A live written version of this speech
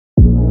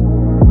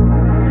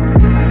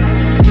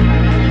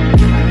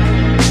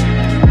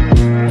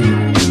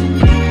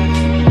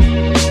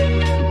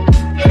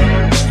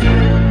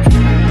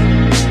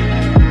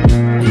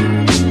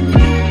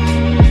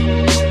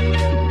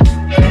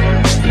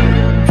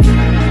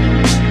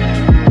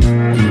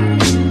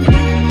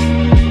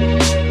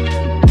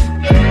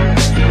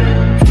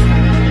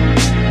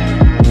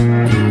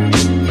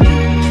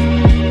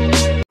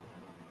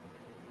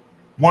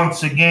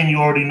Once again, you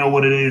already know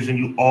what it is, and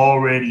you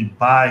already,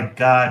 by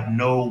God,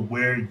 know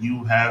where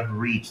you have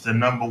reached. The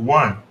number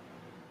one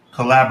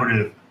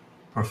collaborative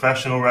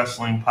professional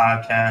wrestling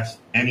podcast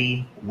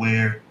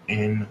anywhere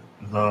in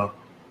the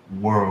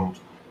world.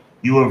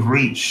 You have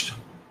reached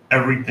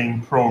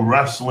Everything Pro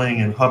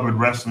Wrestling, and Hubbard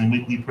Wrestling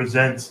Weekly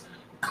presents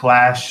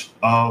Clash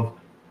of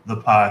the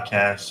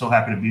Podcast. So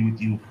happy to be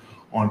with you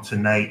on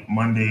tonight,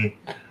 Monday.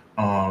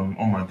 Oh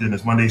my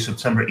goodness, Monday,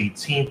 September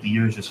 18th. The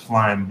year is just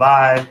flying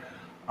by.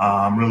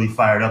 I'm really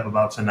fired up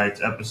about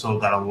tonight's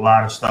episode. Got a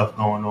lot of stuff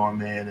going on,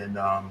 man,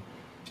 and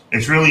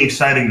it's really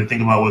exciting to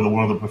think about where the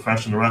world of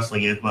professional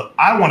wrestling is. But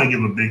I want to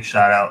give a big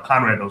shout out.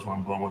 Conrad knows where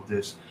I'm going with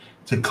this.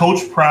 To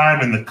Coach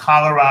Prime and the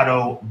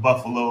Colorado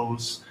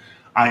Buffaloes.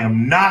 I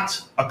am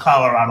not a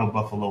Colorado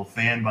Buffalo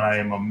fan, but I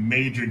am a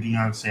major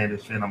Deion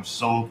Sanders fan. I'm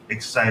so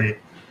excited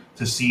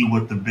to see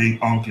what the big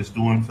Unk is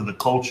doing for the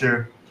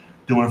culture,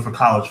 doing for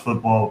college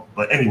football.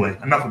 But anyway,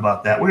 enough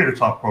about that. We're here to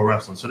talk pro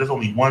wrestling. So there's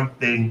only one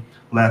thing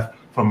left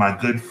for my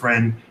good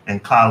friend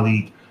and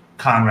colleague,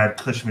 Conrad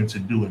Cushman, to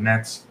do, and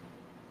that's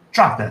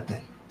drop that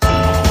thing.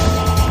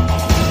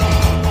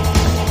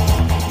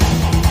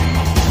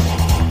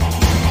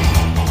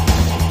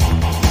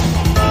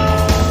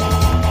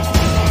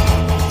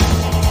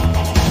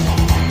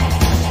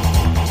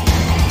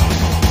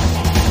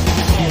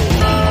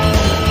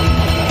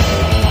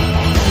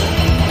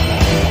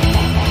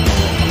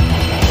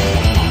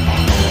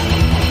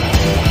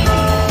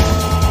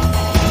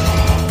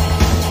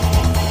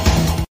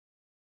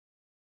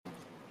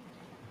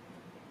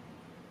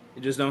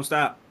 Just don't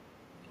stop.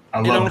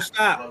 I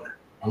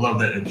love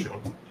that intro.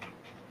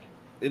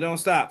 It don't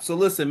stop. So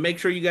listen, make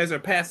sure you guys are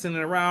passing it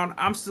around.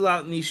 I'm still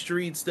out in these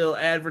streets, still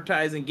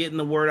advertising, getting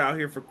the word out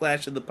here for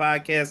Clash of the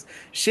Podcast.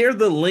 Share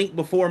the link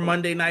before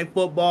Monday Night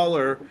Football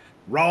or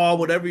Raw,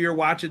 whatever you're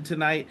watching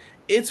tonight.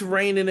 It's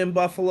raining in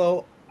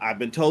Buffalo. I've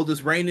been told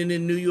it's raining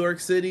in New York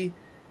City.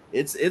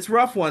 It's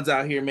rough ones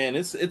out here, man.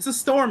 It's a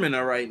storming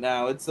right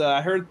now.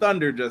 I heard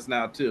thunder just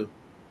now too.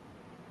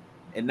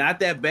 And not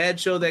that bad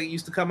show that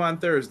used to come on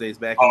Thursdays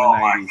back in the 90s. Oh,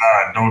 my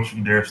God. Don't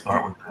you dare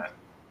start with that.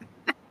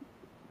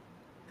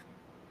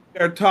 We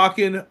are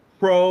talking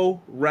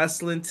pro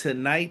wrestling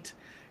tonight.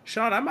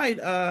 Sean, I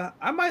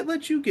might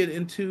let you get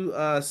into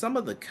some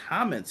of the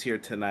comments here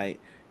tonight,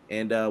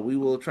 and we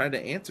will try to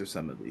answer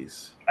some of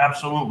these.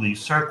 Absolutely.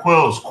 Sir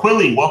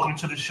Quilly, welcome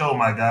to the show,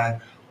 my guy.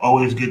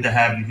 Always good to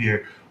have you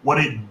here. What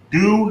it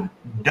do,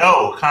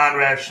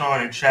 Conrad,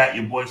 Sean, and chat.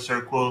 Your boy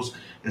Sir Quills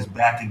is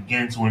back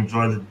again to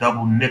enjoy the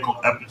double nickel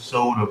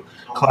episode of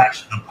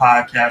Clash of the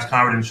Podcast.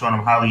 Conrad and Sean,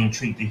 I'm highly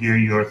intrigued to hear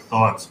your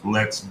thoughts.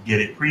 Let's get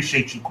it.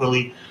 Appreciate you,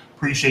 Quilly.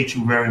 Appreciate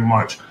you very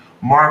much.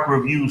 Mark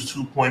Reviews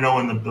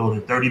 2.0 in the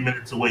building. 30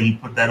 minutes away. He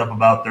put that up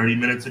about 30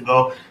 minutes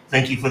ago.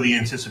 Thank you for the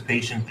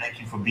anticipation. Thank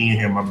you for being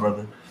here, my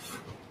brother.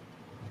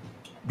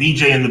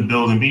 BJ in the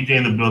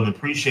building.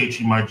 Appreciate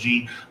you, my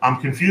G. I'm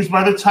confused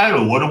by the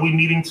title. What are we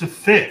needing to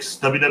fix?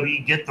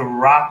 WWE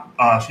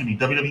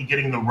WWE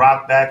getting the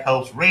Rock back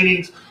helps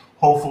ratings.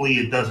 Hopefully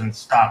it doesn't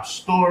stop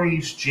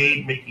stories.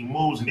 Jade making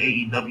moves, and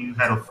AEW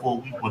had a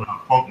full week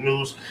without Punk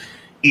news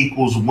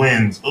equals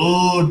wins.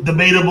 Oh,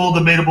 debatable,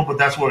 but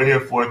that's what we're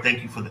here for.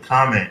 Thank you for the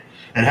comment.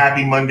 And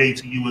happy Monday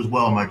to you as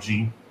well, my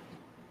G.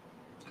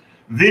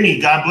 Vinny,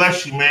 God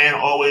bless you, man.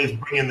 Always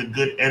bringing the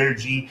good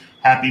energy.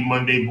 Happy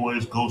Monday,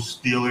 boys. Go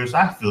Steelers.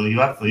 I feel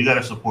you. You got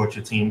to support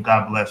your team.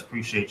 God bless.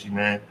 Appreciate you,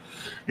 man.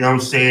 You know what I'm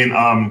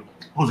saying?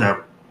 Who's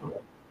that?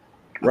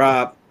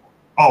 Rob.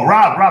 Oh,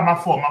 Rob, my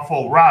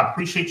fault. Rob,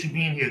 appreciate you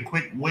being here.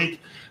 Quick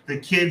wake. The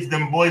kids,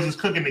 them boys is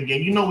cooking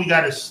again. You know we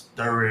got to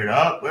stir it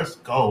up. Let's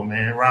go,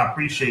 man. Rob,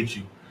 appreciate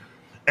you.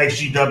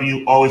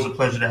 XGW, always a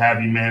pleasure to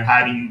have you, man.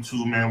 Hi to you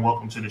too, man.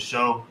 Welcome to the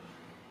show.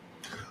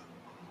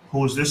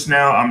 Who is this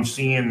now? I'm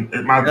seeing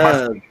my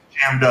screen is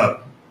jammed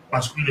up. My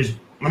screen is.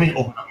 Let me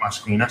open up my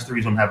screen. That's the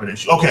reason I'm having an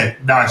issue. Okay,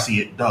 now I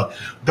see it. Doug,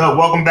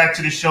 welcome back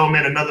to the show,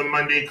 man. Another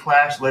Monday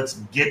Clash. Let's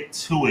get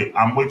to it.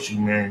 I'm with you,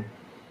 man.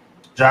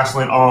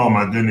 Jocelyn, oh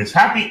my goodness.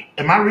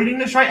 Am I reading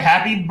this right?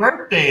 Happy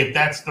birthday, if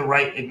that's the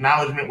right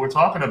acknowledgement we're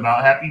talking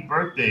about. Happy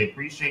birthday.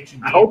 Appreciate you.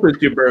 I hope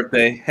it's your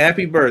birthday.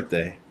 Happy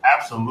birthday.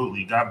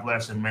 Absolutely. God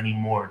bless, and many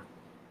more.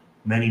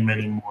 Many,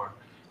 many more.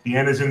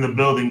 Deanna's in the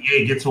building.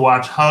 Yeah, get to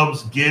watch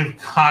Hubs give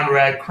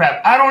Conrad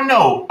crap. I don't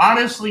know.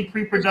 Honestly,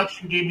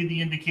 pre-production gave me the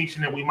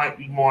indication that we might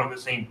be more on the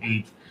same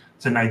page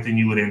tonight than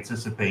you would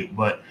anticipate.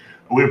 But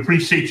we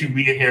appreciate you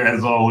being here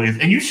as always.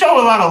 And you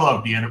show a lot of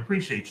love, Deanna.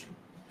 Appreciate you.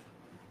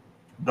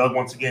 Doug,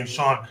 once again,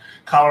 Sean,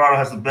 Colorado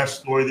has the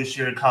best story this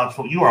year in college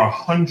football. You are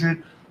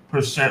 100%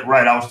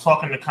 right. I was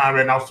talking to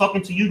Conrad, and I was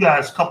talking to you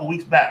guys a couple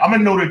weeks back. I'm a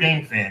Notre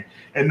Dame fan.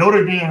 And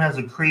Notre Dame has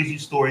a crazy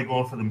story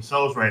going for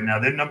themselves right now.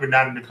 They're number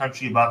 9 in the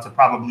country, about to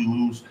probably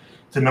lose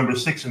to number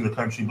 6 in the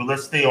country. But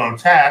let's stay on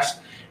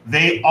task.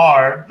 They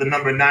are the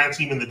number 9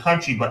 team in the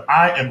country, but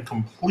I am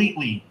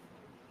completely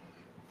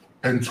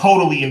and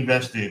totally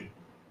invested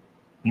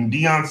in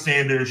Deion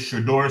Sanders,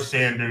 Shedeur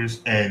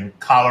Sanders, and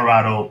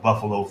Colorado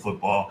Buffalo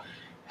football.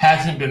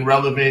 Hasn't been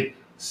relevant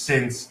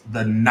since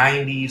the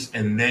 90s,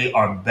 and they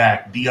are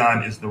back.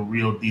 Dion is the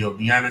real deal.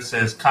 Deanna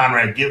says,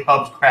 Conrad, give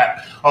Hubs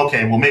crap.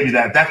 Okay, well, maybe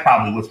that's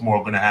probably what's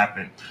more going to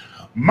happen.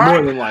 More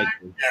than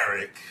likely.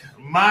 Derek.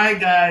 My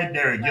guy,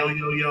 Derek.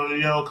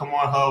 Yo. Come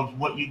on, Hubs.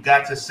 What you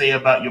got to say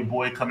about your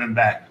boy coming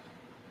back?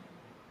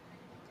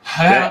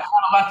 I have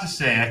a lot to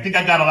say. I think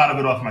I got a lot of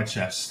it off my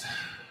chest.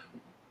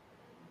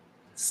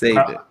 Save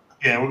it.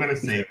 Yeah, we're going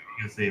to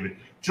save it.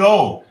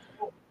 Joel,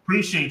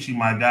 appreciate you,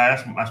 my guy.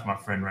 That's my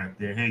friend right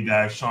there. Hey,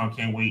 guys, Sean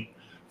can't wait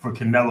for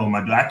Canelo,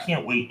 my dude. I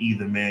can't wait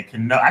either, man.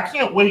 I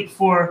can't wait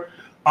for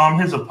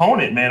his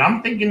opponent, man.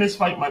 I'm thinking this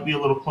fight might be a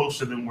little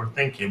closer than we're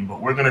thinking,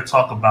 but we're going to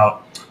talk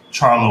about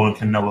Charlo and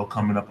Canelo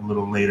coming up a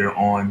little later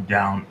on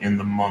down in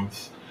the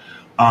month.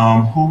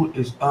 Who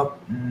is up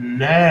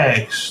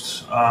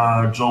next?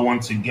 Joe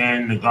once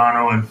again,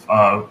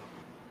 Nagano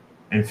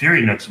and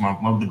Fury next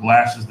month. Love the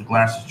glasses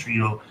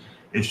trio.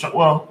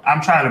 Well,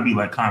 I'm trying to be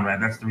like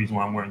Conrad. That's the reason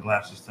why I'm wearing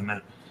glasses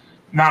tonight.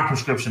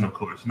 Non-prescription, of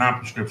course.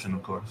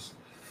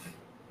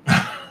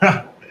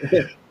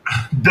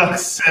 Doug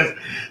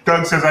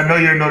says, I know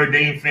you're a Notre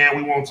Dame fan.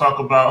 We won't talk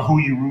about who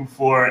you root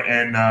for,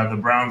 and the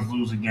Browns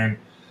lose again.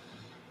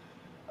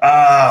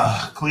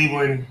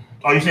 Cleveland.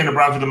 Oh, you're saying the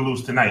Browns are going to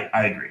lose tonight?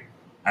 I agree.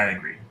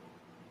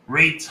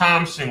 Ray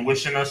Thompson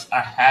wishing us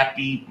a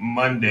happy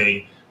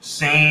Monday.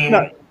 Same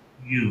to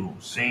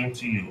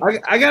you.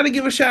 I got to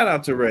give a shout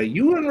out to Ray.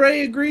 You and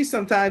Ray agree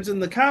sometimes in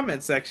the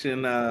comment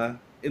section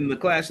in the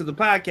Clash of the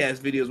Podcast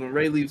videos when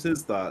Ray leaves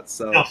his thoughts.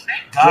 So thank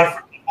God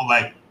for people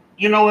like,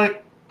 you know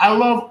what? I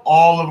love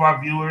all of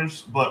our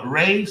viewers, but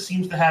Ray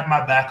seems to have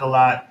my back a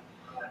lot.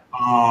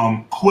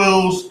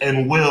 Quills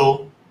and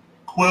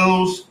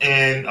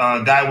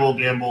Guy Will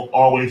Gamble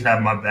always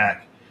have my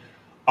back.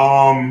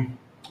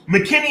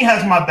 McKinney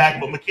has my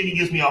back, but McKinney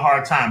gives me a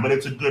hard time, but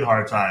it's a good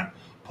hard time.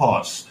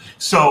 Pause.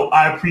 So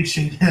I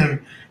appreciate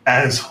him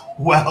as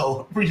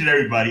well. Appreciate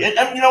everybody. And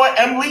you know what?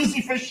 M.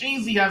 Leezy for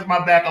Sheezy has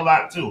my back a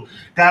lot too.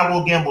 Guy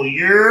Will Gamble,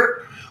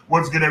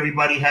 what's good,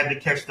 everybody? Had to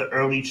catch the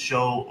early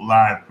show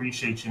live.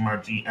 Appreciate you, my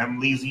G.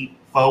 M. Leezy,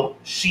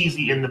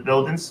 Sheezy in the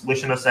buildings.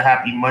 Wishing us a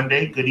happy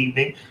Monday. Good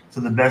evening to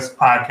the best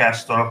podcast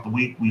start of the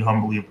week. We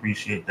humbly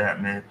appreciate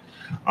that, man.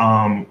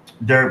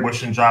 Derek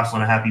wishing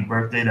Jocelyn a happy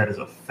birthday. That is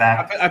a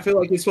fact. I feel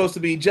like it's supposed to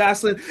be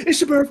Jocelyn. It's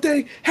your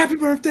birthday. Happy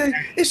birthday.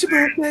 It's your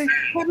birthday.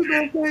 Happy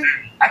birthday.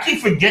 I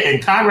keep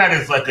forgetting Conrad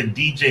is like a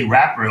DJ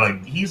rapper.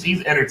 Like he's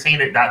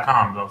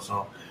entertainment.com though.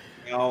 So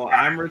no,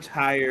 I'm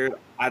retired.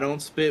 I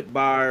don't spit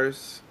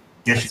bars.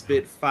 Yes, I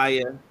spit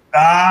fire.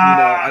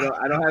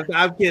 I don't have to.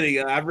 I'm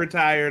kidding. I'm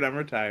retired.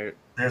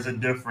 There's a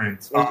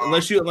difference.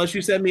 Unless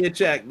you send me a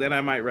check, then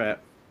I might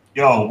rap.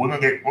 Yo, we're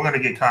gonna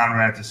get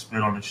Conrad to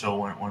spit on the show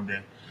one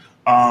day.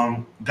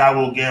 Guy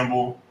Will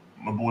Gamble,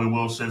 my boy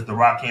Will says The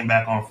Rock came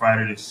back on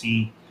Friday to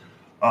see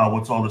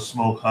what's all the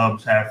smoke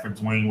Hubs had for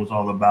Dwayne was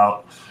all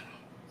about.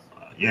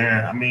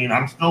 Yeah, I mean,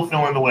 I'm still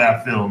feeling the way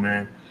I feel,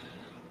 man.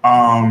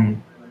 I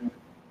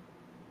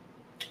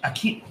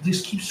keep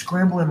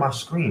scrambling my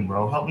screen,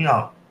 bro. Help me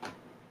out.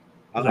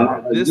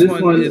 This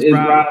one is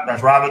Rob.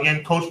 That's Rob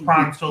again. Coach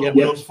Prime till the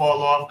wheels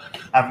fall off.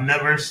 I've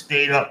never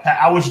stayed up.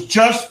 I was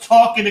just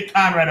talking to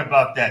Conrad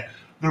about that.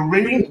 The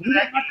ratings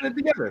watching it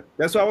together.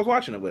 That's what I was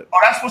watching it with. Oh,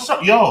 that's what's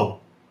up. Yo,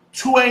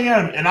 2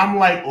 a.m. and I'm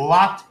like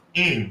locked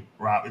in,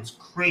 Rob. It's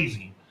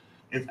crazy.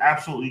 It's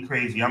absolutely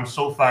crazy. I'm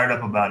so fired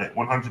up about it.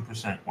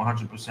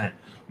 100%.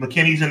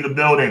 McKinney's in the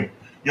building.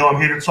 Yo, I'm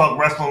here to talk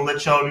wrestling.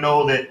 Let y'all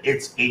know that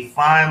it's a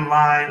fine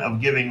line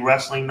of giving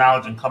wrestling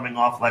knowledge and coming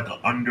off like an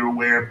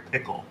underwear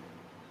pickle.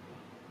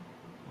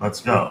 Let's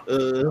go.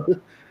 Let's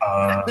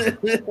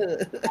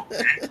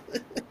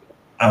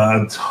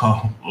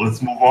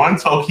move on.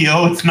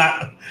 Tokyo. It's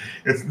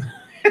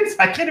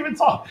I can't even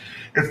talk.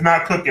 It's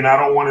not cooking. I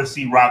don't want to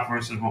see Rock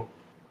versus.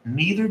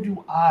 Neither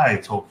do I,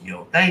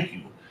 Tokyo. Thank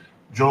you.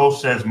 Joel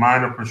says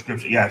minor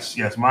prescription. Yes.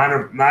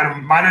 Minor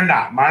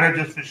not. Minor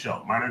just for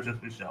show.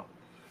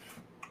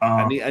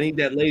 I need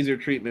that laser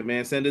treatment,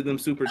 man. Send in them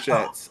super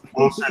chats.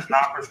 Will says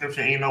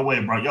non-prescription ain't no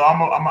way, bro. Yo,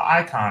 I'm an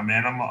icon,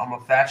 man. I'm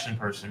a fashion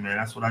person, man.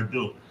 That's what I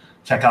do.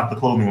 Check out the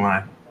clothing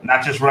line.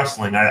 Not just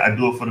wrestling. I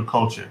do it for the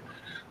culture.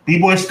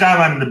 B-Boy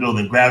Skyline in the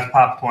building. Grabs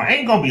popcorn.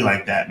 Ain't gonna be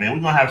like that, man.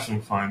 We're gonna have some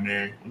fun,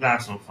 man.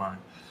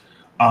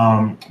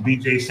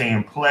 BJ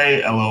saying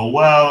play,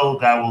 LOL.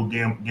 Guy will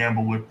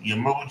gamble with the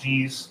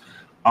emojis.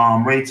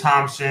 Ray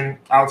Thompson,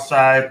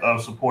 outside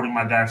of supporting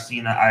my guy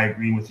Cena, I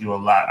agree with you a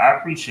lot. I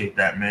appreciate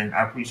that, man. And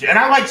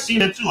I like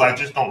Cena too. I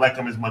just don't like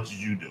him as much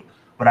as you do.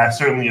 But I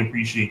certainly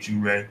appreciate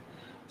you, Ray.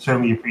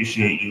 Certainly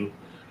appreciate you.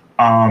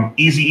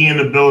 Easy E in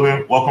the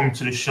building. Welcome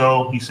to the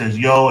show. He says,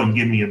 yo, and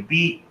give me a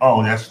beat.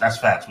 Oh, that's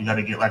facts. We got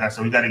to get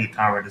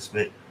Conrad to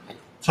spit.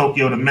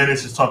 Tokyo the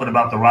Menace is talking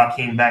about The Rock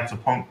came back to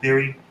Punk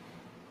Theory.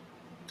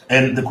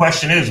 And the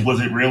question is, was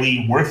it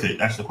really worth it?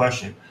 That's the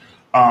question.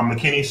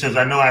 McKinney says,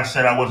 I know I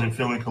said I wasn't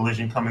feeling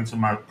Collision coming to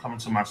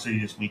my city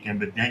this weekend,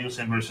 but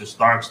Danielson versus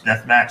Starks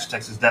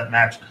Texas death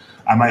match,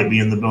 I might be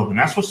in the building.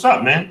 That's what's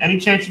up, man. Any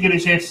chance you get a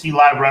chance to see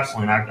live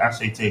wrestling, I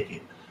say take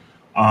it.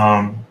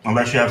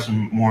 unless you have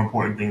some more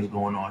important things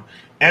going on.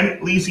 And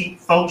Leezy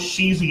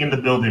Sheezy in the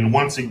building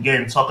once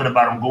again, talking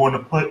about I'm going to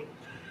put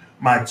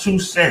my 2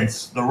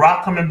 cents. The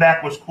Rock coming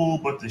back was cool,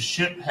 but the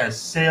ship has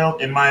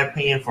sailed, in my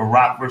opinion, for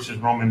Rock versus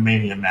Roman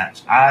Mania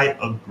match. I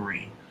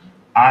agree.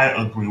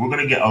 We're going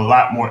to get a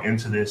lot more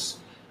into this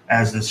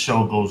as this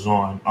show goes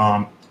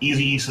on.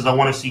 Easy E says, I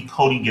want to see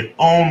Cody get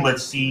owned.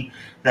 Let's see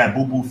that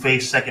boo-boo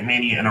face second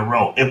Mania in a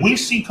row. If we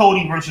see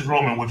Cody versus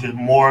Roman, which is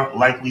more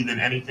likely than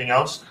anything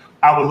else,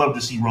 I would love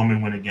to see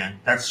Roman win again.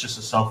 That's just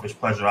a selfish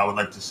pleasure I would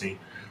like to see.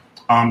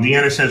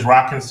 Deanna says,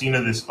 Rock and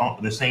Cena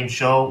the same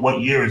show. What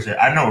year is it?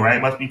 I know, right?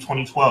 It must be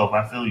 2012.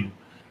 I feel you.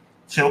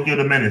 Tokyo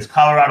the minutes.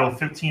 Colorado,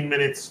 15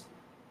 minutes.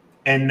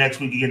 And next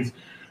week against.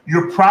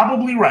 You're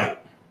probably right.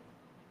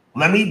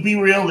 Let me be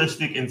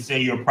realistic and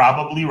say you're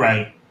probably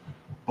right.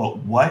 But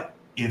what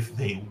if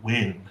they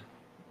win?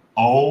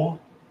 Oh,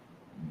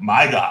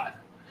 my God.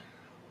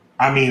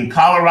 I mean,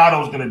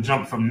 Colorado is going to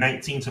jump from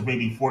 19 to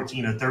maybe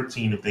 14 or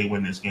 13 if they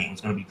win this game.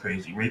 It's going to be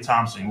crazy. Ray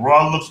Thompson.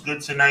 Raw looks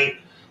good tonight.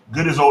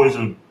 Good is always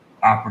a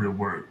operative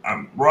word.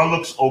 Raw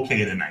looks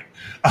okay tonight.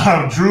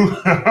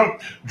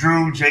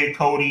 Drew, Jay,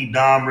 Cody,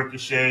 Dom,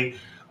 Ricochet,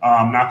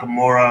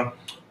 Nakamura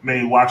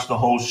may watch the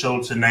whole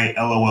show tonight.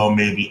 LOL,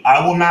 maybe.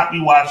 I will not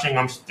be watching.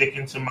 I'm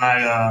sticking to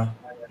my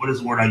what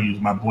is the word I use?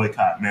 My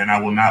boycott, man.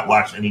 I will not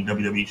watch any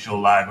WWE show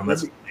live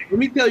unless. Let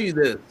me tell you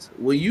this: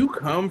 when you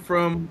come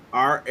from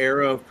our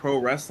era of pro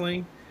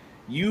wrestling,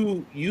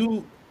 you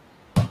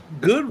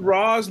good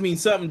Raws mean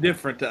something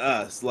different to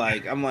us.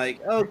 Like I'm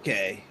like,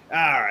 okay,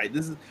 all right,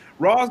 this is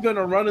Raw's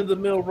gonna run of the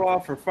mill Raw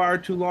for far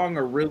too long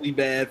or really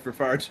bad for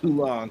far too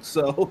long.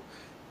 So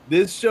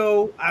this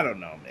show, I don't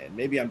know, man.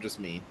 Maybe I'm just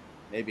mean.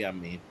 Maybe I'm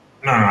mean.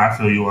 No, I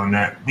feel you on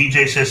that.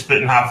 BJ says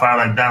spitting hot fire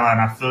like Dylan.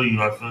 I feel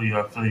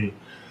you.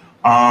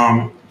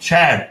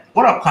 Chad,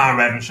 what up,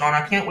 Conrad and Sean?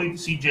 I can't wait to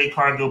see Jade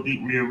Cargill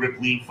beat Rhea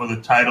Ripley for the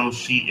title.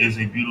 She is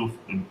a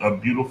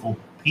beautiful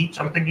peach.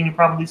 I'm thinking you're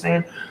probably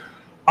saying.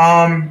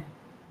 I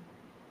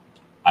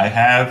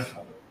have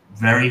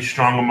very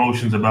strong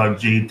emotions about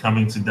Jade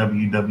coming to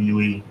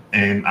WWE,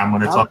 and I'm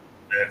going to talk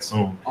about that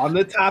soon. On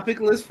the topic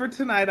list for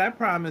tonight, I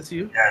promise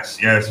you.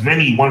 Yes.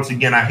 Vinny, once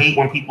again, I hate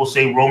when people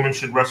say Roman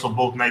should wrestle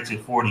both nights at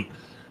 40.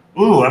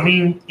 Ooh, I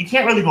mean, you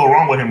can't really go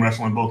wrong with him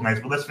wrestling both nights,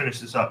 but let's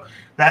finish this up.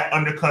 That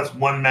undercuts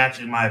one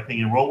match, in my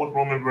opinion. Roll with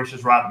Roman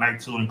versus Rock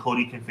night 2, and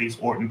Cody can face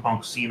Orton,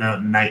 Punk,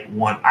 Cena night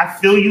 1. I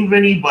feel you,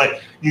 Vinny,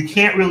 but you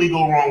can't really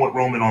go wrong with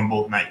Roman on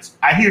both nights.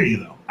 I hear you,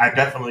 though. I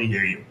definitely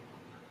hear you.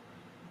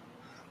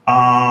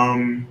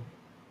 Rob.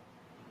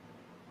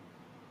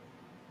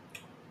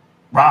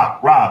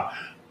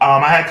 I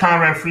had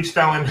Conrad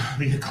freestyling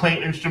the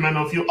Acclaimed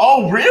instrumental few.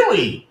 Oh,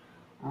 really?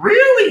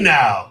 Really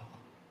now?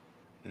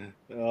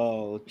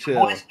 Oh, chill.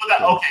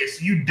 Okay,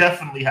 so you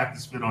definitely have to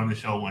spit on the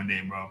show one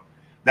day, bro.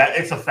 That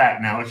it's a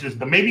fact now. It's just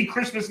maybe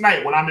Christmas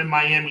night when I'm in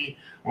Miami,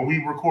 when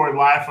we record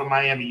live from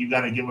Miami, you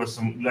gotta give us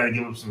some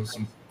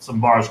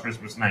bars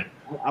Christmas night.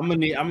 I'm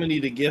gonna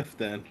need a gift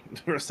then,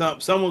 or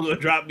someone gonna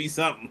drop me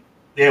something.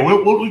 Yeah,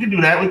 we can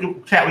do that. We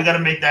can chat. We got to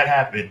make that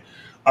happen.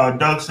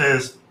 Doug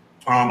says,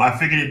 I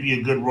figured it'd be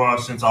a good Raw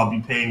since I'll be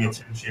paying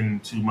attention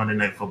to Monday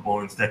Night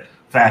Football instead.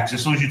 Facts.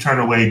 As soon as you turn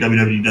away,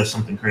 WWE does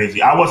something crazy.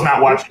 I was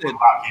not watching when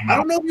Rock came out. I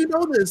don't know if you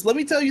know this. Let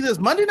me tell you this.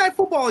 Monday Night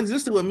Football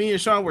existed when me and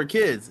Sean were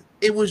kids.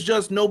 It was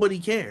just nobody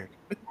cared.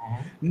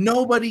 Mm-hmm.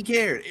 Nobody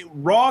cared.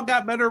 Raw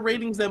got better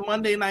ratings than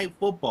Monday Night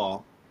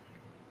Football.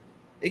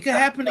 It could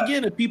happen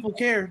again if people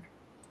cared.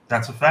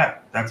 That's a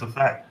fact.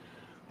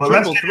 But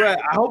Triple threat.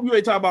 I hope you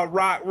ain't talking about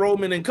Rock,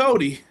 Roman, and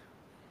Cody.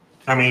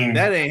 I mean,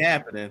 that ain't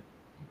happening.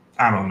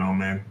 I don't know,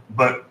 man.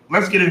 But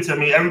let's get into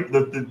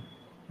the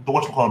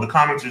the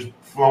comments is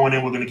flowing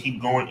in. We're gonna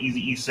keep going. Easy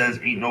E says,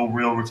 "Ain't no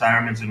real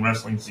retirements in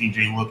wrestling."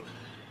 CJ, look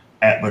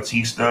at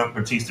Batista.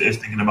 Batista is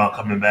thinking about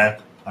coming back.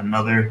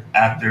 Another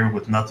actor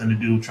with nothing to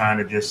do, trying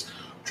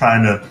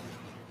to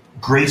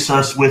grace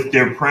us with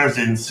their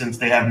presence since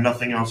they have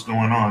nothing else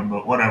going on.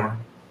 But whatever.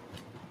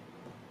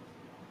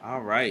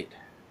 All right.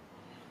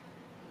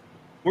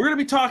 We're going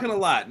to be talking a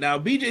lot. Now,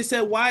 BJ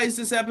said, why is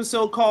this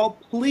episode called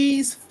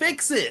Please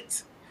Fix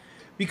It?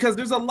 Because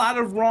there's a lot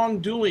of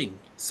wrongdoing.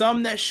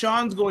 Some that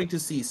Sean's going to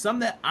see. Some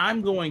that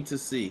I'm going to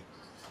see.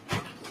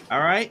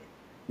 All right?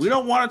 We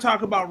don't want to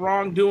talk about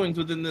wrongdoings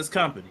within this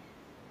company.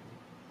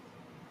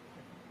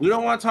 We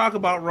don't want to talk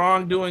about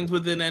wrongdoings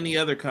within any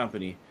other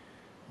company.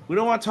 We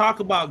don't want to talk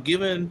about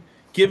giving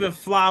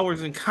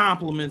flowers and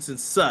compliments and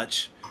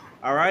such.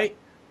 All right?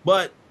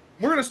 But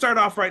we're going to start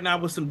off right now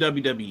with some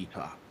WWE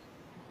talk.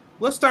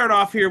 Let's start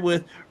off here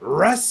with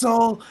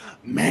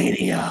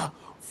WrestleMania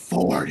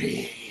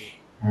 40.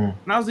 When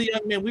I was a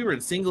young man, we were in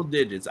single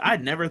digits. I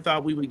never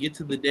thought we would get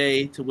to the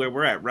day to where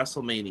we're at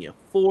WrestleMania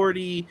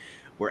 40.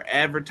 We're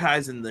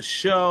advertising the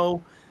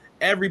show.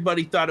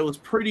 Everybody thought it was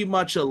pretty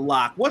much a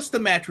lock. What's the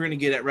match we're going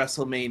to get at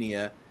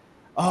WrestleMania?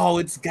 Oh,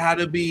 it's got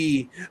to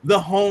be the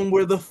home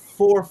where the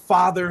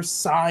forefathers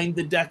signed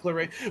the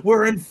Declaration.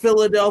 We're in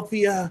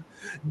Philadelphia.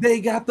 They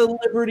got the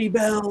Liberty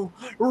Bell.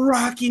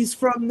 Rocky's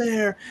from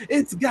there.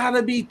 It's got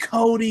to be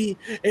Cody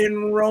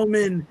and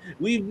Roman.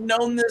 We've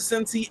known this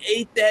since he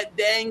ate that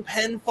dang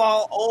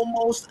pinfall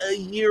almost a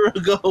year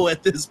ago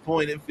at this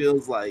point, it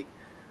feels like.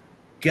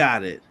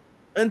 Got it.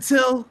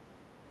 Until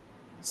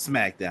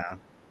SmackDown.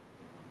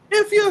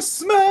 If you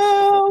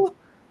smell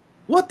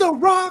what The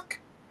Rock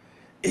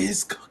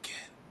is cooking.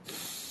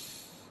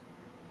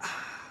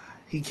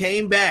 He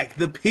came back,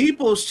 the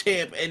people's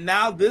champ, and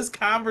now this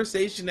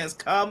conversation has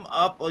come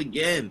up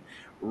again.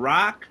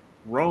 Rock,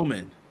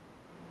 Roman.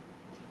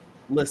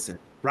 Listen,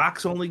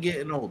 Rock's only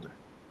getting older.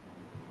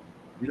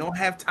 We don't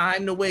have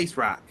time to waste,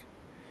 Rock.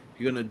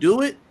 If you're going to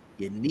do it,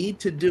 you need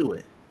to do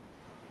it.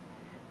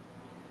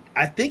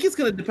 I think it's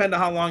going to depend on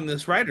how long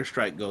this writer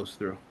strike goes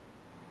through.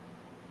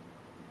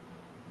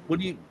 What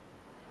do you...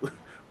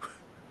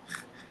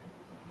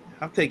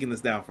 I'm taking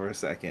this down for a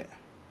second.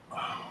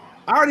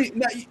 Now,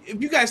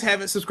 if you guys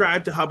haven't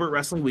subscribed to Hubbard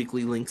Wrestling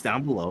Weekly, links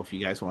down below. If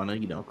you guys want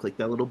to, click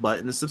that little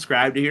button to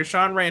subscribe to hear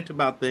Sean rant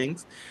about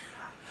things.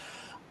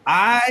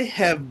 I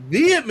have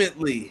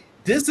vehemently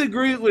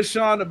disagreed with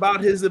Sean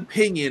about his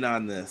opinion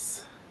on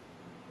this.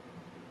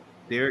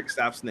 Derek,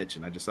 stop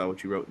snitching. I just saw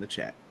what you wrote in the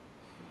chat.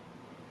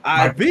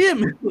 I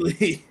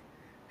vehemently,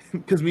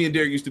 because me and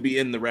Derek used to be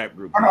in the rap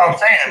group. I know what I'm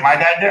saying. My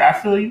guy Derek, I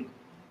feel you.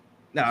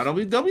 No,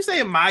 don't be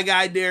saying my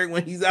guy Derek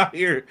when he's out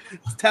here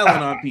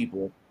telling on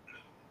people.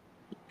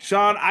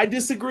 Sean, I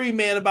disagree,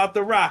 man, about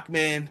The Rock,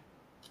 man.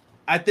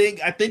 I think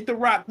The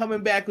Rock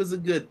coming back was a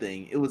good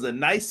thing. It was a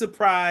nice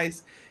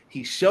surprise.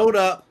 He showed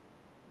up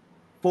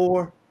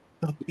for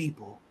the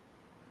people.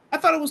 I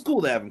thought it was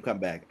cool to have him come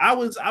back. I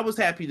was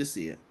happy to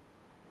see it.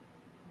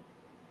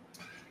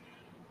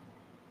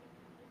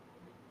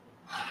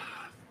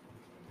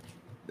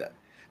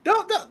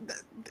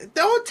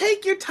 Don't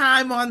take your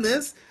time on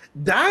this.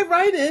 Dive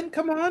right in.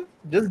 Come on,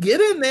 just get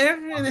in there.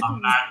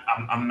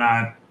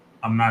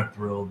 I'm not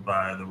thrilled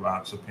by The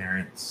Rock's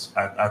appearance.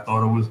 I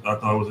thought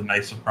it was a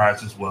nice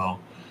surprise as well.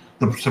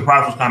 The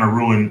surprise was kind of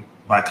ruined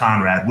by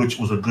Conrad, which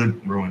was a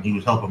good ruin. He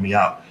was helping me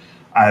out.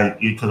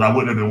 Because I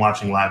wouldn't have been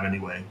watching live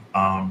anyway.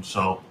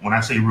 So when I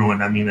say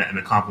ruined, I mean that in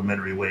a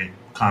complimentary way.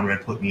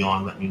 Conrad put me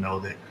on, let me know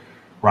that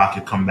Rock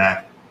had come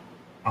back.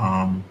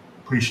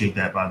 Appreciate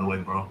that, by the way,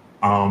 bro.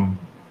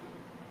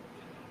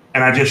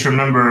 And I just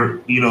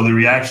remember, the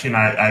reaction.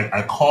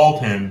 I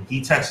called him.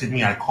 He texted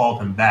me. I called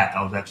him back.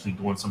 I was actually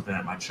doing something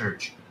at my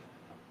church.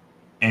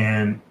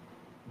 And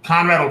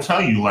Conrad will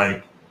tell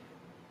you,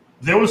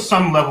 there was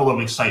some level of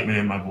excitement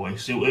in my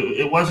voice.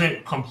 It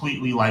wasn't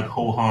completely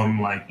ho-hum,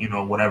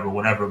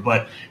 whatever.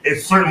 But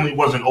it certainly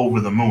wasn't over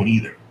the moon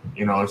either.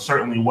 It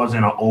certainly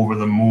wasn't an over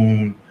the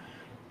moon,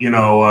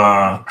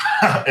 a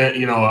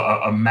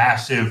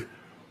massive,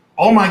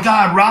 oh my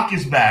God, Rock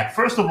is back.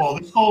 First of all,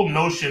 this whole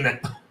notion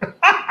that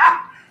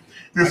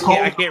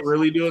I can't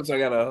really do it, so I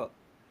gotta.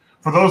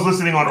 For those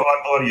listening on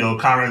audio,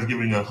 Conrad's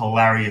giving a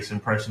hilarious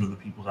impression of the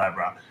people's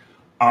eyebrow.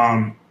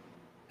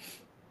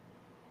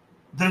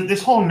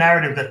 This whole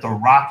narrative that The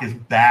Rock is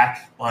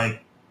back, The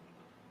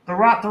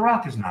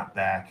Rock is not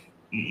back.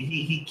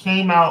 He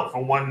came out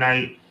for one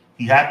night.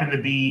 He happened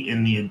to be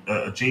in the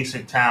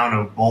adjacent town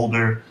of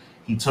Boulder.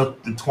 He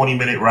took the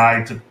 20-minute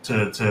ride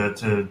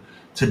to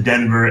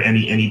Denver, and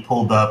he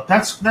pulled up.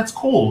 That's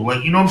cool.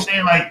 You know what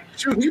I'm saying?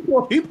 Sure,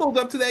 he pulled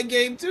up to that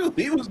game too.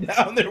 He was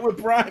down there with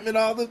Prime and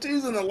all the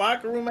teams in the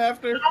locker room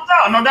after. No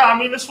doubt. I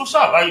mean, that's what's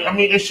up.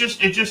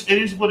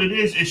 It is what it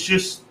is. It's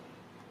just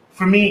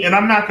for me, and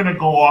I'm not gonna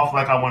go off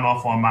like I went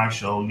off on my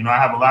show. I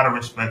have a lot of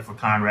respect for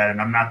Conrad, and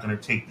I'm not gonna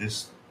take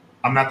this.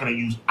 I'm not gonna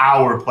use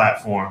our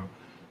platform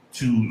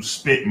to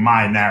spit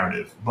my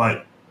narrative,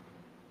 but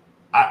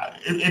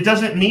it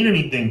doesn't mean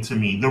anything to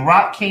me. The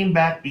Rock came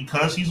back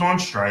because he's on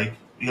strike.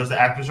 Because the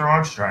actors are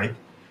on strike.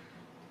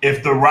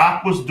 If The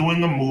Rock was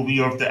doing a movie,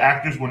 or if the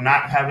actors were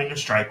not having a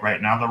strike right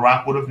now, The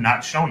Rock would have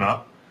not shown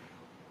up.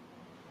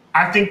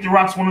 I think The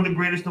Rock's one of the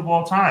greatest of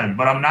all time,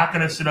 but I'm not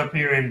going to sit up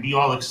here and be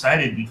all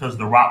excited because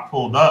The Rock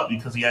pulled up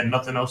because he had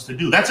nothing else to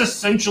do. That's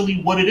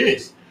essentially what it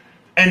is.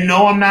 And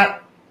no, I'm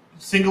not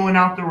singling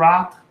out The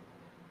Rock.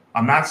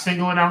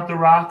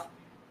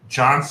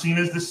 John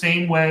Cena's the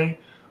same way.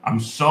 I'm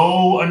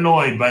so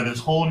annoyed by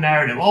this whole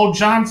narrative. Oh,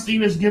 John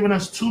Cena's given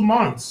us 2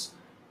 months.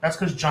 That's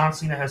because John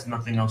Cena has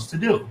nothing else to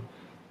do.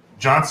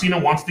 John Cena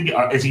wants to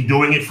get... is he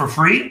doing it for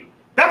free?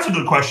 That's a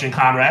good question,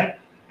 Conrad.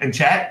 And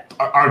chat,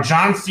 are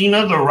John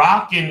Cena, The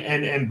Rock,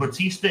 and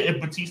Batista,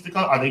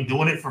 are they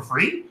doing it for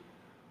free?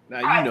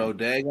 Now,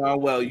 dang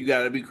on well, you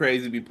got to be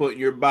crazy to be putting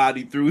your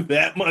body through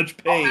that much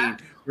pain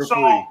for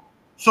free.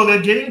 So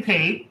they're getting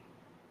paid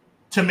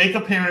to make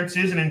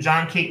appearances, and in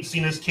John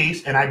Cena's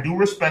case, and I do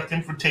respect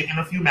him for taking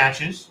a few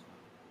matches,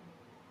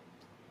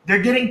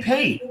 they're getting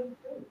paid.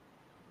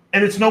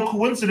 And it's no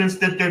coincidence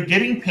that they're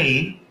getting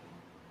paid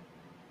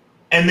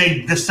and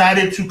they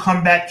decided to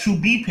come back to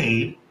be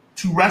paid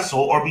to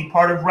wrestle or be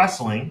part of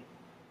wrestling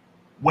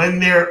when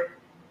their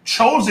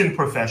chosen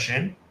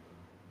profession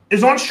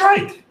is on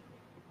strike.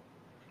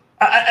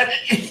 I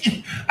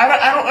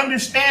don't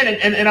understand it,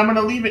 and I'm going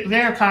to leave it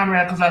there,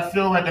 Conrad, because I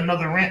feel like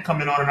another rant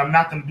coming on, and I'm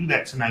not going to do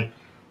that tonight.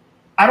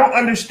 I don't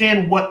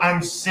understand what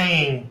I'm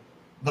saying,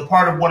 the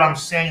part of what I'm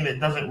saying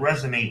that doesn't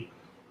resonate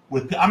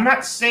with. I'm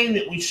not saying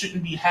that we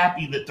shouldn't be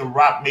happy that The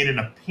Rock made an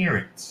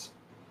appearance,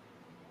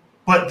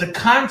 but the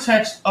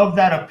context of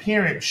that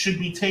appearance should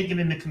be taken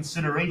into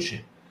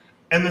consideration,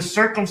 and the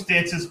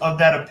circumstances of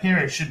that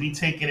appearance should be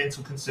taken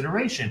into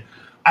consideration.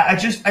 I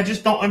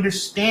just don't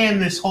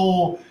understand this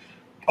whole,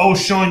 oh,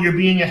 Sean, you're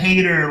being a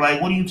hater.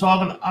 Like, what are you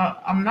talking?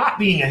 I'm not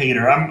being a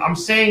hater. I'm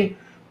saying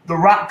The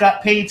Rock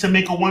got paid to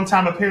make a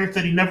one-time appearance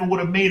that he never would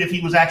have made if he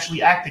was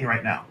actually acting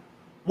right now.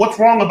 What's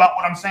wrong about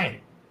what I'm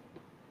saying?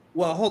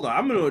 Well, hold on.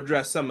 I'm going to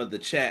address some of the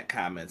chat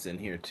comments in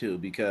here too,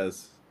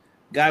 because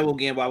Guy Will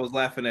Gamble, I was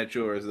laughing at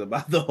yours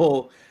about the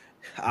whole,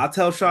 I'll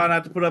tell Sean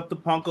not to put up the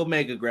Punk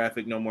Omega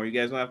graphic no more. You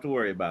guys don't have to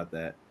worry about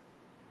that.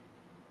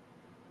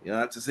 You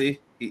don't have to see.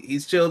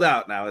 He's chilled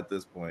out now at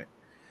this point.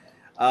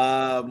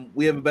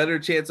 We have a better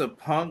chance of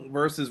Punk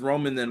versus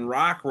Roman than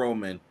Rock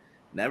Roman.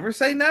 Never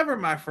say never,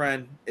 my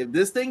friend. If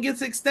this thing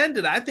gets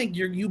extended, I think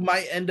you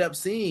might end up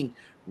seeing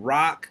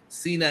Rock,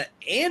 Cena,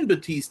 and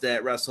Batista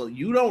at Wrestle.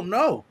 You don't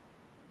know.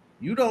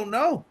 You don't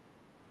know.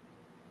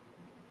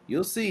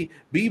 You'll see.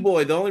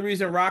 B-Boy, the only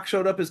reason Rock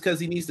showed up is because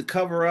he needs to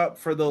cover up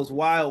for those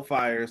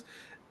wildfires.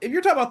 If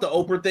you're talking about the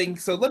Oprah thing,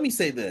 so let me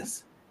say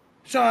this.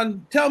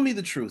 Sean, tell me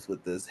the truth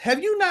with this.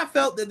 Have you not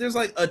felt that there's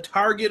like a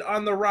target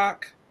on The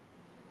Rock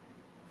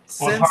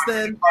since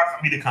then? It's hard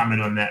for me to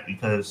comment on that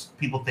because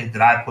people think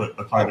that I put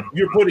a target.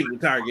 You're putting the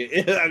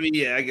target. I mean,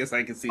 yeah, I guess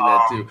I can see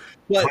that too.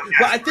 But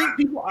I think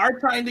people are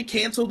trying to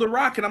cancel The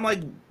Rock, and I'm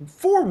like,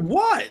 for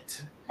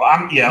what?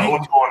 Well,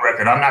 let's go on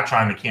record. I'm not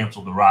trying to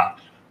cancel The Rock.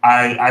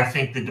 I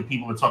think that the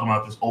people that are talking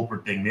about this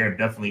Oprah thing, they're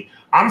definitely.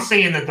 I'm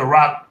saying that The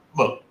Rock,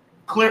 look,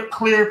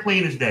 clear,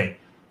 plain as day.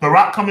 The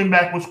Rock coming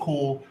back was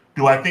cool.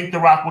 Do I think The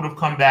Rock would have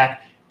come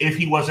back if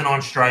he wasn't on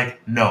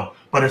strike? No.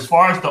 But as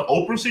far as the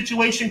Oprah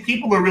situation,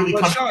 people are really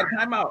coming. Sean,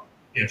 time out.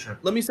 Yeah, sure.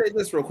 Let me say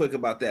this real quick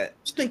about that.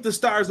 I think the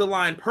stars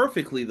aligned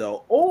perfectly,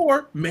 though,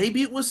 or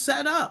maybe it was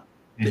set up.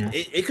 Mm-hmm.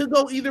 It could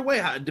go either way,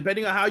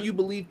 depending on how you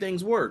believe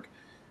things work.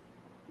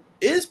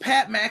 Is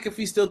Pat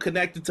McAfee still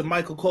connected to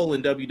Michael Cole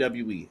in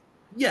WWE?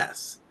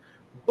 Yes.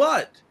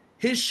 But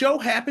his show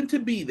happened to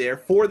be there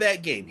for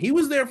that game. He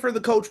was there for the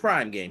Coach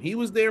Prime game. He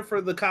was there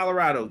for the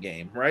Colorado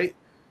game, right?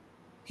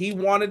 He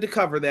wanted to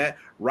cover that.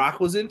 Rock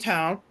was in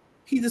town.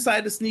 He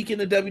decided to sneak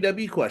in a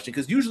WWE question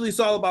because usually it's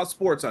all about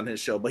sports on his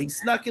show, but he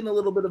snuck in a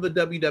little bit of a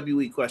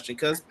WWE question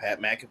because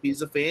Pat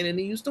McAfee's a fan and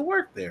he used to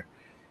work there.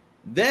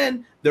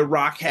 Then The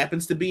Rock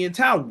happens to be in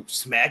town.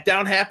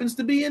 SmackDown happens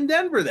to be in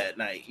Denver that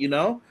night,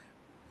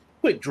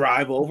 Quick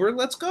drive over.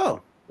 Let's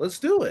go. Let's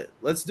do it.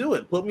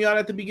 Put me on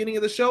at the beginning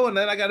of the show, and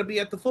then I got to be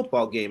at the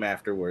football game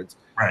afterwards.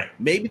 Right.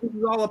 Maybe this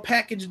is all a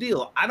package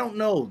deal. I don't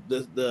know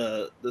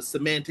the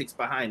semantics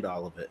behind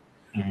all of it.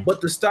 Mm-hmm.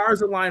 But the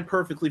stars aligned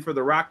perfectly for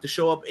The Rock to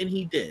show up, and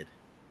he did.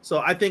 So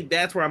I think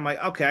that's where I'm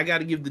like, okay, I got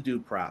to give the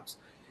dude props.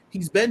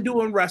 He's been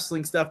doing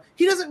wrestling stuff.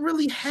 He doesn't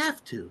really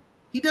have to.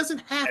 He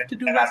doesn't have to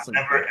do wrestling.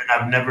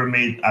 I've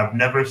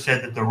never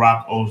said that The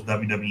Rock owes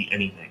WWE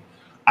anything.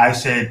 I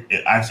said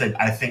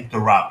I think The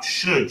Rock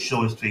should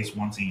show his face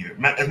once a year.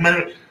 As a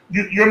matter of,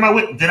 you're my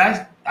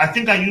witness. I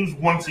think I used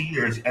once a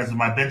year as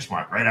my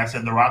benchmark, right? I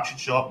said The Rock should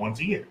show up once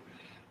a year.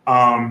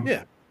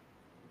 Yeah.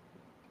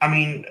 I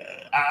mean,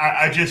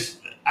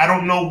 I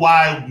don't know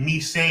why me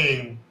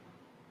saying,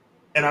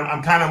 and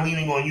I'm kind of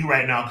leaning on you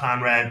right now,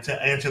 Conrad,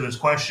 to answer this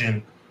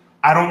question.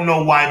 I don't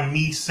know why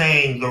me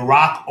saying The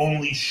Rock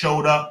only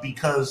showed up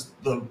because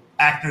the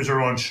actors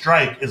are on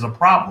strike is a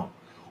problem,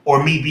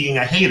 or me being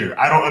a hater.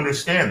 I don't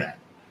understand that.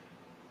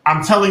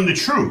 I'm telling the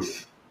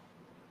truth.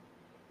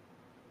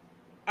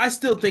 I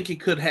still think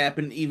it could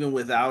happen even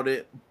without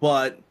it,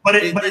 but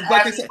it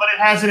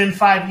hasn't in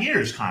 5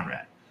 years,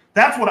 Conrad.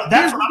 That's what I'm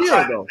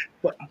trying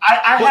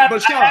to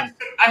say.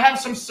 I have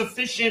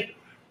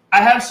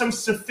some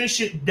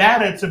sufficient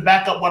data to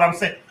back up what I'm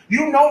saying.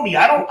 You know me.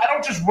 I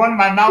don't just run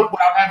my mouth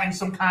without having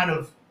some kind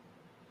of.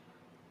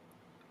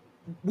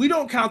 We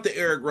don't count the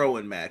Eric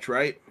Rowan match,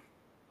 right?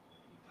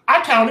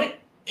 I count it.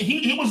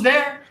 He was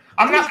there.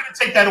 I'm not going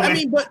to take that away. I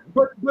mean, but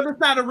it's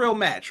not a real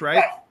match,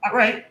 right?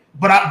 Right.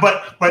 But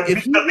if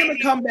he's going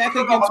to come back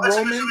against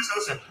Roman,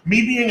 listen.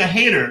 Me being a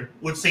hater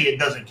would say it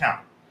doesn't count.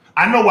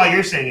 I know why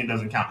you're saying it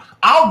doesn't count.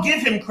 I'll give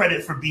him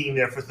credit for being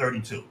there for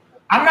 32.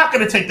 I'm not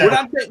going to take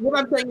that. What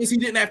I'm saying is he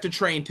didn't have to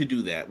train to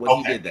do that.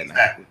 He did that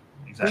exactly.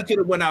 He could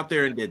have went out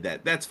there and did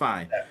that. That's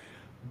fine. Yeah.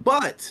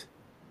 But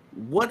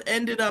what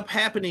ended up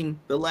happening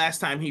the last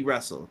time he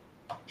wrestled?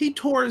 He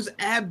tore his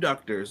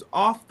abductors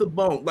off the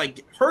bone.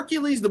 Like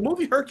Hercules, the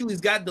movie Hercules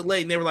got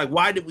delayed, and they were like,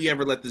 why did we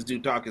ever let this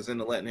dude talk us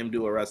into letting him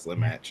do a wrestling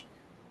match?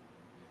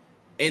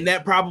 And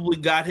that probably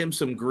got him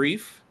some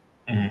grief.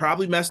 Mm-hmm.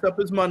 Probably messed up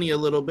his money a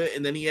little bit,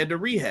 and then he had to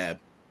rehab.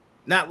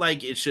 Not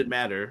like it should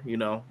matter,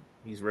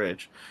 He's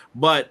rich.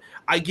 But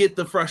I get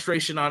the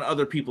frustration on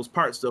other people's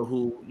parts, though,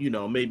 who,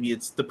 maybe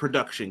it's the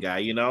production guy,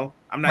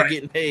 I'm not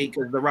getting paid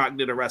because The Rock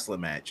did a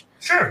wrestling match.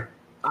 Sure.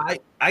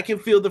 I can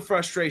feel the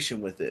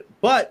frustration with it.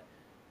 But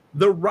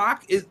The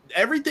Rock is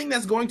everything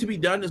that's going to be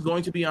done is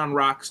going to be on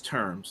Rock's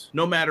terms,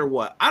 no matter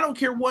what. I don't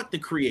care what the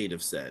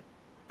creative said.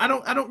 I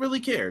don't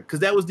really care, because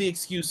that was the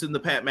excuse in the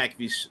Pat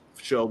McAfee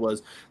show,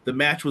 was the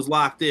match was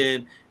locked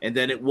in and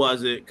then it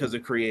wasn't because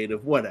of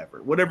creative,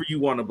 whatever you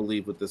want to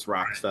believe with this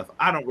Rock stuff.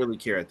 I don't really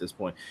care at this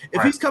point.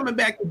 If he's coming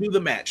back to do the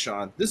match,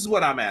 Sean, this is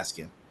what I'm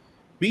asking.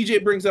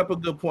 BJ brings up a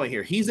good point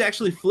here. He's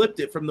actually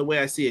flipped it from the way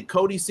I see it.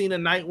 Cody Cena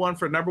night one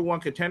for number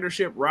one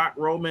contendership, Rock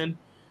Roman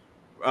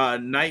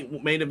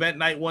main event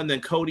night one,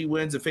 then Cody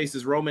wins and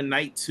faces Roman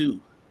night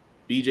two.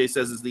 BJ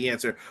says is the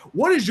answer.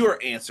 What is your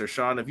answer,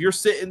 Sean? If you're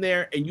sitting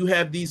there and you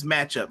have these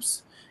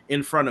matchups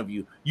in front of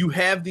you, you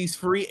have these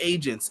free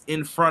agents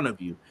in front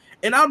of you,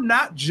 and I'm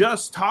not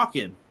just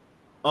talking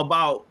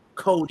about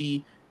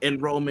Cody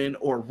and Roman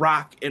or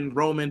Rock and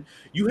Roman.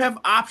 You have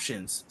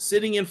options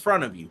sitting in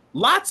front of you,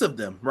 lots of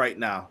them right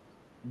now.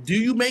 Do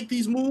you make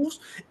these moves?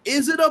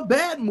 Is it a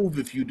bad move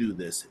if you do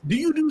this? Do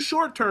you do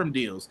short-term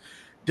deals?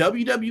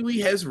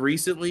 WWE has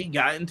recently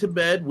gotten to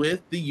bed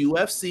with the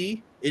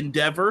UFC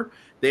Endeavor.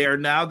 They are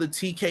now the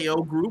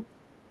TKO group.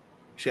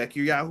 Check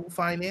your Yahoo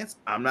Finance.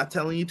 I'm not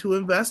telling you to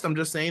invest. I'm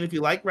just saying if you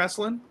like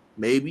wrestling,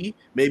 maybe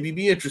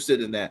be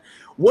interested in that.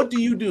 What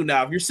do you do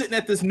now? If you're sitting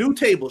at this new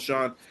table,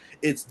 Sean,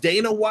 it's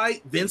Dana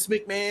White, Vince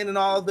McMahon, and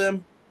all of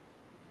them.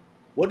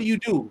 What do you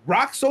do?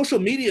 Rock's social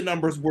media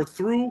numbers were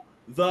through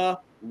the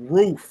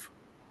roof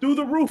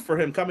for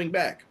him coming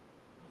back.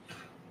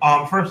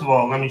 First of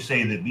all, let me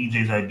say that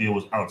BJ's idea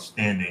was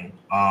outstanding.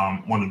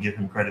 Want to give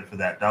him credit for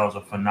that. That was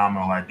a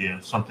phenomenal idea.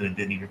 Something that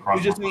didn't even cross.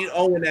 You just need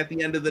Owen at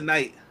the end of the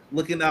night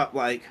looking up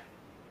like.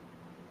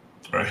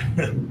 Right.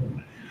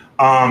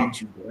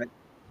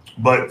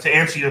 But to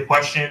answer your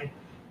question,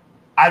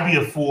 I'd be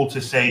a fool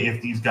to say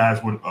if these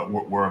guys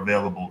were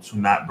available to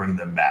not bring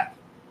them back.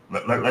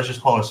 Let's just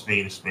call a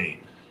spade a spade.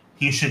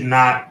 He should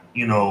not.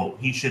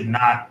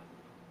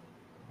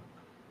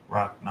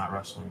 Rock, not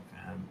wrestling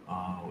fan,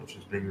 which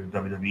is bigger than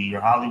WWE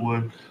or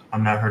Hollywood.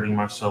 I'm not hurting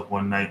myself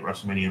one night.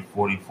 WrestleMania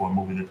 44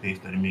 movie that pays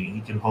that mean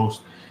he can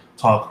host,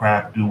 talk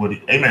crap, do what.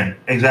 Amen.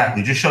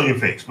 Exactly. Just show your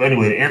face. But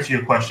anyway, to answer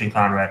your question,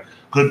 Conrad,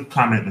 good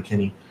comment,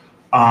 McKinney.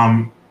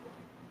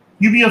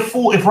 You'd be a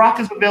fool if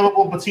Rock is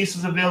available,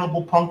 Batista's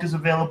available, Punk is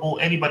available,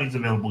 anybody's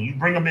available. You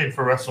bring them in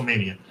for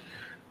WrestleMania.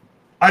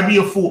 I'd be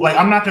a fool. Like,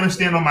 I'm not going to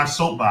stand on my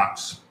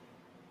soapbox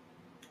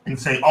and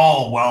say,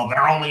 "Oh, well,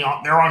 they're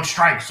on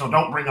strike, so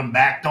don't bring them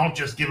back. Don't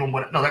just give them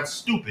what." No, that's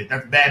stupid.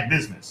 That's bad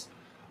business.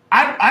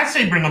 I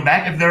say bring them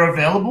back if they're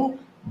available.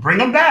 Bring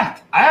them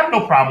back. I have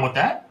no problem with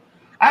that.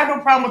 I have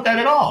no problem with that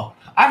at all.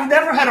 I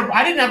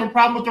didn't have a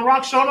problem with The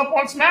Rock showing up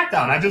on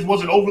SmackDown. I just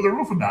wasn't over the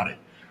roof about it.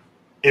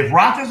 If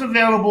Rock is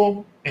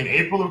available in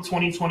April of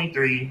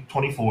 2023,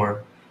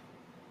 24,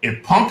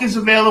 if Punk is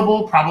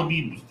available,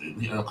 probably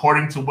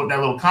according to what that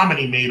little comment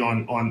he made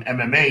on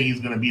MMA, he's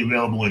going to be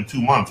available in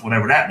 2 months,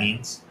 whatever that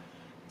means.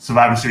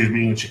 Survivor Series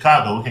being in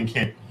Chicago, hink,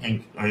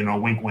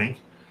 wink, wink.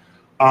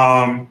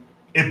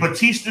 If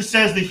Batista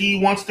says that he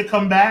wants to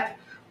come back,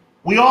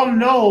 we all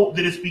know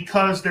that it's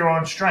because they're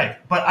on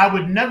strike. But I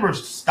would never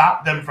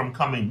stop them from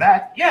coming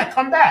back. Yeah,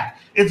 come back.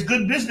 It's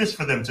good business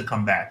for them to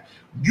come back.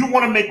 You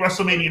want to make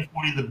WrestleMania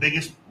 40 the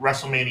biggest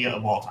WrestleMania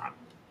of all time.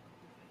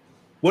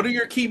 What are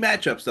your key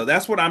matchups, though?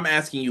 That's what I'm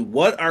asking you.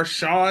 What are,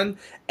 Sean,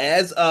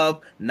 as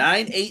of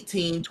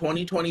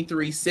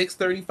 9/18/2023,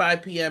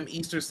 6:35 p.m.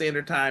 Eastern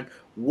Standard Time,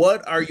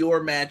 what are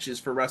your matches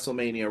for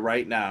WrestleMania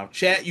right now?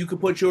 Chat, you can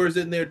put yours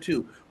in there,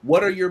 too.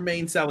 What are your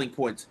main selling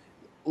points?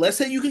 Let's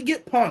say you can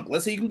get Punk.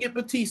 Let's say you can get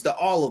Batista,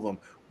 all of them.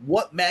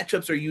 What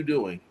matchups are you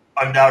doing?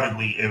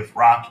 Undoubtedly, if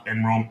Rock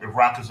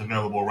is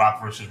available,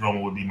 Rock versus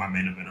Roman would be my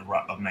main event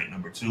of night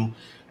number 2.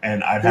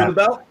 And I'd have the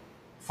belt?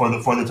 For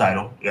the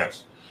title,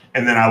 yes.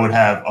 And then I would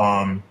have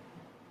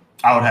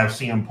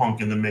CM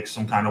Punk in the mix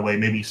some kind of way.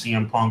 Maybe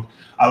CM Punk.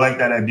 I like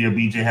that idea.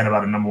 BJ had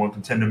about a number one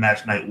contender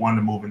match night 1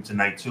 to move into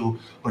night 2.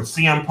 But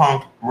CM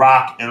Punk,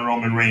 Rock, and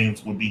Roman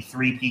Reigns would be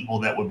 3 people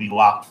that would be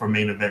locked for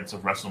main events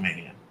of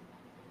WrestleMania.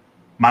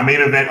 My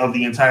main event of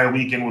the entire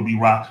weekend would be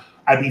Rock.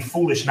 I'd be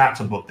foolish not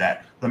to book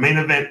that. The main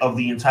event of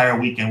the entire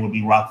weekend would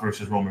be Rock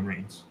versus Roman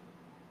Reigns.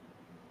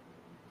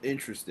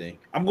 Interesting.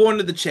 I'm going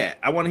to the chat.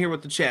 I want to hear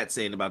what the chat's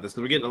saying about this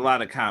because we're getting a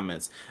lot of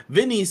comments.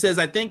 Vinny says,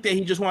 I think that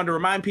he just wanted to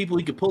remind people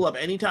he could pull up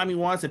anytime he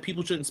wants and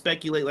people shouldn't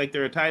speculate like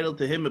they're entitled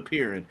to him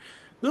appearing.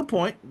 Good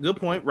point. Good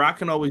point. Rock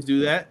can always do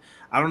that.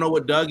 I don't know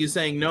what Doug is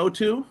saying no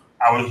to.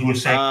 He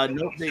was saying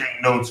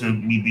no to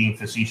me being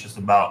facetious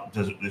about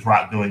is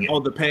Rock doing it.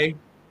 Oh, the pay?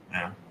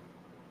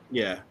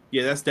 Yeah,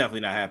 that's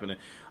definitely not happening.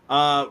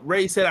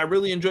 Ray said, I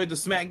really enjoyed the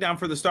SmackDown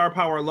for the star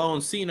power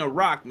alone. Cena,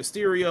 Rock,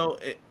 Mysterio,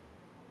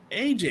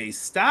 AJ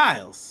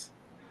Styles.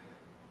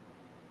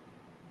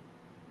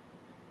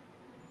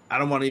 I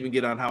don't want to even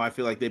get on how I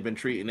feel like they've been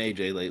treating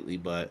AJ lately,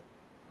 but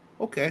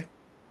okay.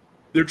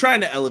 They're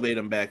trying to elevate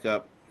him back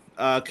up.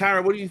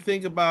 Kyra, what do you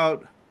think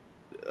about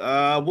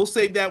We'll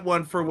save that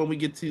one for when we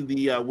get to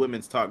the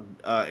women's talk.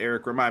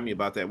 Eric, remind me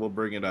about that. We'll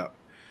bring it up.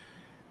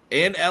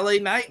 And LA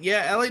Knight,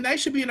 yeah, LA Knight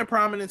should be in a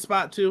prominent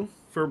spot too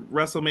for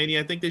WrestleMania.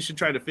 I think they should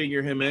try to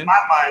figure him in.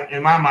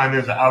 In my mind,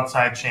 there's an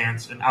outside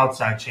chance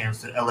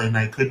that LA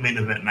Knight could main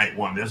event night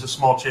one. There's a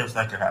small chance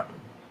that could happen.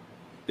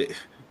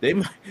 They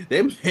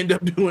might end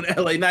up doing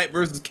LA Knight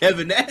versus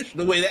Kevin Nash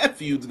the way that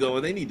feud's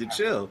going. They need to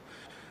chill.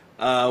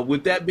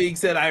 With that being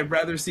said, I'd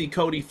rather see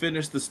Cody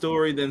finish the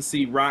story than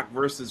see Rock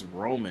versus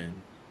Roman.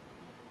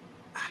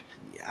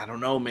 I don't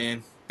know,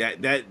 man.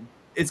 That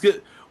it's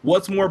good.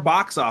 What's more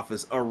box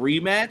office, a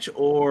rematch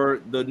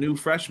or the new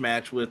fresh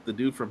match with the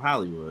dude from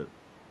Hollywood?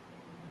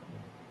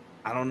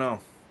 I don't know.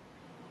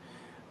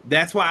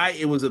 That's why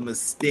it was a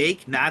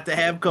mistake not to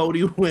have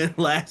Cody win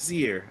last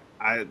year.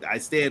 I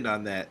stand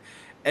on that.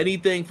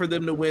 Anything for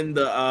them to win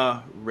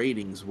the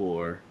ratings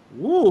war.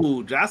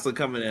 Woo, Jocelyn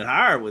coming in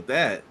hard with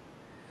that.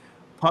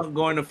 Punk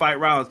going to fight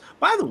Rollins.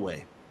 By the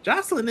way,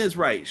 Jocelyn is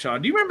right,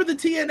 Sean. Do you remember the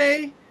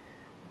TNA?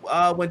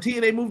 When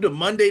TNA moved to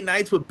Monday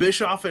nights with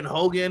Bischoff and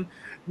Hogan?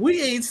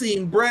 We ain't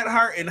seen Bret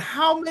Hart in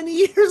how many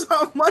years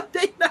on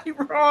Monday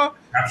Night Raw?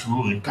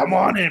 Absolutely. Come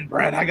on in,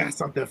 Bret. I got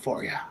something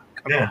for you.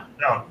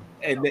 No.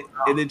 And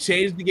it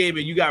changed the game,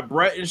 and you got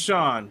Bret and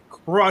Sean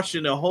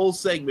crushing a whole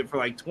segment for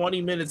like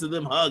 20 minutes of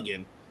them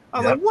hugging. I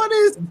was like, what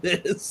is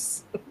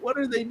this? What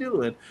are they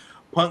doing?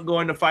 Punk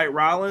going to fight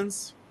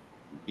Rollins?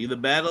 Be the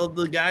battle of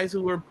the guys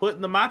who were put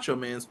in the Macho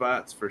Man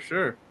spots for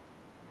sure.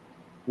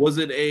 Was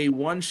it a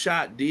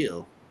one-shot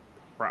deal?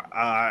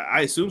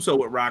 I assume so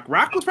with Rock.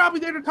 Rock was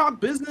probably there to talk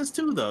business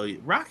too, though.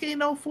 Rock ain't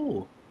no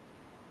fool.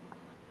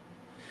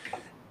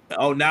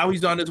 Oh, now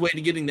he's on his way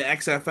to getting the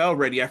XFL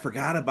ready. I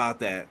forgot about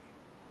that.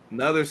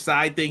 Another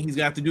side thing, he's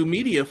got to do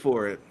media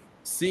for it.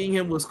 Seeing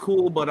him was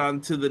cool, but on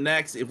to the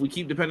next. If we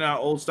keep depending on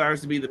old stars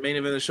to be the main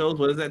event of the shows,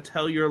 what does that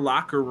tell your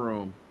locker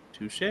room?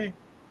 Touche.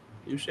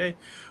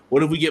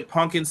 What if we get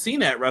Punk and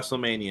Cena at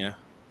WrestleMania?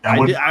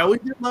 I always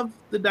did love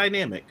the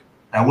dynamic.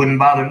 That wouldn't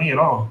bother me at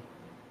all.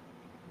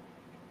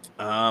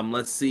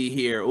 Let's see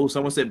here. Oh,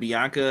 someone said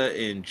Bianca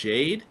and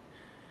Jade.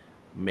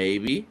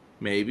 Maybe.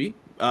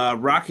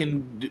 Rock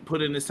can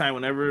put in his time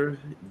whenever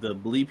the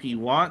bleep he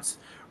wants.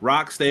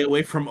 Rock, stay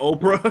away from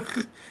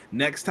Oprah.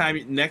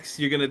 Next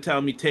you're gonna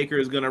tell me Taker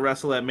is gonna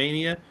wrestle at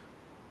Mania.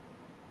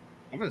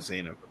 I've been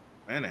saying it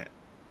for a minute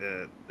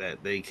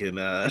that they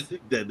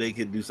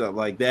can do something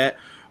like that.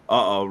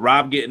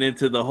 Rob getting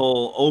into the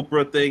whole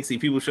Oprah thing. See,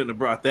 people shouldn't have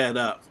brought that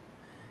up.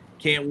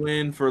 Can't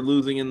win for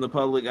losing in the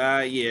public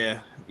eye. Yeah.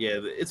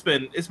 It's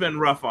been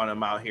rough on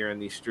him out here in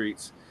these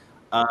streets.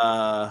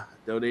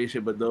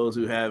 Donation, but those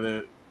who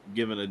haven't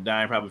given a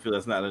dime probably feel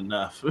that's not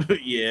enough.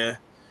 Yeah.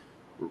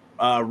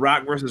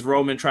 Rock versus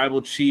Roman,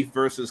 Tribal Chief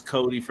versus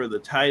Cody for the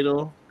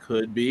title.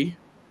 Could be.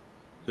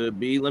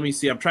 Let me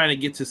see. I'm trying to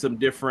get to some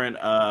different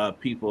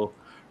people.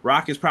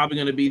 Rock is probably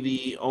going to be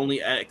the only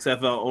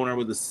XFL owner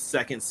with a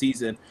second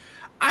season.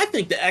 I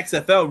think the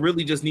XFL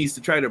really just needs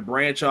to try to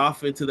branch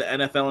off into the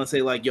NFL and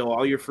say, like, yo,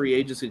 all your free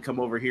agents can come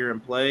over here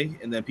and play,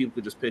 and then people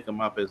could just pick them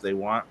up as they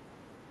want.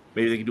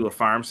 Maybe they can do a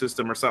farm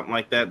system or something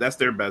like that. That's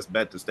their best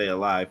bet to stay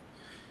alive.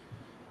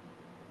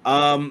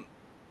 Sean,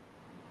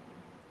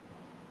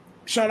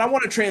 I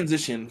want to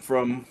transition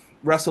from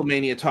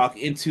WrestleMania talk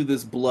into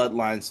this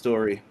bloodline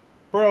story.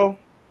 Bro,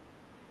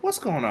 what's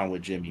going on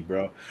with Jimmy,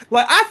 bro?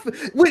 Like,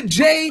 with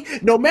Jay,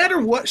 no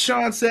matter what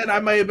Sean said, I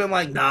may have been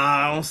like,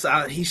 nah,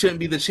 he shouldn't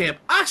be the champ.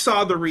 I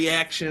saw the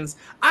reactions.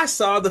 I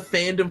saw the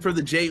fandom for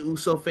the Jay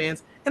Uso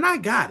fans, and I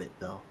got it,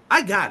 though.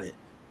 I got it.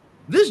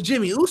 This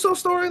Jimmy Uso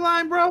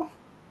storyline, bro?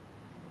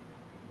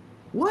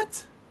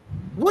 What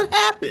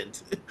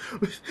happened?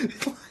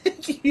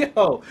 Like,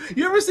 yo,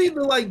 you ever seen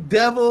the like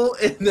devil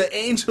and the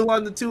angel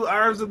on the two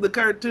arms of the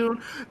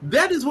cartoon?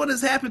 That is what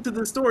has happened to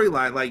the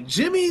storyline. Like,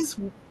 Jimmy's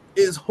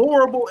is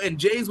horrible and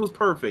Jay's was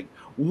perfect.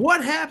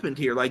 What happened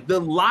here? Like, the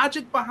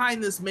logic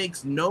behind this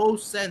makes no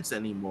sense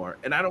anymore,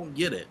 and I don't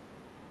get it.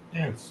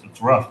 Yeah,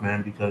 it's rough,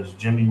 man, because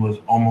Jimmy was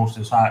almost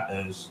as hot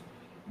as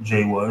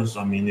Jay was.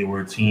 I mean, they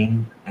were a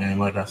team,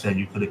 and like I said,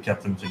 you could have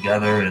kept them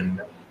together,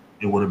 and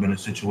it would have been a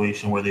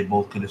situation where they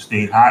both could have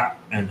stayed hot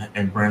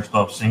and branched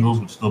off singles,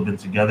 but still been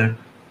together.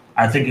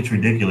 I think it's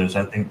ridiculous.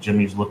 I think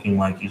Jimmy's looking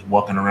like he's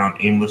walking around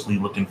aimlessly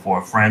looking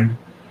for a friend.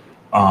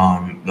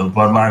 The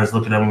bloodline is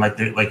looking at him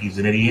like he's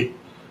an idiot.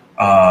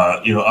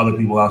 Other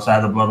people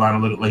outside the bloodline are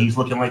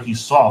looking like he's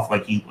soft,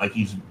 like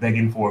he's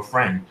begging for a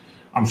friend.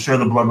 I'm sure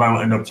the bloodline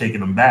will end up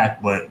taking him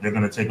back, but they're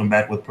going to take him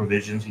back with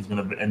provisions. He's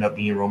going to end up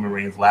being Roman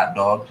Reigns'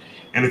 lapdog,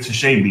 and it's a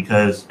shame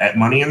because at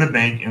Money in the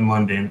Bank in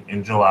London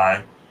in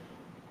July,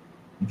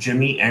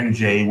 Jimmy and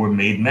Jay were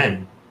made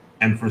men,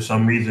 and for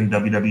some reason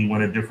WWE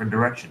went a different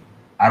direction.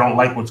 I don't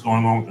like what's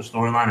going on with the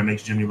storyline. It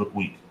makes Jimmy look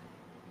weak.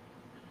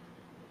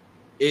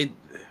 I'm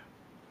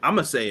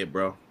gonna say it,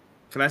 bro.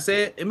 Can I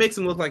say it? It makes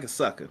him look like a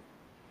sucker.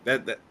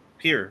 That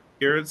pure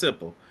and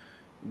simple.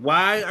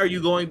 Why are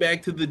you going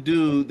back to the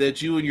dude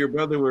that you and your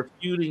brother were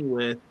feuding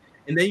with,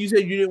 and then you said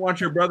you didn't want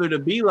your brother to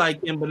be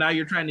like him, but now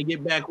you're trying to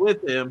get back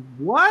with him?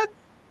 What?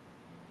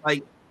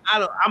 Like,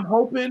 I'm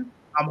hoping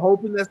I'm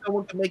hoping that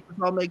someone can make this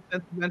all make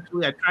sense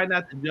eventually. I try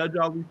not to judge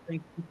all these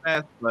things too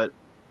fast, but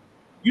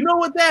you know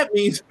what that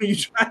means when you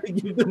try to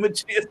give them a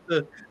chance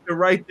to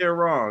right their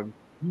wrong.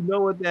 You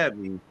know what that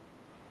means.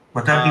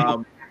 But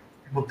then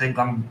people think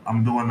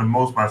I'm doing the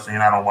most by saying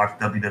I don't watch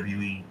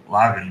WWE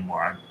live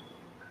anymore.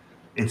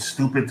 It's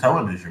stupid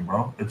television,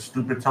 bro. It's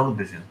stupid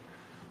television.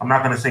 I'm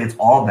not gonna say it's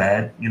all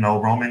bad. You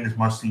know, Roman is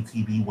must see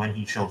TV when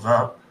he shows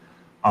up.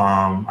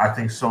 I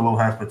think Solo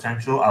has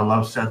potential. I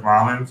love Seth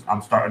Rollins.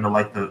 I'm starting to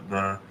like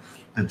the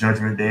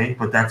Judgment Day,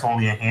 but that's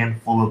only a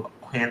handful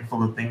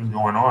of things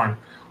going on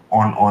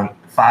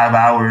 5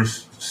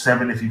 hours,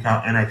 7 if you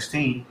count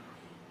NXT.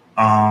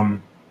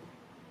 Um,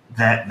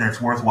 that's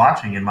worth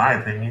watching, in my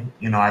opinion.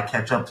 You know, I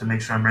catch up to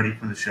make sure I'm ready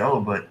for the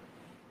show, but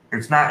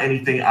it's not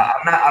anything.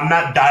 I'm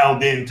not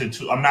dialed in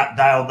I'm not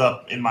dialed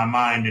up in my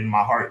mind and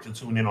my heart to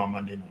tune in on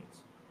Monday nights.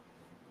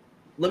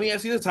 Let me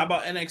ask you this: how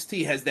about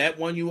NXT? Has that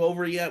won you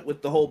over yet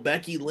with the whole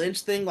Becky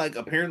Lynch thing? Like,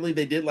 apparently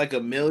they did like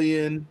 $1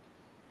 million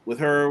with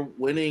her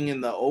winning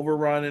in the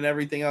overrun and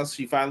everything else.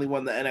 She finally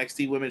won the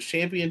NXT Women's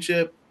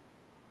Championship.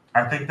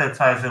 I think that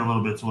ties in a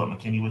little bit to what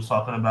McKinney was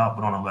talking about,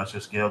 but on a lesser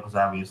scale, because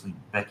obviously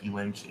Becky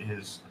Lynch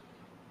is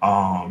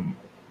an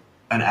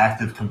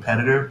active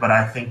competitor. But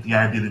I think the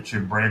idea that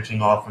you're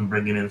branching off and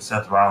bringing in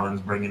Seth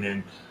Rollins, bringing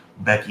in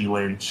Becky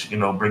Lynch, you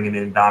know, bringing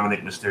in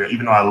Dominic Mysterio,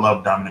 even though I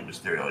love Dominic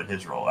Mysterio in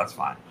his role, that's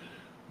fine.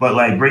 But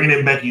like bringing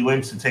in Becky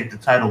Lynch to take the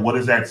title, what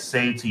does that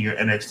say to your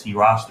NXT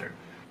roster?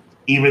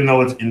 Even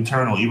though it's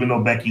internal, even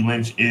though Becky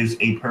Lynch is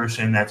a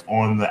person that's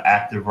on the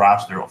active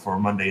roster for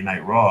Monday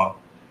Night Raw,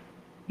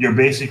 you're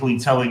basically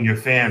telling your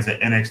fans that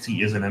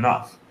NXT isn't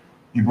enough.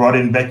 You brought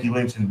in Becky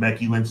Lynch, and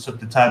Becky Lynch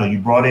took the title. You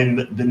brought in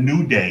the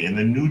New Day, and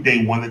the New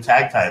Day won the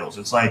tag titles.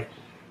 It's like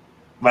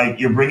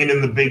you're bringing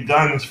in the big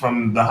guns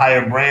from the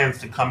higher brands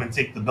to come and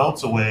take the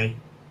belts away.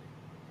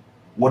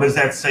 What does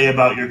that say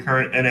about your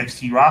current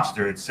NXT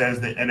roster? It says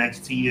that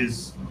NXT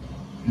is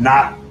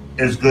not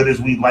as good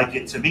as we'd like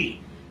it to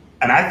be.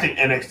 And I think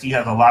NXT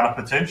has a lot of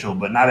potential,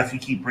 but not if you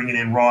keep bringing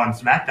in Raw and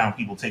SmackDown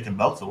people taking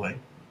belts away.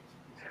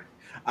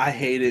 I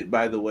hate it,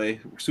 by the way,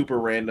 super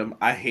random.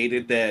 I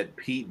hated that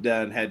Pete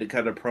Dunne had to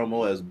cut a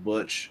promo as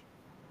Butch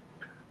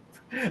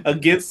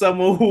against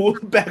someone who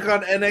back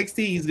on NXT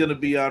he's going to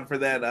be on for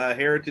that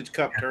Heritage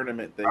Cup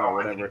tournament thing or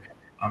whatever.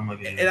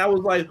 And I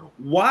was like,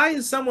 why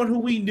is someone who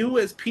we knew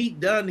as Pete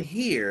Dunne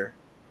here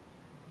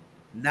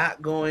not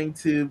going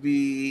to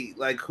be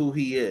like who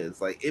he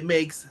is? Like, it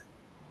makes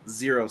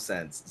zero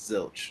sense.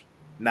 Zilch.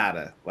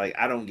 Nada. Like,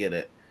 I don't get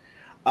it.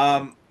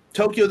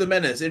 Tokyo the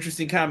Menace,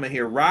 interesting comment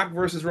here. Rock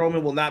versus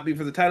Roman will not be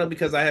for the title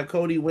because I have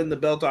Cody win the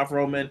belt off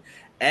Roman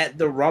at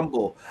the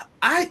Rumble.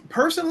 I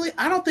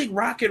don't think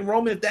Rock and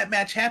Roman, if that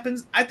match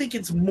happens, I think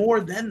it's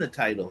more than the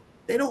title.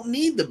 They don't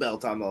need the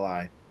belt on the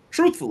line.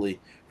 Truthfully,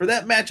 for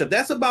that matchup,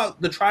 that's about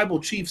the tribal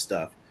chief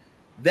stuff.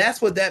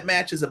 That's what that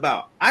match is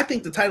about. I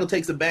think the title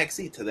takes a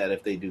backseat to that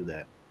if they do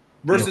that.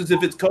 Versus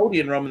if it's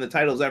Cody and Roman, the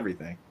title's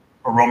everything.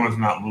 But Roman's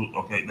not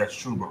okay, that's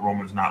true, but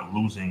Roman's not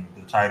losing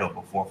the title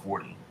before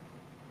 40.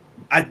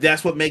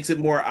 That's what makes it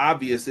more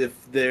obvious.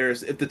 If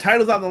the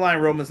title's on the line,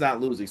 Roman's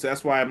not losing. So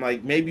that's why I'm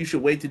like, maybe you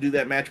should wait to do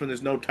that match when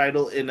there's no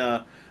title in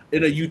a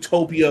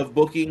utopia of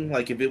booking.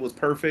 Like if it was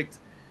perfect,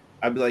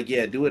 I'd be like,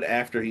 yeah, do it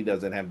after he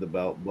doesn't have the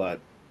belt.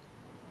 But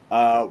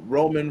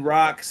Roman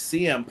Rock,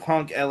 CM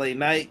Punk, LA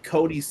Knight,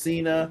 Cody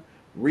Cena,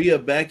 Rhea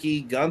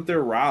Becky,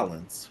 Gunther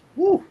Rollins.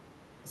 Woo!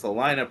 That's a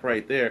lineup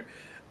right there.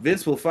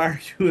 Vince will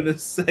fire you in a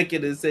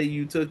second and say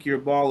you took your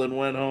ball and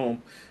went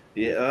home.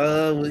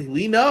 Yeah,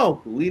 we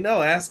know.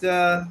 Ask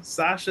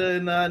Sasha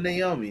and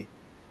Naomi.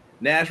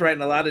 Nash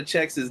writing a lot of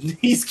checks. His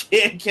knees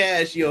can't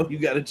cash. Yo, you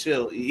gotta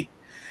chill. E.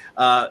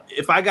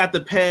 If I got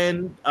the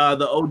pen,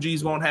 the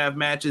OGs won't have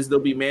matches. They'll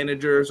be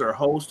managers or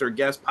hosts or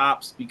guest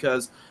pops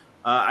because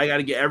I got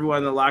to get everyone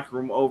in the locker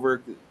room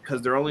over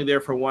because they're only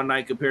there for one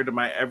night compared to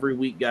my every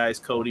week guys,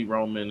 Cody,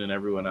 Roman, and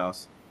everyone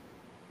else.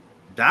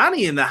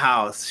 Donnie in the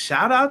house.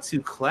 Shout out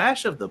to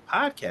Clash of the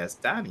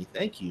Podcast. Donnie,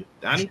 thank you.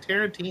 Donnie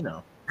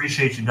Tarantino.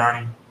 Appreciate you,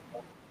 Donnie.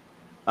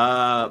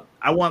 I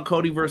want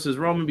Cody versus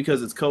Roman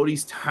because it's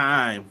Cody's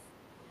time.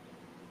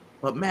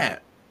 But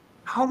Matt,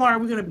 how long are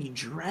we gonna be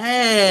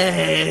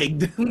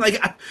dragged?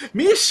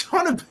 Me and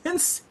Sean have been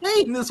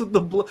saying this with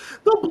the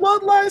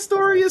Bloodline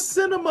story is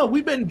cinema.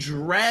 We've been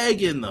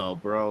dragging though,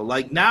 bro.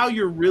 Like now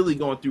you're really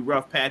going through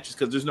rough patches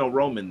because there's no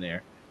Roman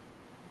there.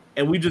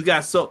 And we just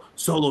got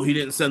Solo. He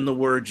didn't send the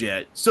word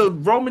yet. So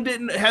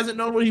Roman hasn't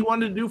known what he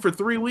wanted to do for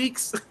 3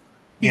 weeks.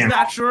 He's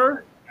not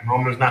sure.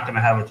 Roman's not going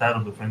to have a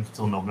title defense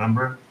until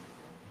November.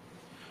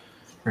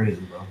 It's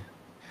crazy,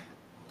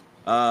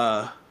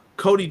 bro.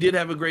 Cody did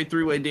have a great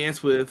 3-way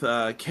dance with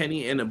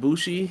Kenny and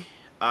Ibushi.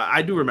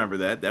 I do remember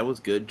that. That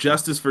was good.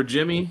 Justice for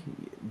Jimmy.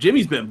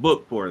 Jimmy's been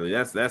booked poorly.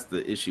 That's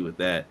the issue with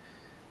that.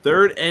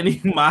 Third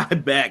ending my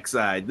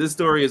backside. This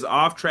story is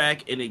off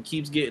track and it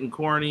keeps getting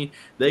corny.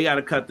 They got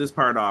to cut this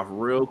part off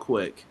real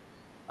quick.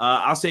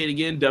 I'll say it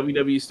again.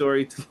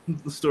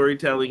 WWE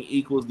storytelling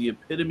equals the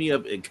epitome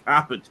of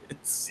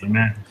incompetence.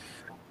 Amen.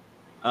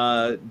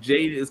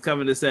 Jade is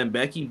coming to send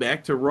Becky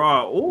back to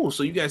Raw. Oh,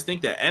 so you guys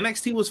think that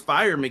NXT was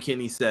fire?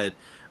 McKinney said.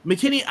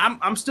 McKinney,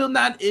 I'm still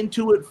not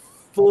into it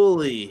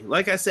fully.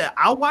 Like I said,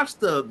 I'll watch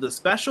the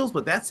specials,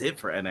 but that's it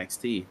for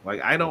NXT.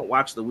 Like I don't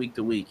watch the week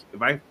to week.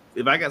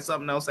 If I got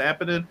something else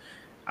happening,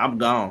 I'm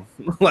gone.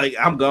 Like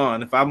I'm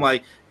gone. If I'm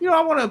like,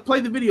 I want to play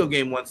the video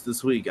game once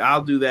this week,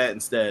 I'll do that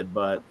instead.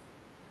 But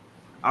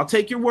I'll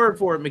take your word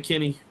for it,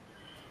 McKinney.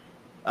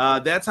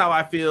 That's how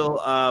I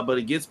feel, but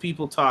it gets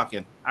people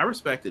talking. I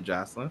respect it,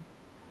 Jocelyn.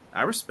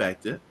 I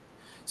respect it.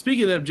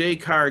 Speaking of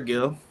Jade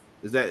Cargill,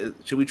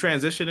 should we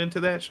transition into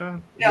that,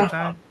 Sean? Yeah.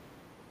 Time?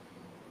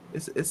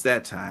 It's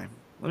that time.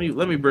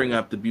 Let me bring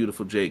up the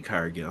beautiful Jade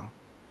Cargill.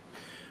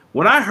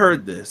 When I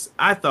heard this,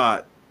 I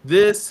thought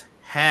this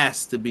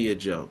has to be a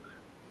joke.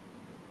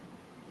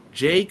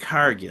 Jade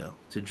Cargill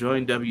to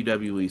join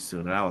WWE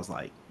soon, and I was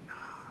like, nah,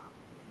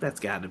 that's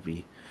got to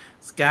be.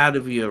 It's got to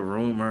be a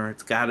rumor.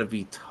 It's got to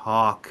be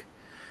talk.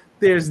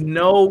 There's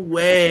no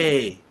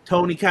way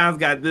Tony Khan's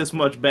got this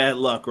much bad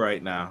luck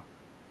right now.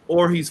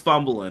 Or he's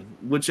fumbling,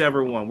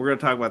 whichever one. We're going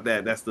to talk about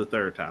that. That's the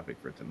third topic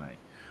for tonight.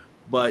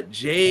 But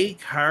Jade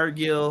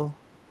Cargill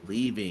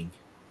leaving.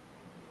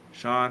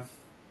 Sean,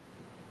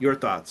 your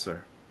thoughts,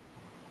 sir?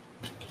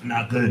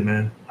 Not good,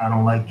 man. I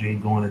don't like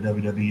Jade going to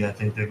WWE. I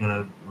think they're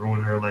going to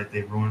ruin her like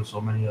they've ruined so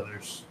many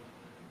others.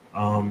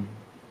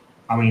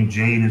 I mean,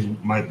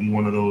 Jade might be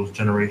one of those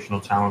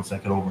generational talents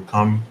that can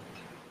overcome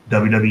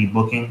WWE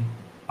booking.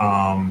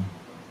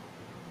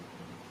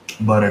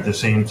 But at the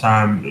same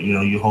time,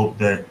 you hope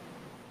that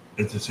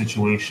it's a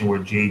situation where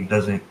Jade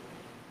doesn't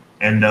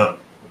end up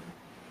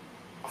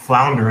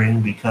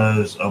floundering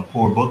because of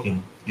poor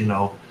booking.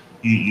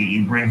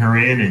 You bring her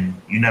in and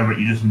you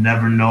just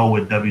never know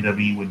what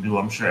WWE would do.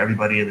 I'm sure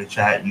everybody in the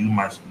chat, you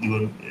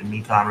and me,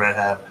 Conrad,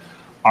 have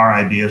our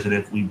ideas that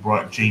if we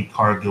brought Jade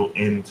Cargill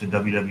into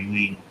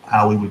WWE,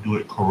 how we would do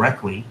it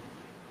correctly.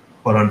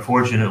 But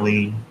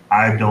unfortunately,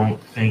 I don't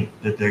think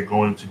that they're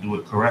going to do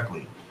it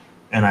correctly.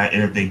 And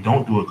if they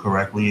don't do it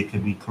correctly, it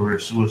could be career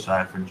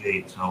suicide for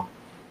Jade. So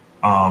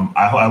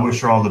I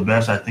wish her all the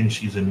best. I think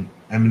she's an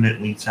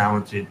eminently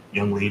talented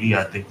young lady.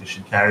 I think that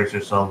she carries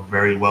herself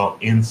very well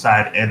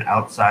inside and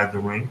outside the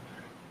ring.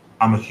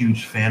 I'm a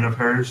huge fan of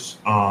hers.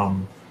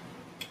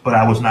 But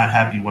I was not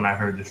happy when I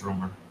heard this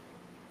rumor.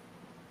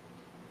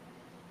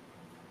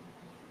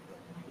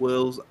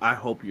 Wills, I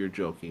hope you're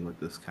joking with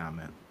this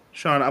comment.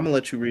 Sean, I'm going to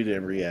let you read it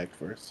and react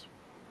first.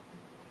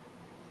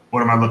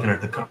 What am I looking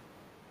at? The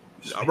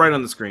right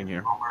on the screen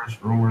here.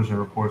 Rumors and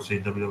reports say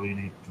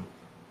WWE.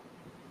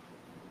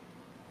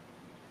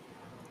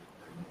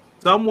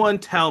 Someone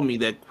tell me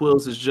that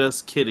Quills is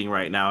just kidding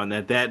right now and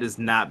that has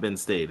not been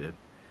stated.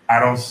 I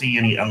don't see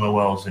any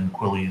LOLs in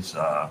Quillie's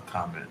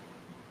comment.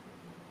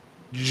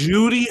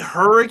 Judy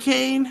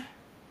Hurricane?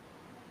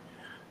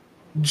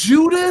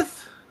 Judith?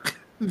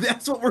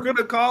 That's what we're going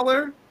to call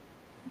her?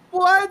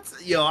 What?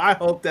 Yo, I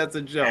hope that's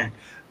a joke.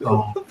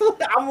 So,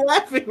 I'm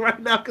laughing right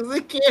now because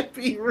it can't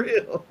be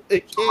real.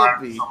 It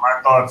can't be. So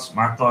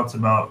my thoughts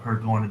about her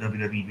going to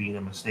WWE being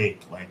a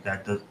mistake. Like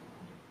that does.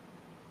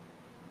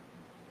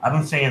 I've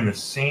been saying the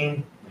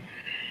same.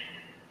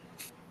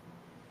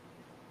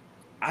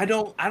 I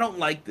don't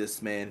like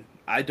this, man.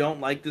 I don't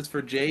like this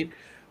for Jade.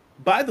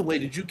 By the way,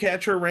 did you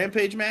catch her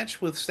Rampage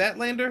match with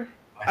Statlander?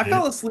 I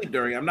fell asleep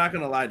during. I'm not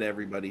gonna lie to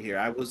everybody here.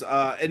 I was,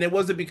 and it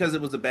wasn't because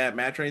it was a bad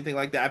match or anything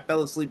like that. I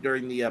fell asleep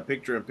during the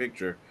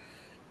picture-in-picture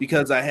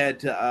because I had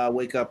to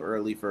wake up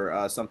early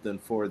for something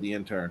for the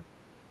intern.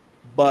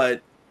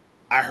 But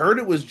I heard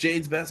it was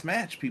Jade's best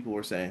match. People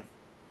were saying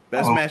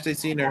best match they've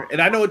seen her,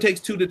 and I know it takes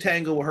two to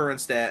tango with her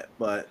and Stat,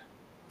 but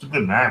it's a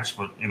good match.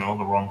 But the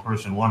wrong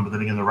person won. But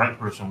then again, the right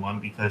person won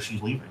because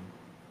she's leaving,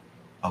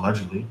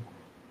 allegedly.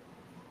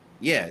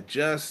 Yeah,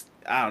 just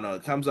I don't know.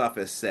 It comes off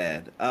as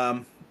sad.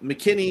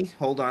 McKinney,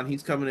 hold on,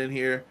 he's coming in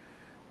here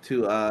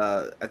to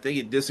I think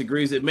it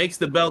disagrees. It makes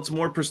the belts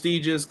more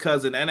prestigious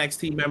because an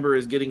NXT member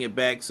is getting it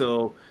back,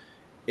 so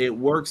it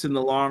works in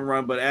the long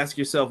run. But ask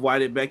yourself, why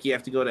did Becky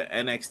have to go to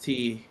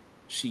NXT?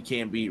 She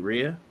can't beat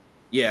Rhea.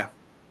 Yeah,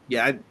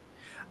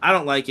 I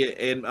don't like it.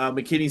 And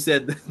McKinney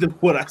said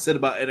what I said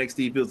about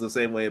NXT feels the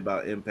same way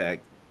about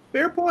Impact.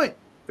 Fair point.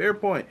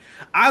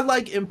 I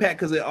like Impact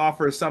because it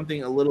offers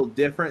something a little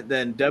different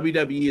than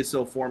WWE is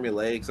so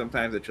formulaic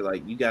sometimes that you're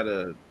like, you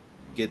gotta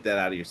get that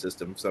out of your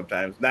system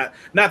sometimes.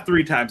 Not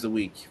 3 times a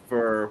week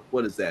for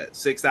what is that?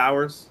 6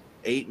 hours,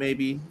 8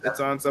 maybe. It's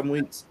on some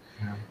weeks.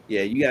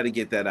 Yeah, you got to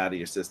get that out of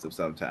your system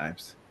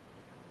sometimes.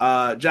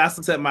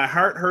 Jocelyn said, my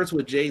heart hurts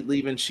with Jade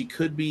leaving. She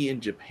could be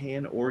in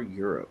Japan or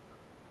Europe.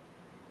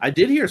 I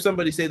did hear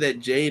somebody say that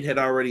Jade had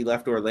already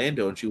left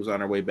Orlando and she was on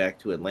her way back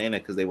to Atlanta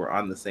because they were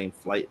on the same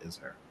flight as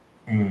her.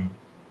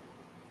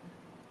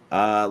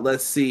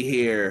 Let's see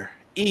here.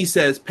 E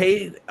says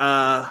paid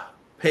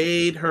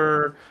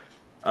her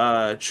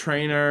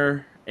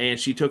trainer and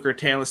she took her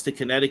talents to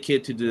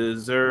Connecticut to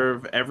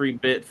deserve every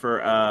bit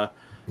for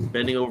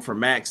bending over for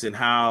Max and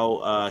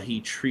how he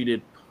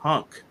treated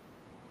Punk.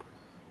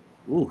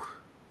 Ooh.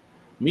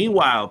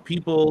 Meanwhile,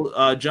 people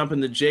jump in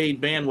the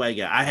Jade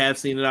bandwagon. I have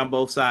seen it on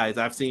both sides.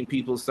 I've seen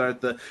people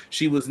start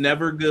she was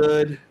never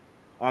good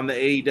on the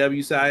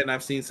AEW side, and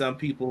I've seen some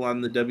people on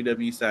the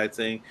WWE side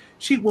saying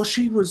she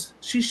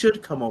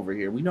should come over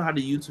here. We know how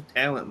to use her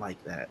talent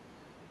like that.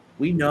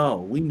 We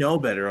know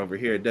better over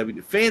here at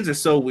WWE. Fans are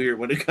so weird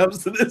when it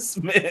comes to this,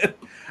 man.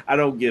 I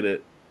don't get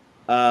it.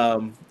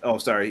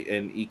 Sorry,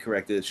 and E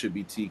corrected, it should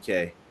be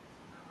TK.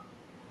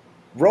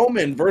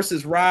 Roman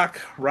versus Rock,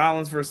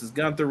 Rollins versus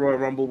Gunther, Royal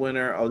Rumble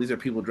winner. Oh, these are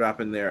people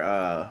dropping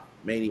their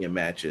Mania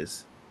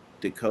matches.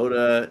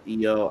 Dakota,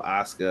 Io,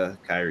 Asuka,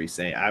 Kairi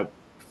Sane.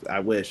 I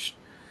wish.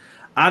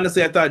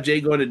 Honestly, I thought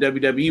Jay going to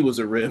WWE was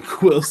a rib.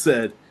 Quill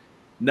said,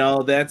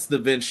 no, that's the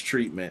Vince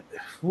treatment.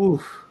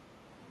 Whew.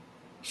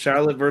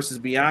 Charlotte versus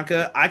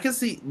Bianca. I can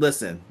see,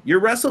 listen,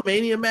 your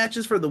WrestleMania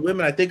matches for the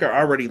women, I think, are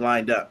already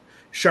lined up.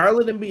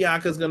 Charlotte and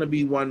Bianca is going to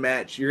be one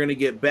match. You're going to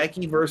get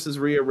Becky versus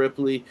Rhea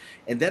Ripley.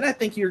 And then I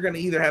think you're going to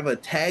either have a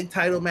tag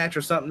title match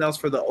or something else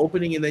for the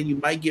opening. And then you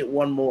might get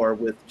one more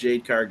with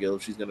Jade Cargill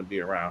if she's going to be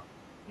around.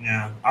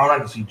 Yeah, I would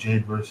like to see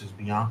Jade versus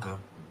Bianca.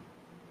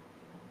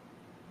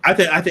 I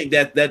think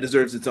that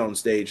deserves its own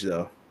stage,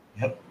 though.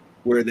 Yep.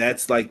 Where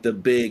that's like the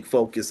big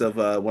focus of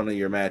one of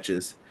your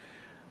matches.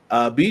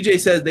 BJ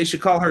says they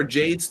should call her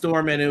Jade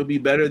Storm and it would be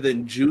better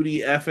than Judy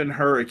effing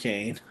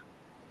Hurricane.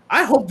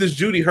 I hope this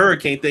Judy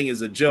Hurricane thing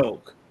is a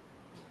joke.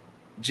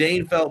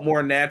 Jane felt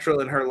more natural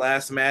in her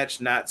last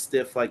match, not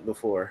stiff like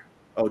before.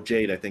 Oh,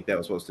 Jade, I think that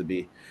was supposed to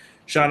be.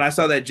 Sean, I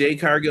saw that Jade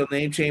Cargill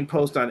name chain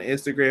post on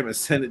Instagram and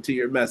sent it to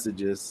your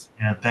messages.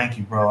 Yeah, thank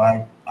you,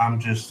 bro. I'm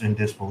just in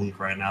disbelief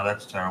right now.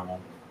 That's terrible.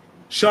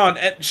 Sean,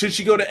 should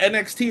she go to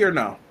NXT or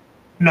no?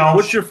 No.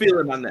 What's your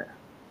feeling on that?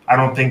 I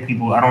don't think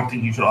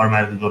you should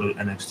automatically go to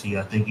NXT.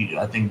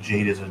 I think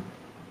Jade is a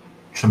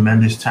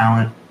tremendous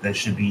talent that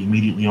should be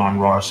immediately on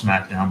Raw or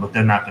SmackDown, but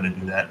they're not going to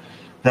do that.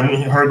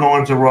 Her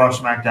going to Raw or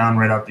SmackDown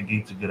right out the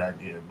gate's a good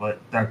idea, but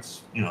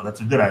that's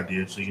a good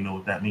idea, so you know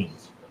what that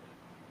means.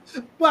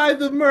 Buy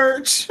the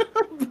merch.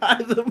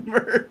 Buy the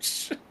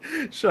merch.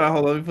 Sean,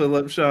 hold on, let me pull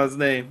up Sean's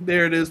name.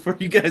 There it is for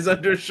you guys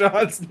under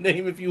Sean's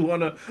name if you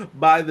want to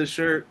buy the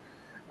shirt.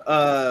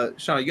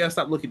 Sean, you gotta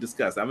stop looking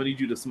disgusted. I'm gonna need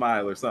you to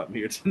smile or something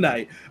here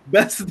tonight.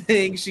 Best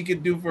thing she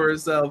could do for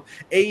herself.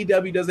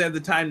 AEW doesn't have the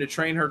time to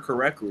train her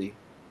correctly.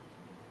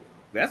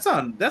 That's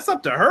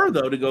up to her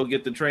though to go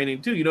get the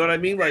training too. You know what I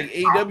mean? Like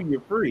AEW,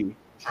 you're free.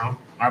 True,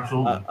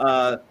 absolutely.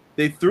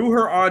 They threw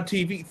her on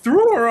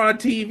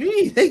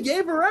TV. They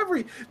gave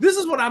her This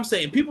is what I'm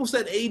saying. People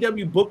said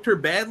AEW booked her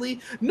badly.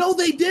 No,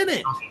 they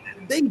didn't.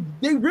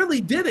 They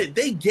really didn't.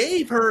 They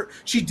gave her.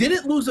 She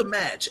didn't lose a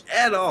match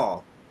at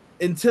all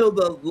until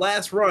the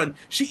last run.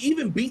 She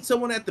even beat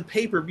someone at the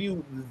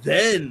pay-per-view.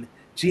 Then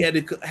she had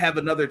to have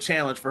another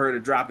challenge for her to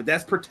drop it.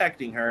 That's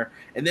protecting her.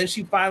 And then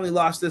she finally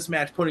lost this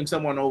match, putting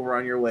someone over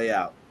on your way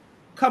out.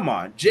 Come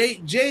on.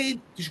 Jade,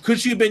 could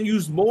she have been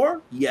used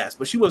more? Yes,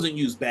 but she wasn't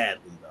used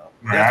badly, though.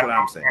 That's what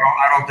I'm saying.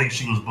 I don't think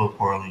she was booked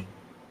poorly.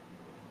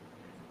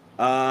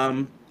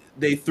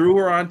 They threw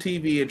her on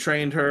TV and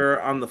trained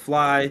her on the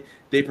fly.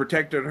 They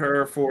protected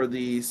her for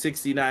the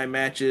 69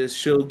 matches.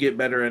 She'll get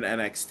better in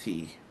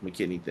NXT,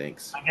 McKinney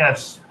thinks. I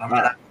guess.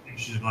 I think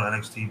she's going to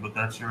NXT, but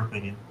that's your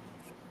opinion.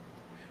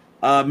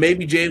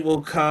 Maybe Jade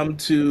will come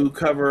to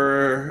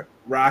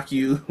rock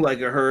you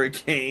like a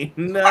hurricane.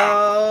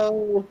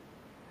 No.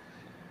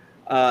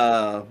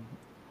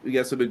 We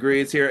got some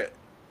agreements here.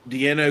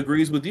 Deanna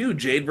agrees with you.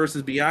 Jade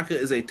versus Bianca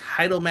is a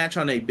title match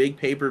on a big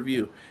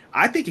pay-per-view.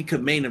 I think it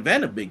could main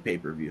event a big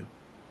pay-per-view.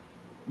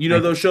 You know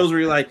those shows where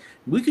you're like,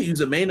 we could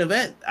use a main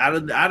event out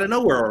of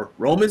nowhere.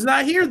 Roman's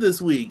not here this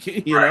week.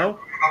 You know,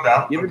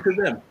 give it to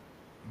them.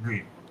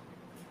 Agreed.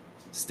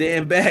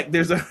 Stand back.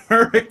 There's a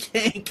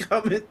hurricane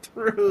coming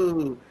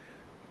through.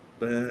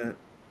 One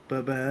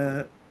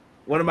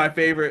of my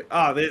favorite.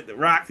 Oh, the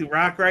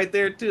Rock right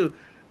there too.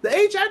 The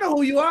H, I know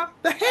who you are.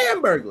 The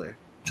Hamburglar.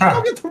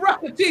 Go get the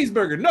Rock a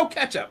cheeseburger. No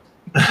ketchup.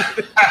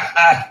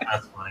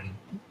 That's funny.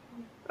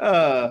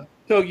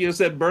 Tokyo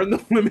said, burn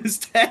the women's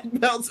tag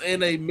belts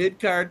and a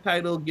mid-card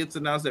title gets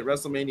announced at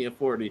WrestleMania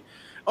 40.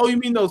 Oh, you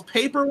mean those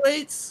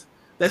paperweights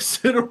that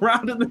sit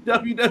around in the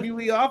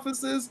WWE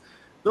offices?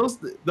 Those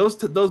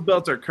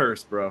belts are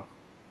cursed, bro.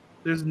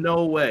 There's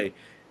no way.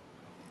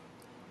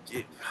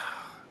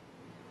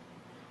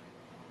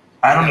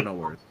 I don't know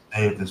where to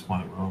say at this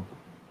point, bro.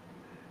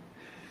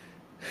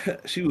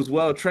 She was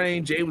well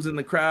trained. Jay was in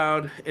the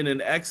crowd in an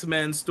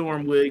X-Men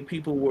Storm wig.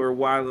 People were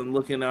wild and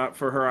looking out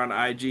for her on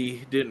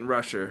IG. Didn't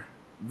rush her.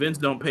 Vince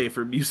don't pay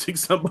for music.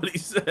 Somebody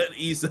said.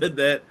 He said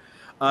that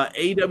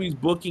AEW's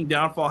booking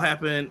downfall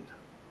happened.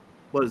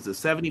 What is it?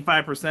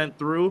 75%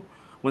 through.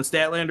 When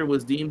Statlander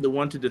was deemed the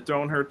one to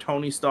dethrone her,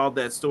 Tony stalled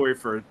that story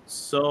for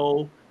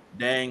so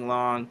dang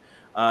long.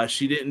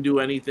 She didn't do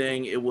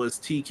anything. It was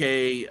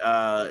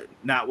TK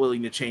not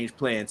willing to change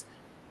plans.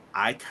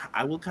 I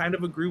will kind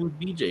of agree with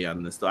BJ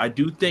on this, though. I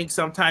do think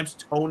sometimes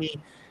Tony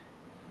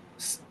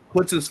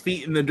puts his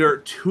feet in the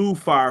dirt too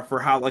far for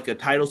how like a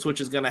title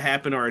switch is going to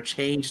happen or a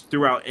change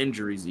throughout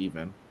injuries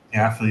even.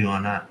 Yeah, I feel you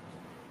on that.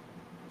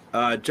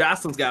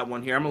 Jocelyn's got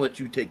one here. I'm gonna let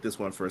you take this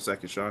one for a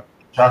second, Sean.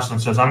 Jocelyn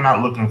says, I'm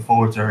not looking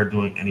forward to her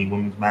doing any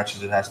women's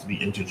matches. It has to be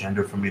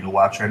intergender for me to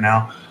watch her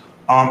now.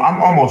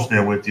 I'm almost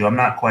there with you. I'm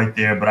not quite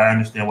there, but I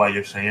understand why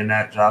you're saying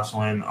that,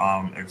 Jocelyn.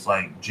 It's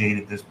like Jade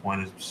at this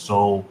point is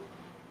so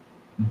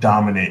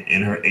dominant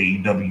in her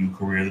AEW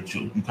career that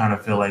you kind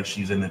of feel like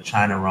she's in the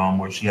China realm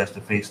where she has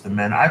to face the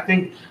men. I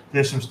think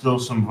there's still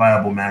some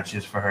viable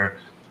matches for her.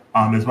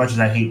 As much as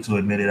I hate to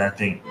admit it, I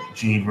think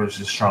Jade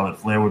versus Charlotte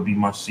Flair would be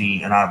must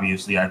see, and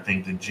obviously I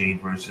think that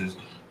Jade versus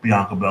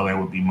Bianca Belair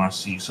would be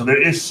must see. So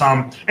there is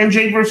some, and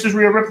Jade versus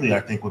Rhea Ripley I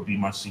think would be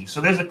must see. So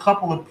there's a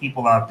couple of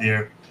people out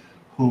there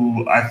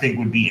who I think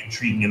would be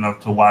intriguing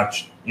enough to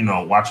watch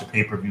a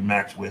pay-per-view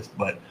match with.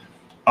 But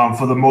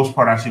for the most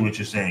part, I see what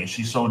you're saying.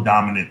 She's so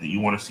dominant that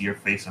you want to see her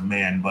face a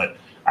man. But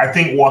I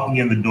think walking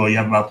in the door, you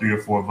have about 3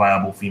 or 4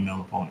 viable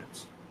female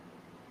opponents.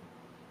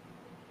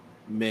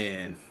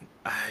 Man,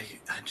 I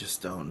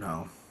just don't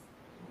know.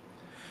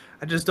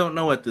 I just don't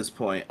know at this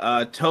point.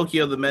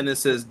 Tokyo the Menace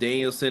says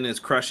Danielson is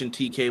crushing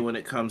TK when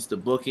it comes to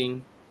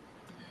booking.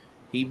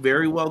 He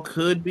very well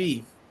could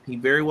be. He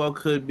very well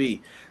could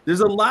be. There's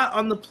a lot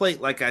on the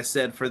plate, like I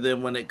said, for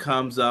them when it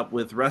comes up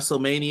with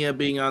WrestleMania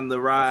being on the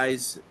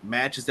rise,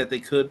 matches that they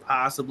could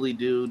possibly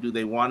do. Do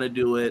they want to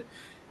do it?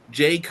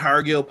 Jade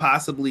Cargill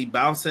possibly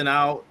bouncing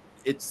out.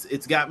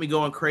 It's got me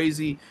going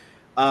crazy.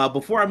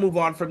 Before I move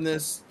on from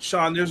this,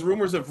 Sean, there's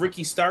rumors of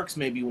Ricky Starks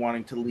maybe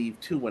wanting to leave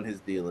too when his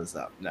deal is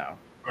up now.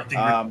 I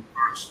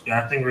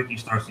think Ricky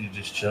Starks needs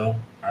to just chill.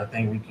 I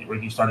think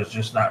Ricky Starks is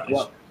just not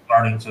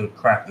starting to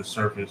crack the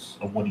surface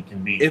of what he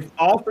can be. If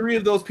all 3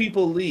 of those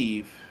people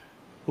leave,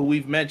 who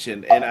we've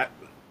mentioned, and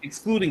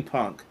excluding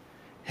Punk,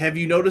 have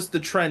you noticed the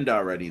trend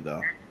already,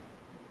 though?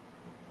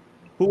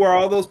 Who are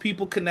all those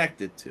people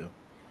connected to?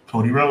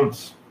 Cody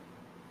Rhodes.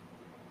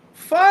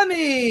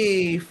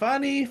 Funny.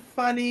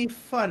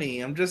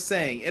 I'm just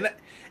saying. And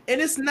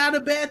it's not a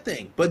bad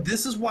thing. But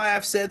this is why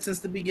I've said since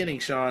the beginning,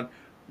 Sean,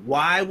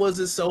 why was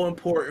it so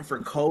important for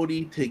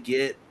Cody to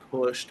get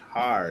pushed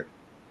hard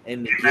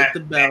and to get the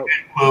belt?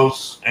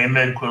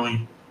 Amen,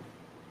 Quilly.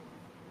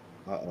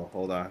 Uh-oh,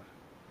 hold on.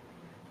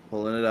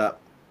 Pulling it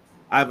up.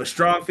 I have a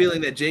strong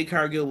feeling that Jade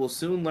Cargill will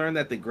soon learn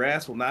that the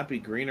grass will not be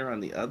greener on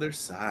the other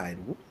side.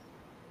 Woo.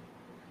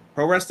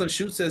 Pro Wrestling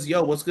Shoot says,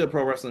 "Yo, what's good,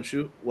 Pro Wrestling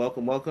Shoot?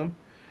 Welcome."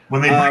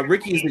 When they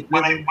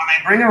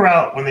bring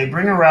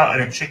her out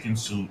in a chicken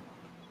suit,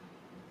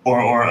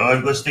 or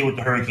let's stay with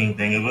the hurricane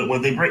thing.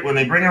 When they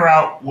bring her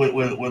out with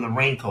a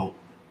raincoat,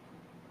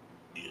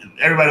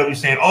 everybody will be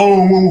saying,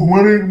 "Oh,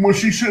 when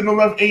she shouldn't have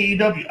left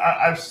AEW."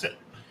 I've said,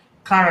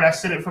 Conrad, I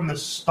said it from the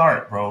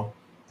start, bro.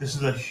 This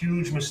is a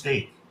huge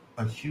mistake.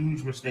 A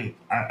huge mistake.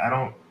 I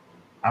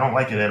don't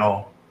like it at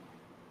all.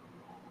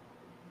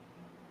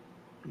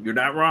 You're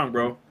not wrong,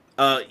 bro.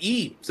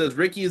 E says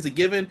Ricky is a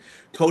given.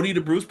 Cody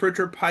to Bruce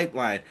Pritchard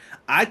pipeline.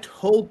 I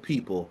told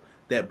people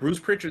that Bruce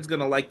Pritchard's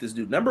gonna like this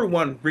dude. Number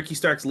one, Ricky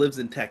Starks lives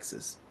in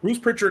Texas. Bruce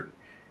Pritchard,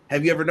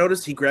 have you ever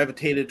noticed he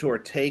gravitated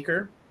toward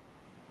Taker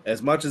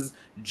as much as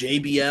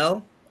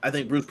JBL? I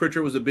think Bruce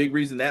Pritchard was a big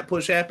reason that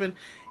push happened.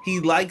 He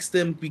likes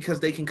them because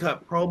they can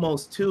cut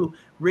promos too.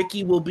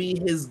 Ricky will be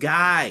his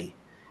guy.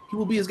 He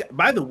will be his guy.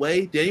 By the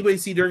way, did anybody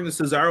see during the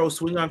Cesaro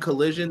swing on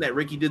Collision that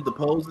Ricky did the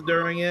pose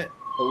during it?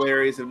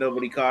 Hilarious if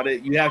nobody caught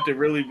it. You have to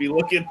really be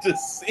looking to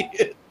see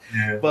it.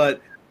 Yeah.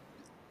 But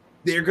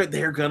they're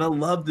gonna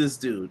love this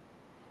dude.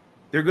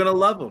 They're gonna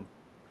love him.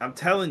 I'm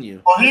telling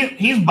you. Well,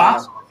 he's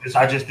boxing.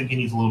 I just think he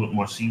needs a little bit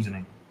more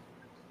seasoning.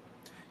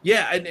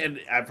 Yeah, and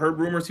I've heard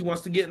rumors he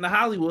wants to get into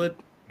Hollywood.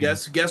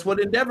 Guess what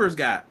Endeavor's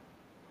got?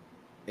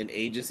 An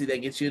agency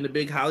that gets you into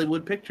big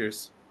Hollywood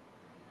pictures.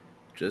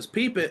 Just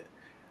peep it.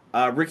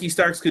 Ricky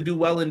Starks could do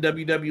well in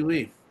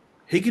WWE.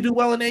 He could do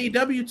well in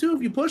AEW too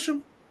if you push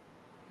him.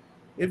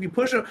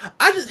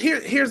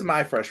 Here's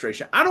my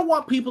frustration. I don't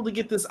want people to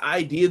get this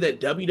idea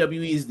that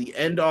WWE is the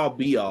end all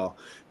be all,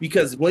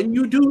 because when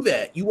you do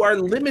that, you are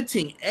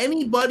limiting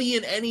anybody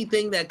and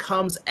anything that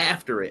comes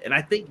after it. And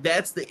I think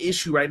that's the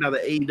issue right now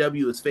that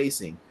AEW is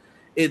facing.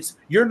 It's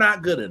you're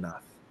not good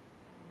enough.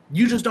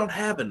 You just don't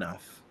have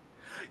enough.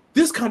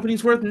 This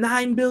company's worth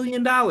 $9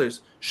 billion.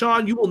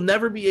 Sean, you will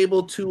never be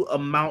able to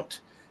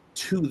amount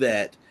to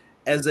that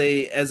as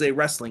a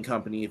wrestling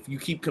company if you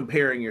keep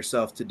comparing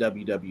yourself to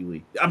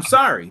WWE. I'm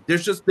sorry.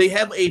 They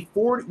have a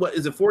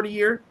 40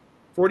 year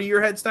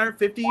head start,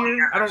 50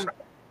 year? I don't know.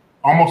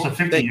 Almost a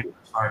 50 year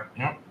start.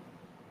 Yep.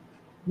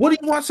 What do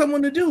you want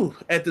someone to do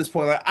at this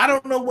point? Like, I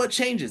don't know what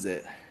changes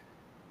it.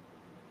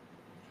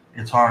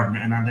 It's hard,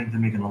 and I think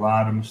they're making a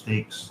lot of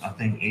mistakes. I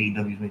think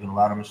AEW is making a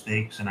lot of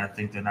mistakes, and I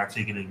think they're not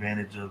taking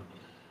advantage of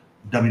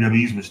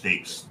WWE's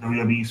mistakes.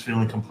 WWE's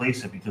feeling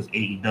complacent because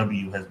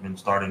AEW has been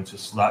starting to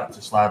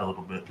slide a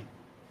little bit.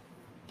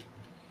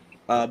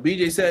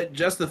 BJ said,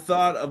 just the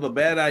thought of a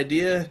bad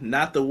idea,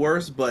 not the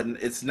worst, but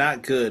it's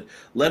not good.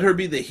 Let her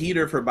be the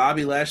heater for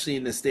Bobby Lashley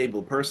in the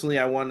stable. Personally,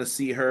 I want to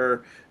see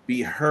her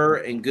be her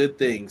and good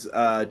things.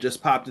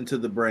 Just popped into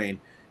the brain.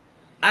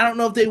 I don't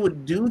know if they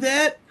would do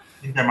that.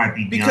 I think that might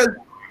be because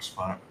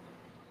spot.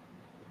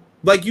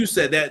 like you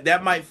said,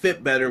 that might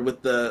fit better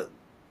with the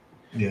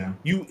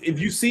if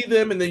you see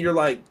them and then you're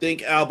like,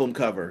 think album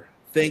cover,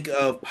 think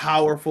of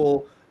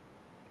powerful.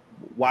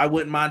 Why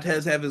wouldn't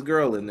Montez have his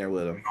girl in there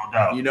with him? No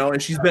doubt. You know,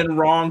 and she's been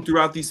wrong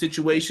throughout these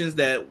situations.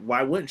 That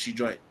why wouldn't she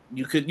join?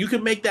 You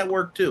could make that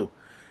work too.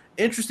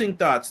 Interesting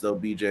thoughts though,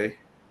 BJ.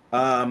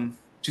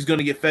 She's going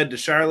to get fed to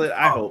Charlotte.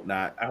 I hope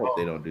not. I hope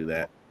they don't do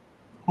that.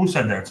 Who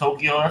said that?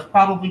 Tokyo? That's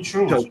probably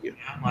true. Tokyo.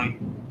 I'm like,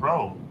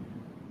 bro.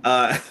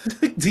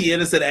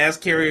 Deanna said,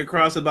 ask Karrion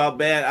Kross about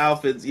bad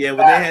outfits. Yeah,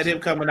 when they had him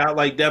coming out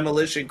like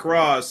Demolition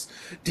Cross.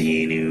 Facts,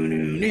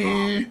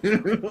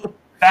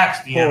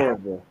 Deanna.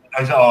 Horrible.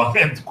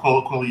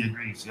 Quilly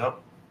agrees.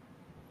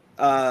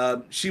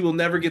 Yep. She will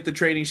never get the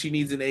training she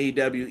needs in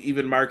AEW.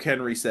 Even Mark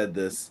Henry said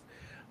this.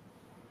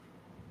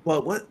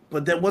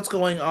 But then what's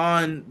going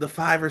on the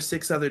 5 or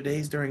 6 other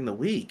days during the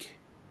week?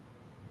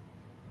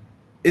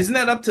 Isn't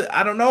that up to,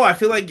 I don't know. I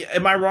feel like,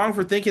 am I wrong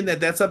for thinking that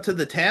that's up to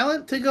the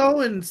talent to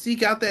go and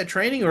seek out that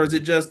training? Or is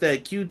it just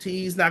that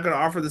QT is not going to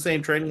offer the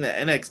same training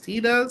that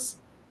NXT does?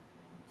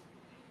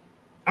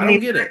 I don't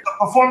get it.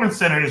 The Performance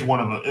Center is one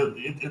of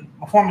the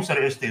Performance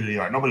Center is state of the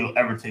art. Nobody will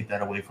ever take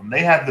that away from them.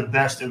 They have the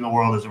best in the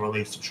world as it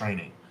relates to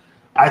training.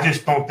 I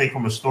just don't think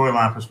from a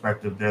storyline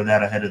perspective they're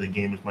that ahead of the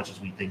game as much as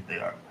we think they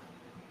are.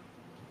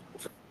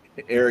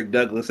 Eric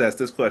Douglas asked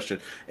this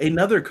question.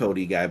 Another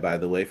Cody guy, by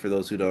the way, for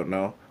those who don't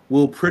know.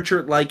 Will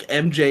Pritchard like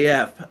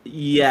MJF?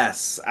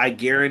 Yes, I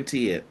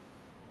guarantee it.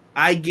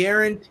 I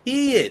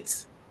guarantee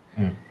it.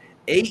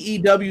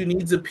 AEW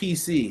needs a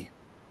PC.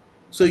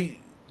 So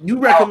you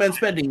recommend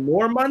spending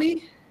more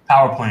money?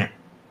 Power plant.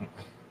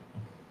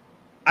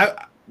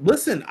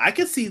 Listen, I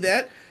can see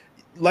that.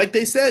 Like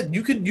they said,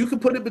 you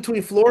could put it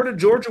between Florida,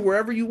 Georgia,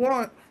 wherever you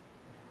want.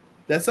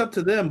 That's up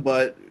to them,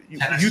 but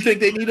you think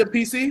they need a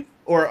PC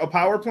or a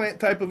power plant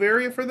type of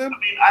area for them? I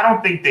mean, I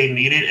don't think they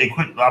need it.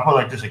 I'll put it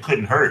like this, it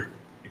couldn't hurt.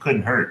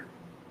 Couldn't hurt.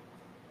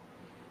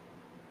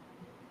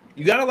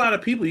 You got a lot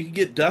of people. You can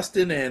get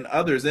Dustin and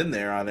others in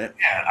there on it.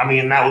 Yeah, I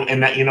mean,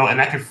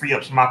 that could free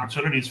up some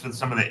opportunities for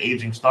some of the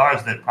aging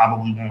stars that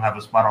probably won't have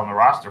a spot on the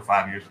roster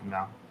 5 years from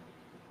now.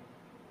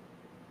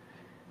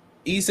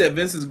 E said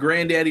Vince's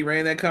granddaddy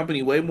ran that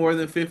company way more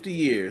than 50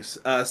 years.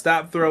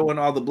 Stop throwing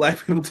all the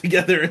black people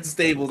together in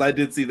stables. I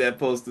did see that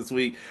post this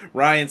week.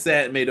 Ryan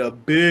Satin made a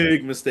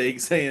big mistake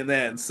saying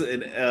that,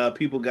 and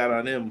people got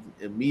on him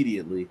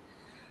immediately.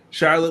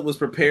 Charlotte was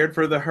prepared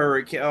for the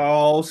hurricane.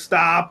 Oh,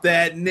 stop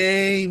that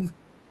name.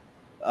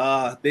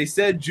 They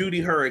said Judy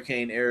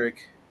Hurricane,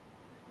 Eric.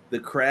 The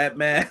crab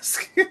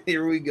mask.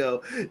 Here we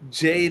go.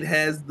 Jade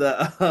has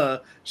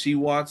she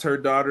wants her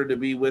daughter to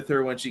be with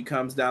her when she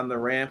comes down the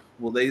ramp.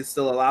 Will they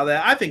still allow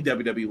that? I think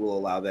WWE will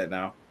allow that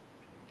now.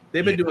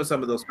 They've been doing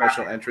some of those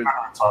special entrances.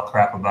 I don't talk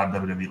crap about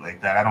WWE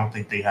like that. I don't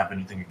think they have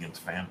anything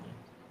against family.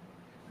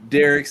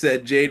 Derek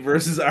said Jade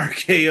versus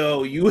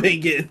RKO. You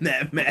ain't getting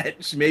that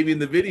match. Maybe in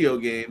the video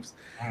games.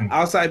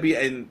 Outside,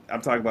 and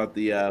I'm talking about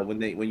the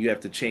when you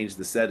have to change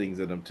the settings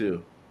in them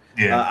too.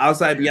 Yeah.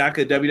 Outside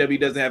Bianca, WWE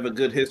doesn't have a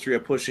good history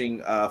of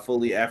pushing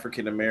fully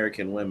African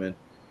American women.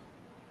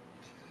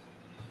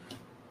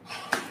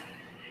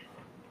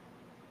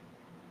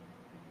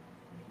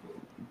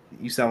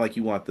 You sound like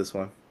you want this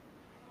one.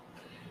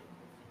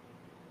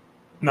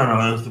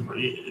 No,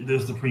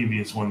 there's the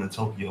previous one that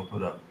Tokyo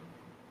put up.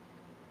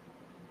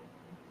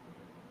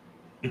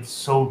 It's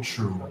so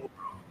true.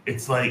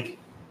 It's like,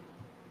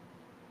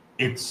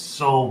 it's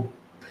so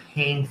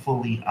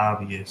painfully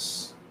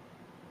obvious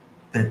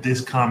that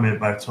this comment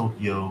by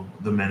Tokyo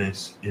the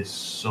Menace is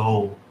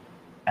so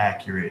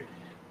accurate.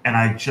 And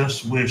I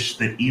just wish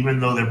that even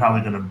though they're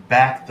probably going to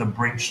back the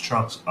Brinks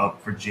trucks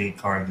up for Jade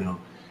Cargill,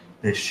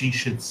 that she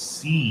should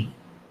see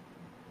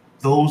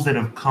those that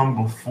have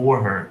come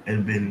before her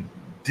and been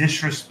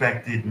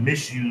disrespected,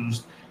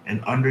 misused,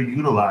 and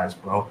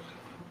underutilized, bro.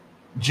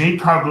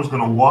 Jade Cargill's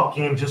going to walk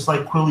in, just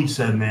like Quilly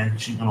said, man.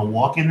 She's going to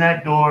walk in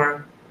that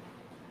door,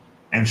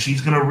 and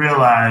she's going to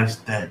realize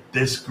that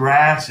this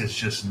grass is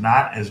just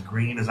not as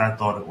green as I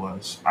thought it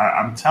was.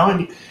 I'm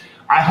telling you,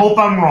 I hope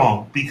I'm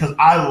wrong, because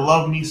I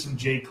love me some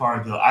Jade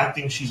Cargill. I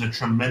think she's a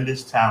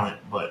tremendous talent,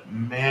 but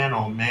man,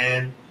 oh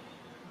man.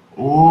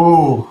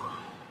 Ooh.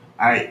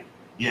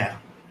 Yeah.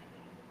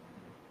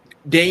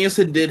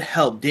 Danielson did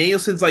help.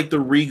 Danielson's like the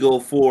Regal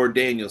for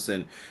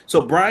Danielson.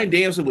 So Bryan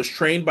Danielson was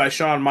trained by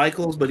Shawn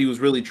Michaels, but he was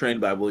really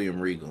trained by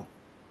William Regal.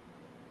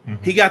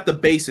 Mm-hmm. He got the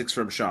basics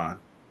from Shawn,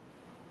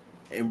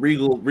 and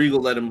Regal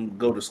let him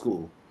go to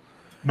school.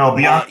 No,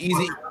 Bianca,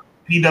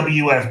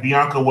 PWS.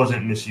 Bianca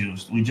wasn't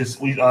misused.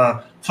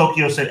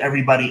 Tokyo said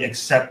everybody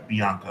except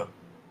Bianca.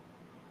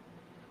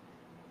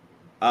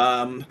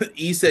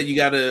 He said you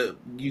gotta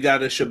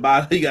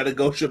Shibata, you gotta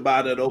go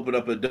Shibata and open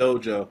up a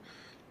dojo.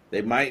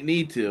 They might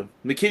need to.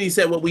 McKinney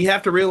said what we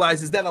have to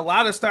realize is that a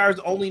lot of stars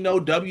only know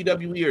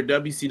WWE or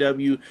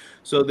WCW.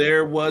 So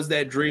there was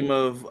that dream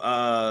of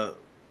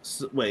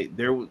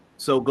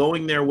so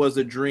going there was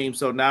a dream.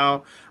 So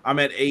now I'm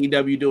at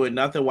AEW doing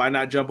nothing. Why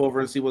not jump over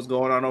and see what's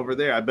going on over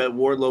there? I bet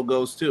Wardlow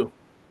goes too.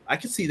 I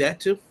can see that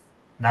too.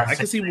 I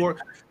can see more.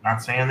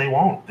 Not saying they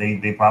won't.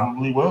 They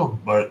probably will,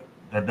 but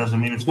that doesn't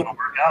mean it's going to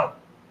work out.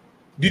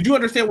 Did you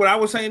understand what I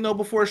was saying though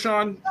before,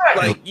 Sean?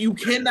 Like you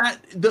cannot.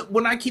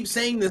 When I keep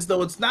saying this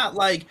though, it's not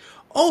like,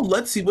 oh,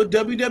 let's see what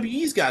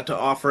WWE's got to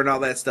offer and all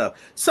that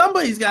stuff.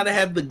 Somebody's got to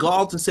have the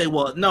gall to say,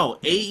 well, no,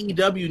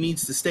 AEW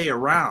needs to stay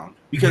around,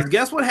 because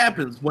guess what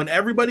happens when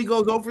everybody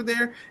goes over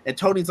there and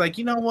Tony's like,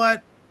 you know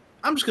what?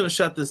 I'm just going to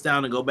shut this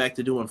down and go back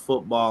to doing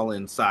football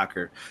and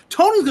soccer.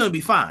 Tony's going to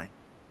be fine.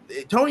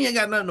 Tony ain't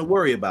got nothing to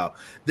worry about.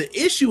 The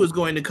issue is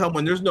going to come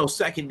when there's no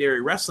secondary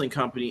wrestling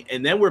company,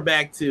 and then we're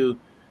back to,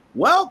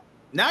 well,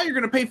 now you're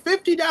going to pay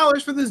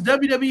 $50 for this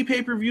WWE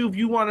pay-per-view if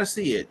you want to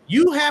see it.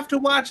 You have to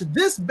watch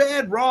this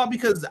bad Raw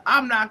because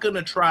I'm not going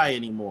to try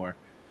anymore.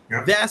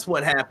 Yep. That's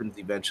what happens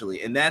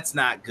eventually, and that's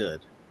not good.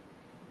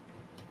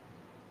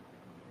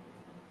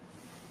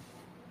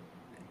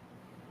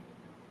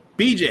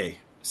 BJ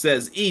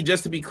says,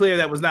 just to be clear,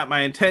 that was not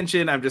my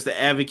intention. I'm just an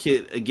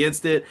advocate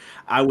against it.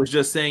 I was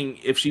just saying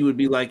if she would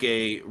be like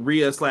a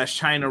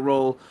Rhea/China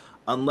role,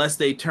 unless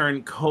they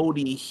turn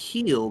Cody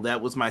heel.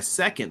 That was my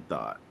second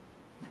thought.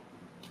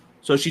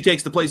 So she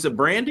takes the place of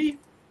Brandy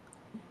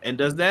and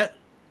does that?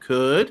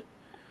 Could.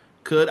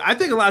 I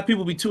think a lot of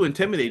people would be too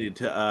intimidated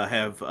to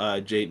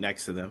have Jade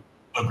next to them.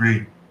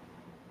 Agreed.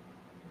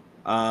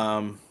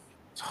 Oh,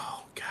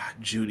 God,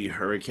 Judy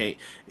Hurricane.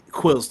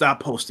 Quill, stop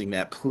posting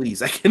that,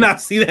 please. I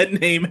cannot see that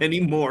name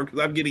anymore because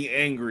I'm getting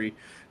angry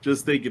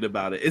just thinking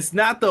about it. It's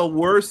not the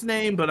worst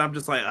name, but I'm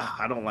just like,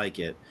 I don't like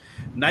it.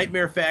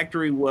 Nightmare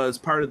Factory was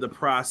part of the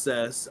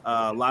process.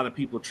 A lot of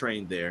people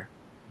trained there.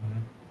 Mm-hmm.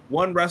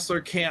 One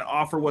wrestler can't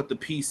offer what the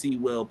PC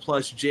will.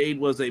 Plus, Jade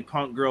was a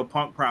Punk girl.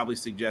 Punk probably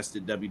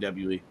suggested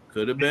WWE.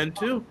 Could have been,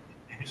 too.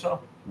 Maybe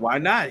so. Why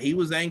not? He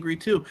was angry,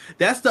 too.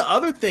 That's the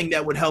other thing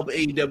that would help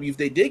AEW if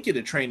they did get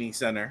a training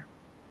center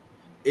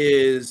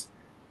is,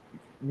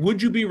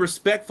 would you be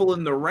respectful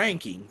in the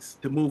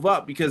rankings to move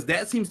up? Because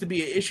that seems to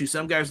be an issue.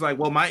 Some guys are like,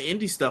 well, my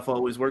indie stuff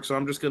always works, so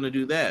I'm just going to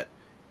do that.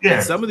 Yeah.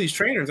 And some of these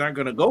trainers aren't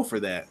going to go for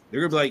that.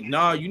 They're going to be like,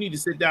 no, you need to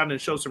sit down and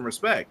show some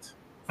respect.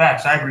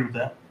 Facts. I agree with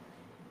that.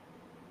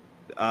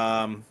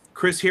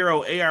 Chris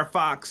Hero, AR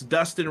Fox,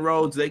 Dustin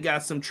Rhodes, they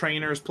got some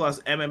trainers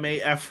plus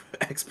MMA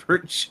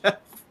expert Jeff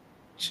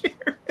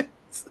Jarrett.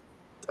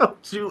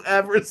 Don't you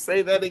ever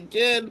say that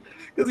again,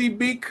 because he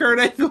beat Kurt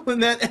Angle in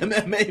that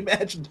MMA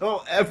match.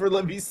 Don't ever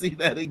let me see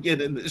that again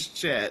in this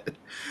chat.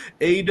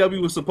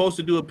 AEW was supposed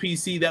to do a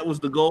PC. That was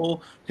the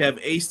goal, to have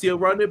Ace Steel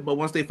run it, but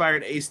once they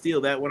fired Ace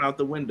Steel, that went out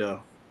the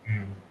window.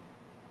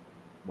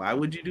 Why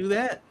would you do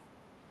that?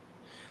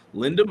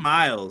 Linda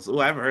Miles. Oh,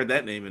 I haven't heard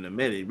that name in a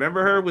minute.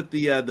 Remember her with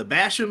the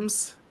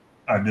Bashams?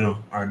 I do.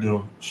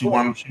 She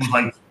won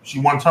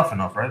Tough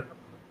Enough, right?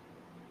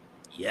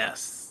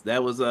 Yes.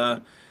 That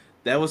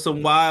was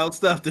some wild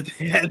stuff that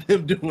they had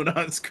them doing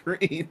on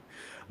screen.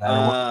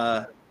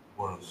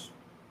 Was.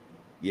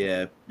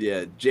 Yeah.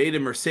 Jade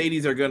and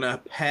Mercedes are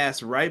gonna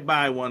pass right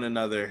by one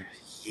another.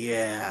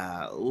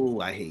 Yeah.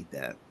 Ooh, I hate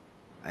that.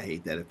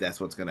 If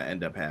that's what's going to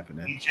end up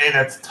happening. DJ,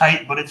 that's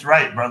tight, but it's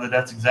right, brother.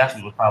 That's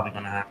exactly what's probably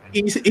going to happen.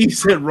 He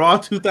said Raw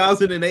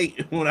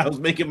 2008 when I was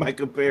making my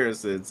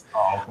comparisons.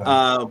 Oh,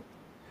 okay.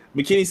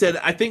 McKinney said,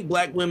 I think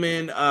black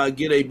women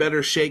get a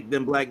better shake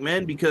than black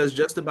men because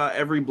just about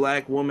every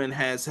black woman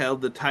has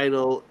held the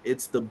title.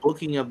 It's the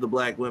booking of the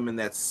black women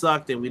that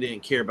sucked and we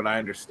didn't care, but I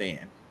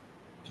understand.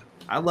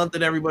 I love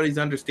that everybody's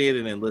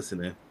understanding and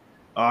listening.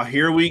 Oh,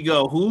 here we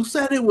go. Who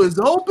said it was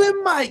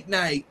open mic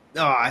night?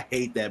 Oh, I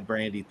hate that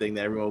Brandy thing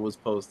that everyone was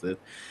posting.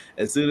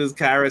 As soon as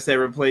Kyra said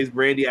replace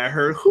Brandy, I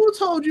heard, who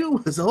told you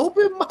it was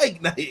open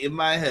mic night in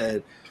my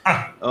head?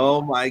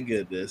 Oh, my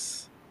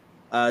goodness.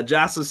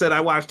 Jocelyn said, I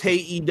watched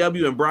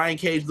AEW and Brian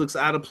Cage looks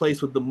out of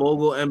place with the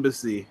Mogul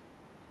Embassy.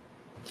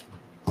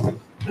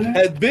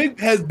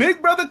 Has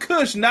Big Brother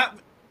Kush not...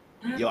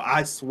 Yo,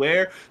 I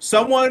swear,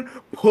 someone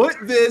put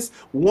this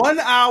 1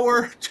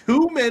 hour,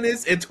 2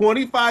 minutes, and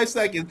 25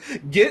 seconds.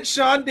 Get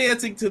Sean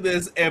dancing to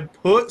this and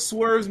put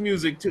Swerve's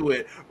music to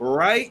it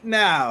right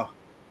now.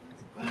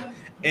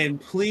 And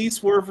please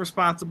swerve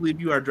responsibly if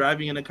you are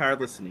driving in a car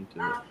listening to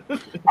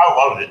it.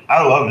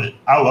 I love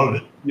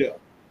it. Yeah.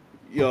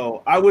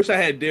 Yo, I wish I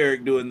had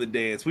Derek doing the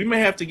dance. We may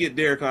have to get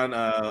Derek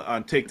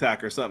on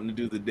TikTok or something to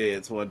do the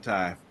dance one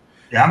time.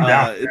 Yeah, I'm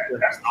down.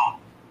 That's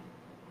all.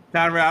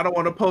 Conrad, I don't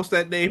want to post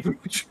that name,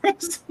 but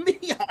trust me,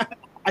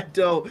 I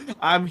don't.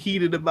 I'm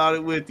heated about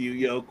it with you,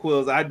 yo.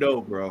 Quills, I know,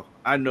 bro.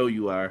 I know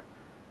you are.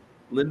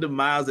 Linda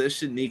Miles at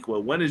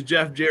Shaniqua. When is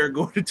Jeff Jarrett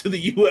going into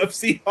the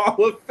UFC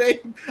Hall of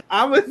Fame?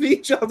 I'm going to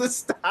need y'all to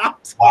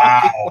stop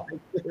talking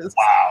like this.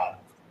 Wow.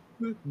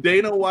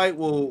 Dana White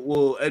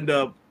will end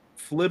up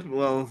flipping.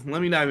 Well,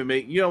 let me not even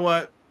make. You know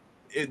what?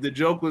 The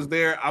joke was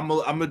there. I'm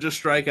gonna just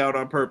strike out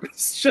on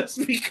purpose,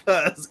 just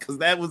because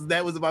that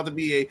was about to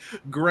be a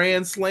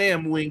grand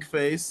slam. Wink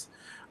face.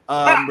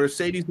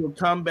 Mercedes will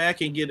come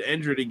back and get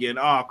injured again.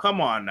 Oh, come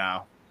on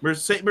now.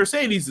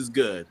 Mercedes is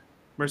good.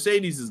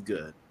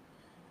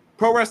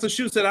 Pro Wrestler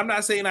Shoot said, I'm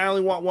not saying I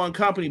only want one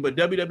company, but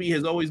WWE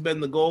has always been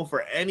the goal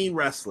for any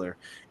wrestler.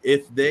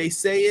 If they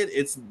say it,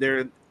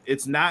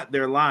 it's not.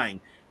 They're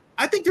lying.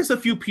 I think there's a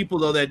few people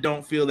though that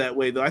don't feel that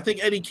way though. I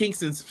think Eddie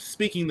Kingston's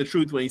speaking the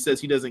truth when he says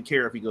he doesn't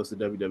care if he goes to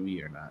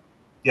WWE or not.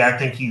 Yeah, I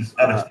think he's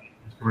at his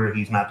career.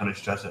 He's not going to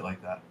stress it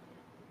like that.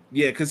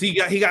 Yeah, because he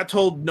got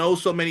told no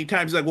so many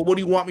times. He's like, well, what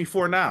do you want me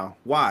for now?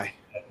 Why?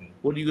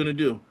 What are you going to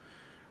do?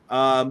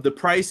 The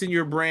price in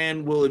your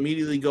brand will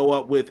immediately go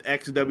up with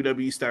X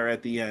WWE star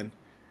at the end.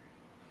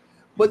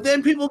 But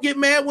then people get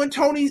mad when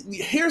Tony.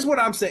 Here's what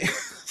I'm saying.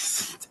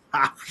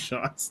 Stop,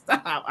 Sean.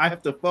 Stop. I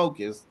have to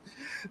focus.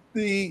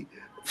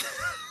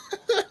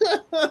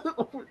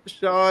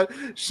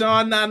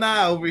 Sean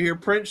Nana over here,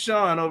 Prince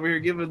Sean over here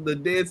giving the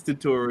dance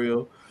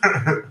tutorial.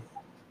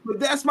 But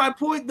that's my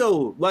point,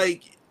 though.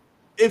 Like,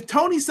 if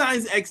Tony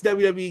signs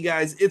ex-WWE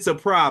guys, it's a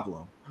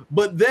problem.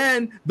 But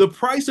then the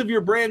price of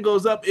your brand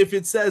goes up if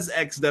it says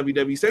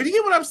ex-WWE. So you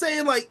get what I'm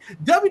saying? Like,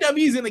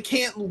 WWE's in a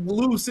can't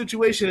lose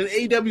situation, and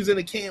AEW's in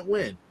a can't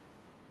win.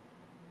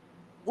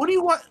 What do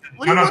you want?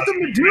 What do you want them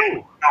to do?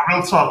 No,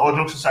 real talk. All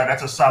jokes aside,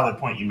 that's a solid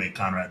point you make,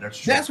 Conrad. That's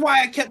true. That's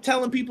why I kept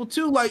telling people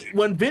too. Like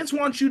when Vince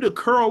wants you to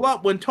curl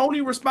up, when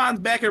Tony responds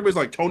back, everybody's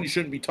like, "Tony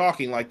shouldn't be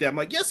talking like that." I'm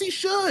like, "Yes, he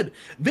should."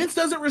 Vince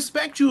doesn't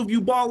respect you if you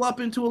ball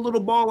up into a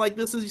little ball like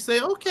this. As you say,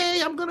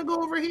 "Okay, I'm gonna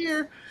go over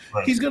here."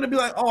 Right. He's gonna be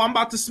like, "Oh, I'm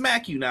about to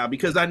smack you now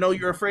because I know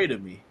you're afraid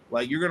of me.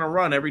 Like you're gonna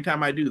run every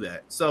time I do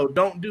that. So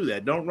don't do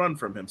that. Don't run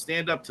from him.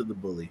 Stand up to the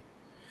bully."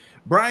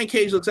 Brian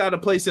Cage looks out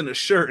of place in a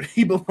shirt.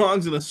 He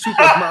belongs in a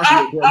Super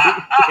Mario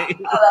Brothers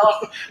game.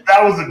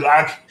 That was a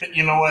guy.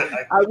 You know what?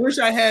 I wish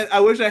I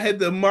had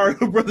the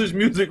Mario Brothers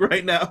music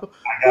right now.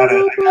 I got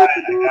it. Admit,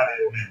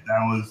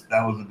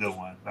 that was a good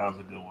one.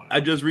 I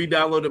just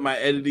re-downloaded my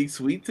editing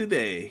suite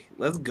today.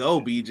 Let's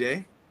go,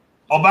 BJ.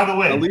 Oh, by the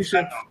way,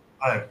 Alicia.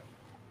 I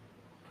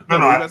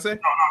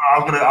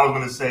was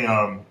gonna say.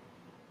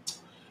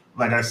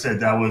 Like I said,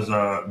 that was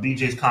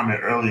BJ's comment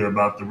earlier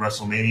about the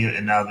WrestleMania,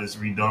 and now this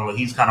redone.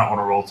 He's kind of on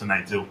a roll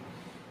tonight too.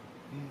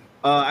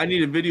 I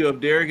need a video of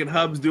Derek and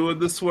Hubs doing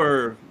the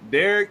swerve.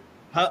 Derek,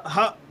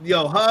 Hub,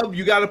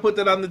 you got to put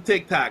that on the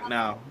TikTok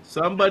now.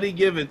 Somebody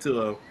give it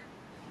to him.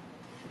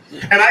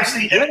 And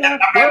actually, I'm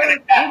not gonna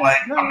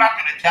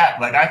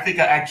cap. Like I think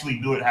I actually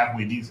do it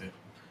halfway decent.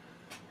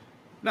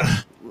 No,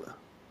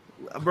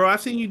 bro,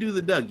 I've seen you do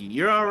the Dougie.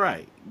 You're all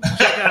right.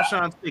 Check out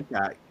Sean's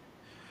TikTok.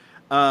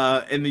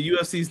 And the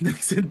UFC's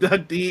next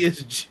inductee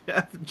is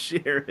Jeff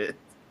Jarrett.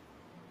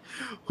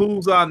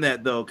 Who's on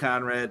that though,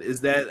 Conrad? Is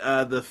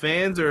that the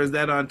fans or is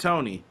that on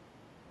Tony?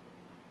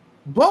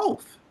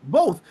 Both.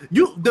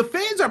 The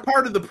fans are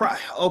part of the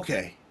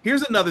Okay,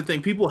 here's another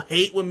thing. People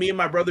hate when me and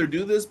my brother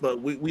do this,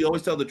 but we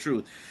always tell the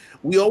truth.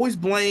 We always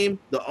blame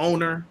the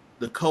owner,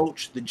 the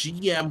coach, the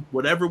GM,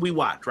 whatever we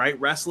watch, right?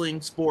 Wrestling,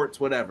 sports,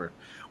 whatever.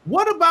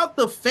 What about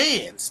the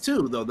fans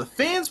too, though? The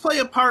fans play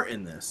a part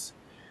in this.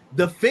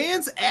 The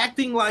fans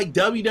acting like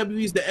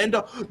WWE's the end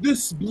of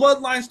this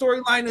bloodline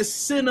storyline is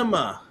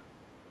cinema.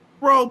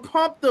 Bro,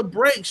 pump the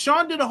brakes.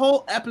 Sean did a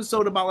whole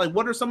episode about like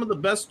what are some of the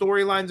best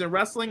storylines in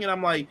wrestling, and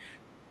I'm like,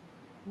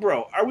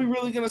 bro, are we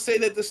really gonna say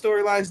that the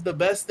storyline is the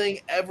best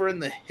thing ever in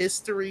the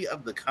history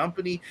of the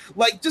company?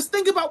 Like, just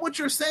think about what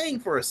you're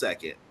saying for a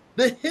second.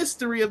 The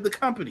history of the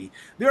company.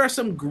 There are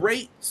some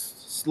great,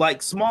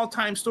 like, small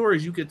time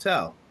stories you could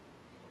tell.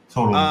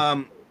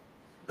 Totally.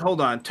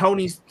 Hold on.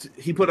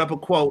 He put up a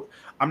quote.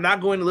 I'm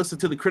not going to listen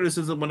to the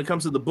criticism when it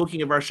comes to the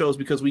booking of our shows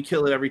because we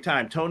kill it every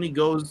time. Tony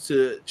goes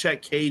to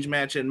check Cage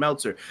Match and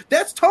Meltzer.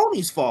 That's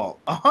Tony's fault,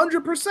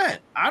 100%.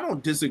 I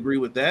don't disagree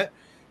with that.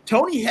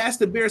 Tony has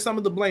to bear some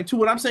of the blame too.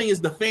 What I'm saying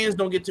is the fans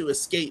don't get to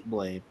escape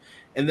blame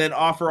and then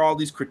offer all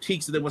these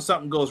critiques. And then when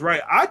something goes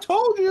right, I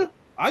told you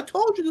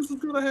this was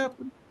going to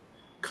happen.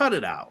 Cut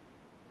it out.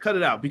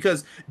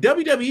 Because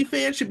WWE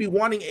fans should be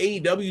wanting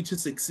AEW to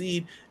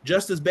succeed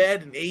just as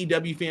bad, and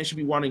AEW fans should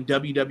be wanting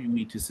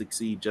WWE to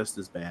succeed just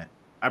as bad.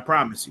 I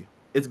promise you.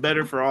 It's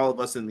better for all of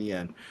us in the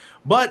end.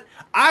 But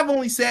I've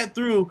only sat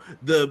through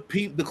the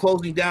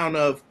closing down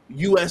of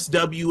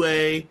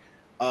USWA.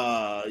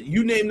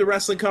 You name the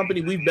wrestling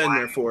company, we've been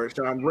there for it,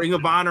 Sean. Ring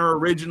of Honor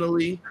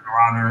originally. Ring of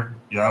Honor,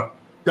 yep.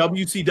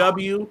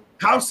 WCW.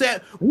 How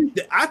sad.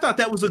 I thought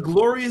that was a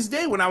glorious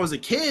day when I was a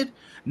kid.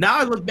 Now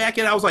I look back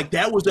at it, I was like,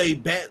 that was a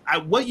bad.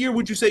 What year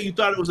would you say you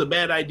thought it was a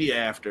bad idea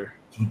after?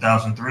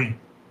 2003.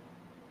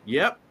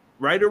 Yep,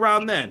 right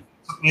around then.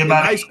 In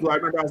high school, I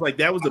remember I was like,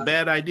 that was a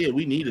bad idea.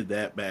 We needed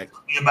that back.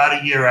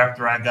 About a year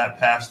after I got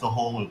past the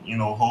whole,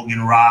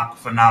 Hogan Rock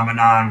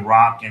phenomenon,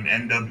 Rock and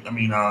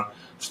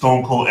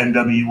Stone Cold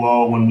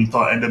NWO, when we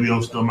thought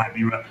NWO still might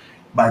be.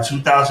 By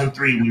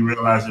 2003, we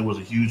realized it was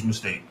a huge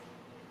mistake.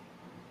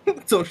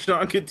 So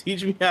Sean could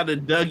teach me how to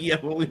Dougie.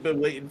 I've only been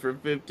waiting for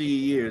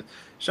 15 years.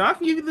 Sean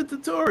can give you the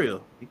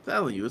tutorial. I'm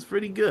telling you, it's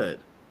pretty good.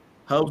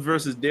 Hubs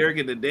versus Derek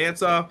in the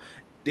dance-off.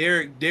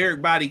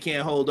 Derek body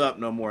can't hold up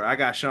no more. I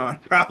got Sean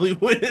probably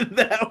winning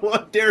that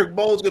one. Derek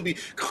Bowles going to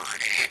be...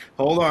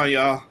 Hold on,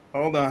 y'all.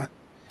 Hold on.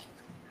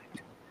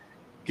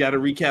 Got to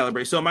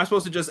recalibrate. So am I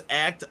supposed to just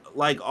act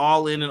like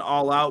All In and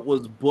All Out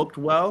was booked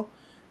well?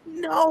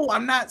 No,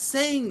 I'm not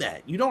saying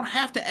that. You don't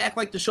have to act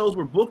like the shows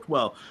were booked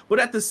well. But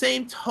at the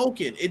same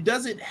token, it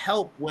doesn't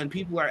help when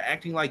people are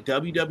acting like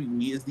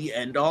WWE is the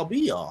end all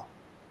be all.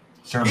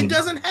 Certainly it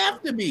doesn't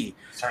have to be.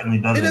 Certainly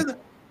doesn't. It doesn't.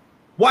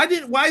 Why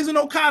isn't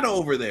Okada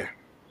over there?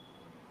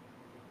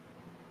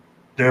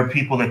 There are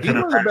people that could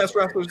have been the best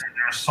wrestlers.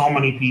 There are so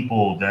many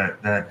people that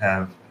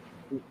have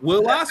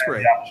Will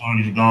Ospreay the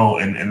opportunity to go,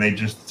 and they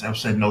just have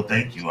said no,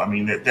 thank you. I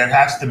mean, that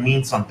has to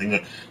mean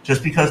something.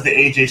 Just because the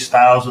AJ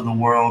Styles of the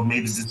world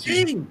made the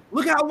decision. Sting.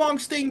 Look how long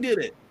Sting did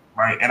it.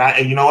 Right,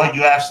 and you know what?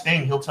 You ask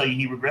Sting, he'll tell you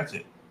he regrets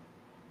it.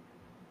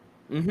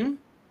 Mm-hmm.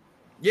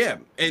 Yeah,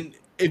 and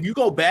if you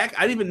go back,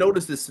 I didn't even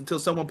notice this until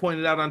someone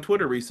pointed out on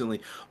Twitter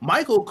recently.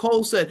 Michael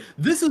Cole said,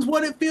 "This is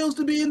what it feels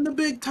to be in the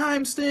big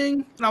time,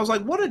 Sting." And I was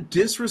like, what a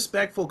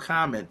disrespectful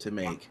comment to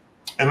make.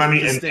 And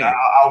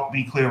I'll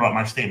be clear about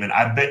my statement.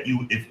 I bet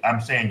you,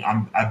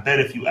 I bet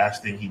if you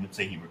asked Sting, he would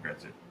say he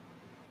regrets it.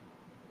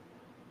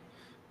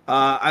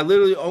 I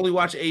literally only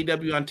watch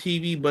AEW on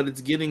TV, but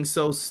it's getting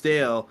so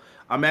stale.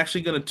 I'm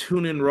actually going to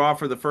tune in Raw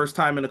for the first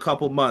time in a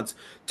couple months.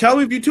 Tell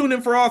me if you tune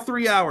in for all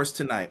 3 hours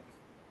tonight.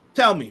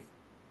 Tell me,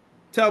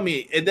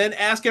 and then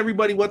ask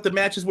everybody what the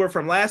matches were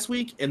from last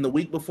week and the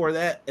week before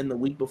that and the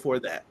week before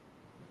that.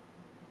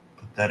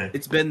 Pathetic.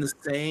 It's been the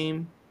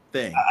same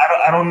thing.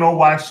 I don't know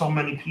why so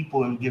many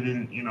people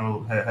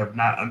have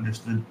not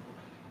understood.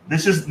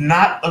 This is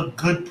not a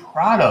good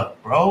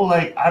product, bro.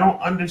 Like, I don't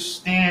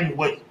understand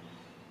what.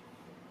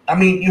 I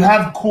mean, you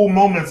have cool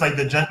moments like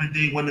the Judgment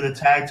Day winning the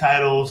tag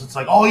titles. It's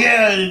like, oh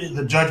yeah,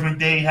 the Judgment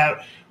Day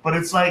but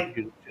it's like,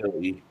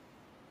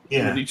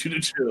 yeah, I need you to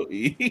chill.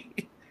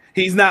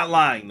 He's not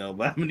lying though,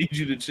 but I'm gonna need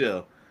you to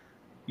chill.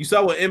 You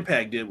saw what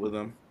Impact did with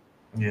him.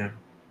 Yeah.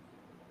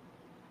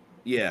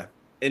 Yeah.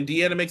 And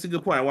Deanna makes a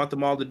good point. I want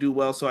them all to do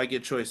well so I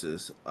get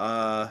choices.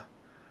 That'll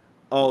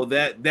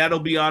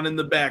be on in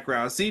the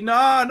background. See,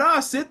 no,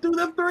 sit through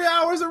the 3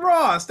 hours of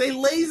Raw. Stay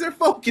laser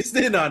focused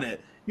in on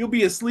it. You'll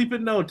be asleep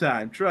in no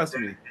time. Trust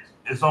me.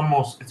 It's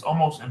almost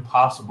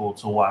impossible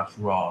to watch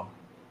Raw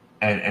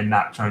and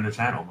not turn the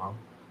channel, bro.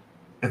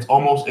 It's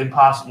almost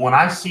impossible. When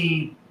I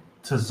see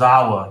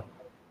Tozawa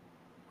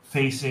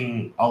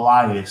facing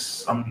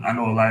Elias, I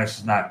know Elias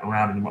is not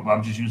around anymore, but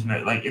I'm just using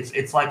it. Like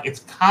it's like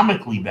it's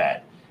comically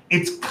bad.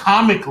 It's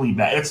comically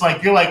bad. It's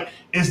like you're like,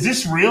 is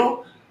this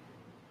real?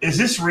 Is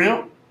this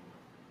real?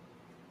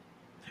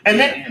 And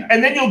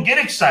then you'll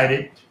get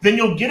excited. Then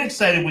you'll get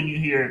excited when you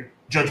hear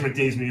Judgment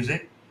Day's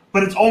music,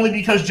 but it's only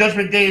because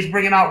Judgment Day is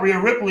bringing out Rhea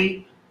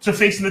Ripley to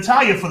face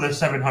Natalya for the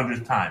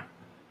 700th time.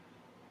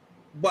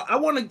 But I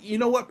want to, you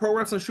know what? Pro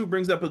Wrestling Shoot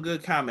brings up a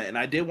good comment, and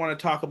I did want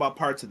to talk about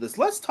parts of this.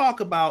 Let's talk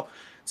about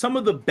some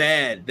of the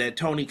bad that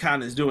Tony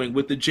Khan is doing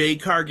with the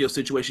Jade Cargill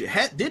situation.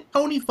 Did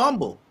Tony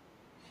fumble?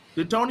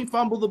 Did Tony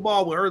fumble the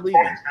ball with her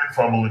leaving? Tony's been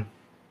fumbling.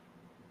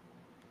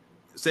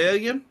 Say it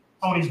again?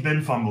 Tony's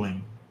been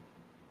fumbling.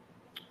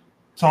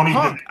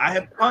 Punk. I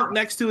have Punk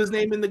next to his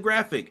name in the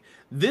graphic.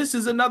 This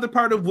is another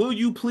part of Will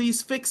You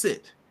Please Fix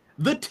It?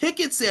 The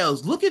ticket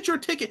sales. Look at your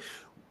ticket.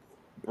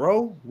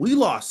 Bro, we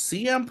lost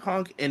CM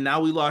Punk and now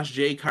we lost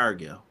Jade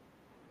Cargill.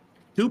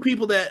 Two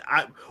people that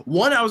I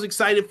was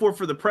excited for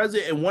the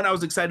present and one I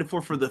was excited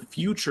for the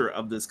future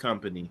of this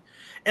company.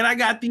 And I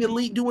got the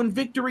Elite doing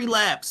victory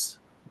laps.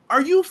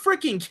 Are you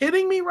freaking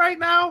kidding me right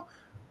now?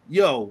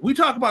 Yo, we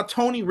talk about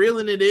Tony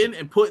reeling it in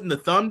and putting the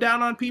thumb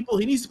down on people.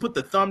 He needs to put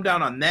the thumb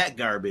down on that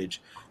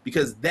garbage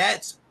because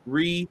that's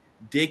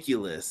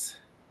ridiculous.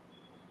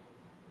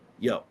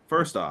 Yo,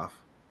 first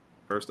off,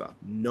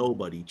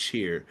 nobody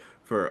cheered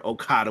for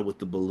Okada with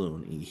the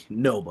balloon.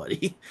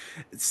 Nobody.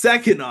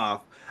 Second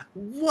off,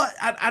 what?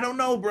 I don't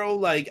know, bro.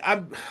 Like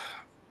I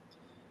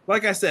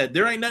said,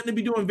 there ain't nothing to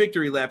be doing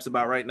victory laps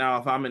about right now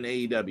if I'm in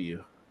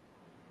AEW.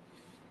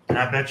 And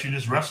I bet you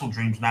this Wrestle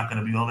Dream's not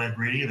going to be all that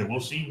great either. We'll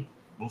see.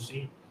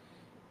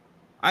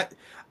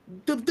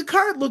 The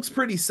card looks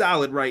pretty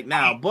solid right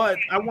now, but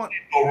I want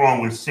go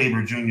wrong with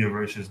Sabre Jr.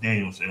 versus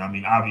Danielson. I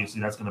mean,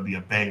 obviously that's going to be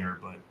a banger,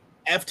 but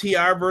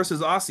FTR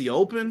versus Aussie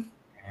Open,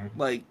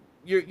 like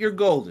you're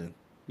golden.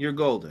 You're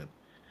golden.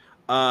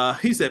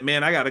 He said,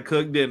 "Man, I got to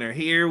cook dinner.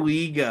 Here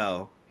we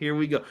go.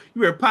 You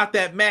better pop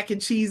that mac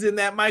and cheese in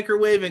that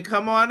microwave and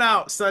come on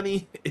out,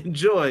 Sonny.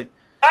 Enjoy."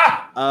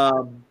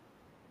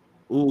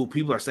 Ooh,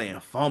 people are saying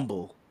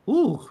fumble.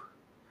 Ooh.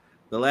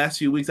 The last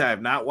few weeks I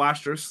have not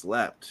watched or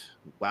slept.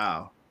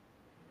 Wow.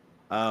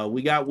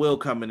 We got Will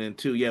coming in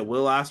too. Yeah,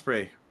 Will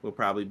Ospreay will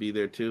probably be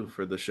there too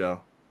for the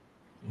show.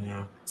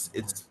 Yeah.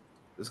 It's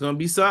gonna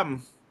be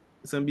something.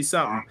 It's gonna be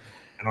something.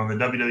 And on the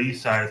WWE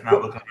side, it's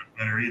not looking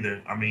better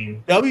either. I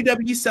mean,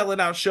 WWE selling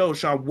out shows,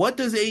 Sean. What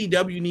does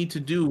AEW need to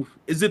do?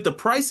 Is it the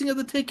pricing of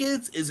the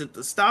tickets? Is it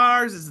the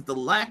stars? Is it the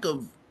lack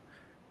of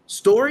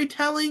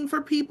storytelling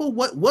for people?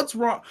 What's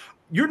wrong?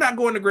 You're not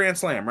going to Grand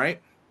Slam, right?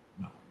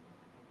 No.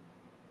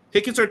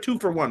 Tickets are 2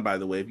 for 1, by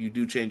the way, if you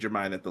do change your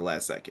mind at the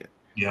last second.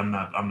 Yeah, I'm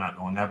not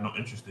going. I have no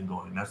interest in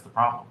going. That's the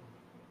problem.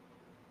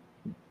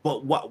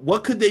 But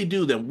what could they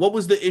do then? What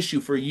was the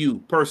issue for you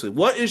personally?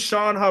 What is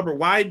Sean Hubbard?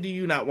 Why do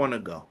you not want to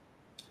go?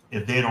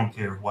 If they don't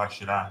care, why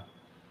should I?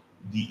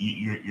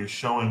 you're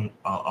showing.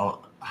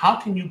 How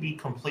can you be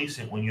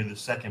complacent when you're the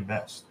second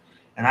best?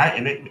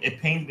 And it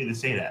pains me to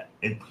say that.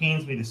 It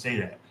pains me to say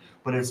that.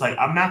 But it's like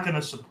I'm not going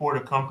to support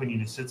a company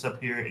that sits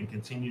up here and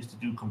continues to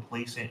do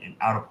complacent and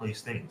out of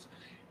place things.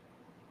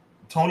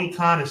 Tony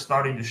Khan is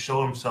starting to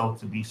show himself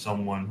to be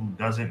someone who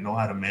doesn't know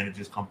how to manage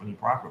his company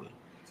properly.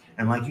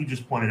 And like you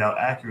just pointed out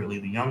accurately,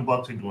 the Young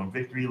Bucks are doing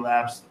victory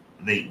laps.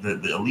 The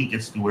elite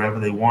gets to do whatever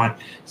they want.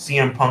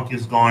 CM Punk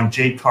is gone.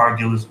 Jade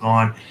Cargill is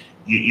gone.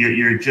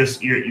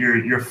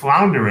 You're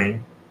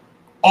floundering,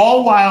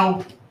 all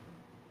while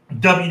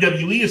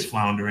WWE is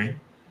floundering.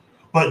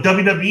 But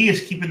WWE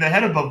is keeping their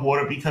head above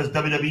water because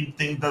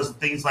WWE does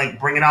things like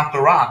bringing out The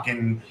Rock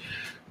and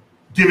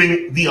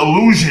giving the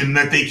illusion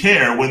that they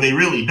care when they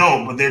really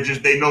don't. But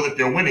they know that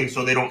they're winning,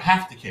 so they don't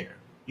have to care.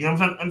 You know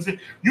what I'm saying?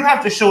 You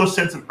have to show a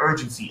sense of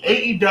urgency.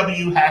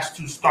 AEW has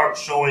to start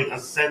showing a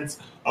sense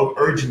of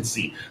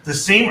urgency, the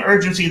same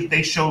urgency that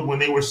they showed when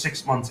they were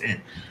 6 months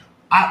in.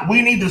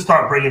 We need to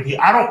start bringing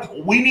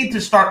people. We need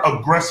to start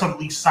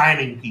aggressively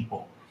signing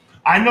people.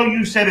 I know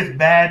you said it's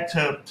bad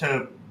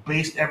to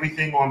base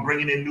everything on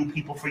bringing in new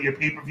people for your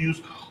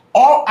pay-per-views.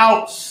 All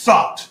Out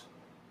sucked.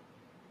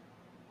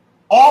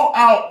 All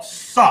Out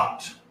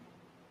sucked.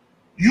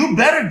 You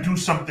better do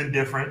something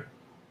different,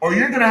 or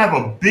you're going to have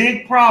a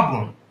big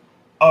problem.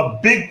 A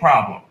big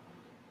problem.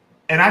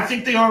 And I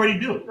think they already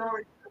do.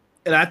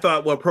 And I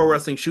thought what Pro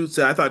Wrestling Shoot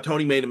said, I thought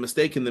Tony made a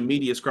mistake in the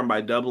media scrum by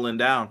doubling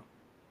down.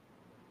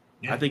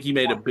 Yeah. I think he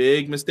made a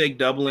big mistake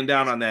doubling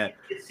down on that.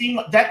 It seemed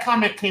like that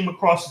comment came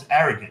across as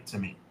arrogant to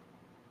me.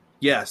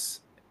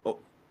 Yes.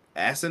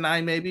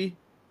 Asinine, maybe?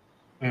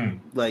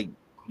 Like,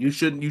 you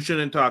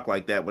shouldn't talk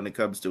like that when it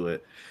comes to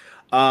it.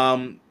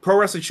 Pro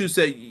Wrestling Shoe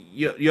said,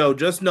 yo,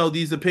 just know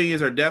these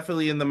opinions are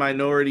definitely in the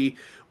minority.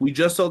 We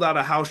just sold out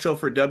a house show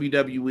for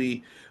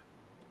WWE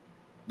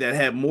that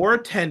had more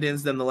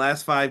attendance than the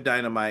last 5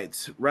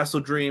 Dynamites.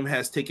 Wrestle Dream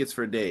has tickets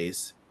for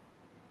days.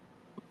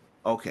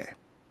 Okay.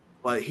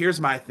 But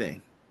here's my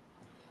thing.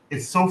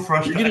 It's so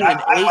frustrating.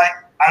 I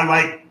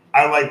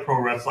like pro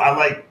wrestling. I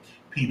like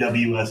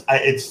PWS.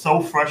 It's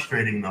so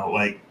frustrating though.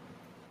 Like,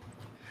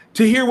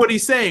 to hear what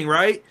he's saying,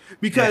 right?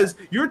 Because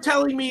you're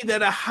telling me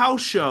that a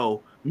house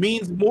show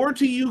means more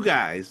to you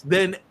guys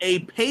than a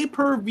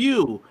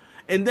pay-per-view.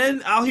 And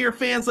then I'll hear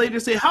fans later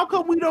say, how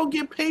come we don't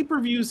get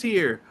pay-per-views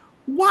here?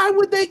 Why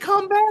would they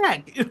come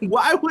back?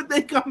 Why would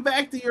they come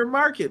back to your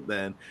market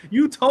then?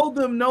 You told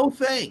them no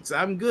thanks.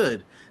 I'm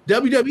good.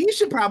 WWE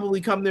should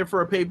probably come there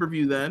for a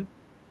pay-per-view then.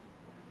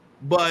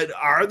 But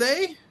are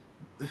they?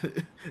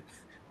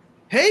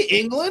 Hey,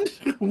 England,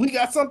 we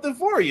got something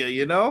for you,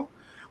 you know?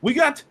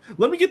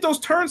 Let me get those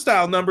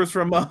turnstile numbers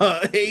from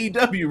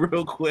AEW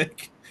real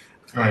quick.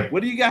 Right.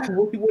 What do you got?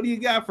 What do you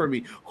got for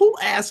me? Who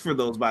asked for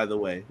those, by the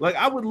way? Like,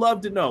 I would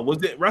love to know.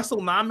 Was it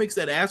WrestleNomics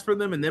that asked for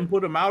them and then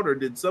put them out, or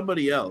did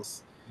somebody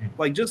else?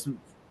 Like, just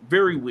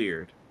very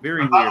weird.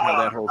 Very weird how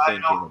that whole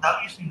thing came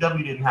about.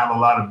 WCW didn't have a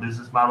lot of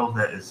business models.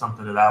 That is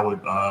something that I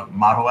would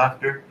model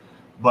after.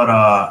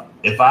 But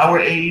if I were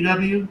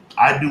AEW,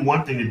 I'd do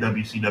one thing that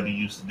WCW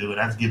used to do, and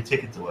that's give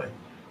tickets away.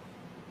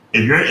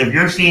 If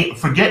you're seeing,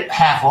 forget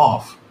half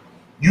off.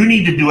 You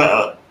need to do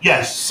it.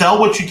 Yes, sell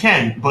what you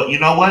can, but you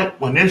know what?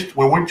 When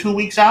we're 2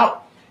 weeks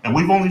out and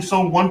we've only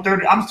sold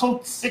 1/3, I'm so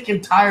sick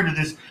and tired of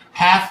this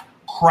half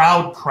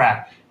crowd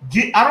crap.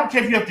 I don't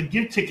care if you have to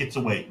give tickets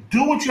away.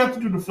 Do what you have to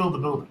do to fill the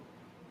building.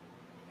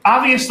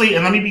 Obviously,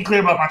 and let me be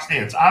clear about my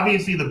stance.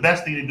 Obviously, the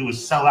best thing to do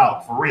is sell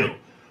out for real.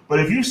 But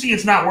if you see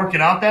it's not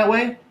working out that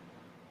way,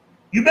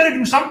 you better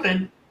do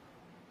something.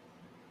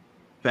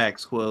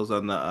 Facts, Quills,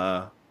 on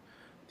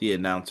the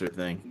announcer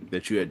thing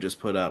that you had just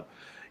put up.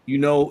 You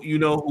know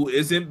who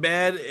isn't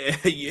bad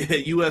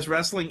at U.S.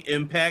 Wrestling?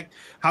 Impact.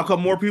 How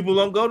come more people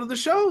don't go to the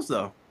shows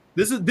though?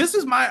 This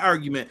is my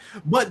argument.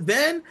 But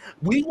then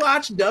we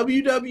watch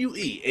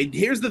WWE, and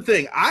here's the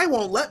thing: I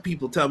won't let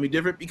people tell me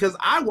different because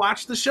I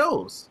watch the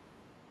shows.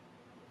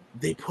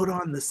 They put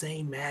on the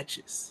same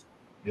matches.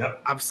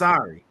 Yep. I'm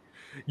sorry.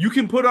 You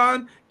can put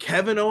on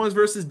Kevin Owens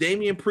versus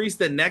Damian Priest.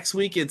 Then next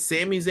week it's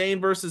Sami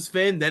Zayn versus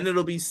Finn. Then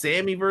it'll be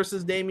Sami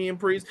versus Damian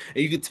Priest.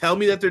 And you can tell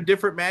me that they're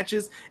different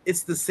matches.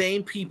 It's the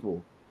same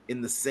people in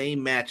the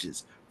same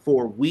matches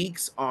for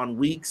weeks on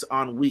weeks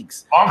on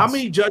weeks. How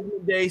many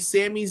Judgment Day,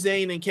 Sami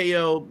Zayn, and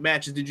KO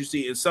matches did you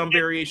see in some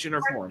variation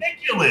or form?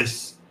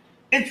 Ridiculous.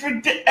 It's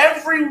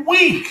every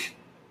week.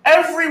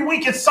 Every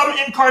week it's some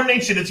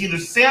incarnation. It's either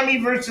Sami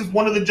versus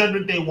one of the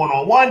Judgment Day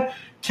one-on-one,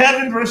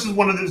 Kevin versus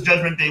one of the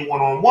Judgment Day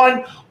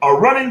one-on-one, a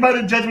run-in by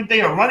the Judgment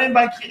Day, a run-in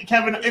by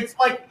Kevin. It's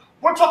like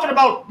we're talking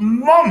about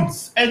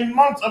months and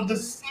months of the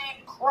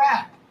same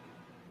crap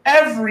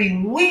every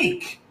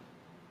week.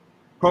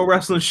 Pro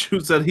Wrestling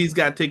Shoot said he's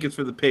got tickets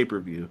for the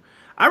pay-per-view.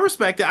 I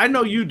respect it. I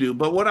know you do.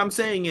 But what I'm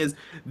saying is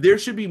there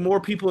should be more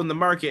people in the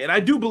market. And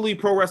I do believe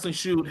Pro Wrestling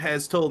Shoot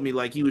has told me,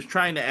 like, he was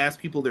trying to ask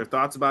people their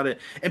thoughts about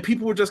it. And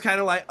people were just kind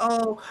of like,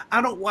 oh,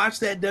 I don't watch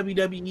that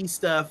WWE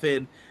stuff.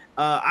 And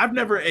I've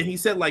never, and he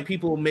said, like,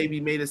 people maybe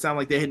made it sound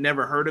like they had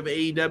never heard of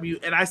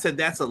AEW. And I said,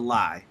 that's a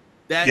lie.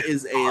 That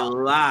is a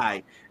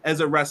lie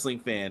as a wrestling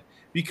fan.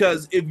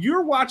 Because if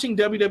you're watching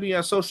WWE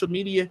on social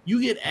media,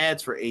 you get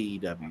ads for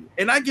AEW.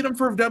 And I get them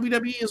for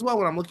WWE as well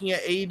when I'm looking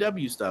at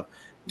AEW stuff.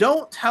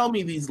 Don't tell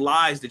me these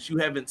lies that you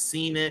haven't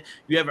seen it,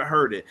 you haven't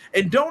heard it.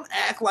 And don't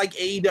act like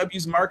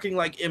AEW's marketing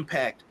like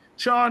Impact.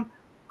 Sean,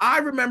 I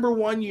remember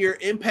one year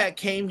Impact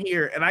came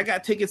here and I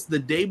got tickets the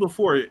day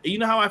before. You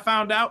know how I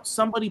found out?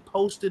 Somebody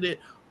posted it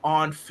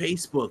on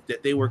Facebook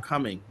that they were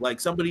coming.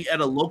 Like somebody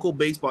at a local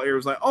baseball area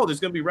was like, oh,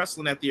 there's going to be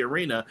wrestling at the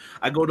arena.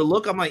 I go to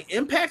look. I'm like,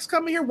 Impact's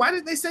coming here? Why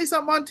didn't they say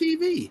something on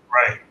TV?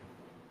 Right.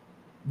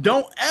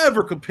 Don't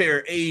ever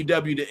compare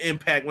AEW to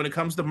Impact when it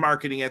comes to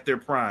marketing at their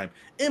prime.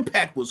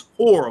 Impact was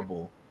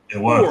horrible. It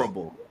was.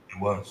 Horrible. It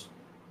was.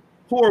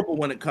 Horrible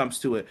when it comes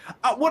to it.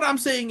 What I'm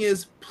saying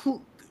is,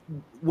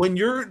 when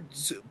you're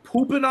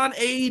pooping on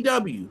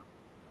AEW,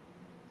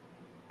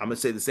 I'm going to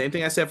say the same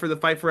thing I said for the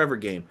Fight Forever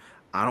game.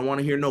 I don't want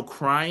to hear no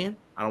crying.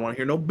 I don't want to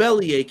hear no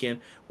belly aching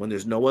when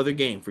there's no other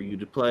game for you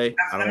to play.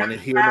 I don't want to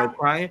hear no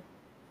crying.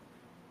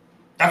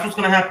 That's what's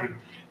going to happen.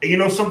 And you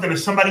know something?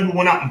 As somebody who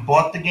went out and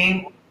bought the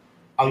game,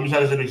 I'll use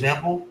that as an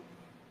example.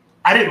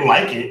 I didn't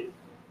like it,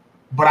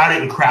 but I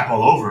didn't crap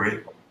all over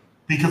it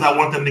because I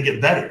want them to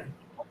get better.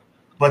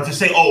 But to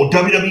say, oh,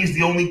 WWE is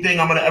the only thing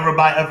I'm going to ever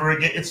buy ever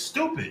again, it's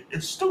stupid.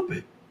 It's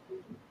stupid.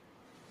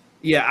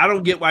 Yeah, I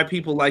don't get why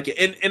people like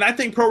it. And I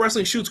think Pro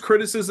Wrestling Shoot's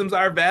criticisms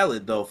are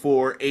valid, though,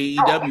 for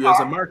AEW as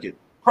a market.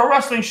 Pro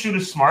Wrestling Shoot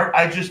is smart.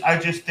 I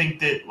just think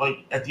that,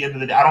 like, at the end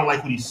of the day, I don't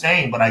like what he's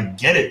saying, but I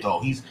get it,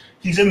 though. He's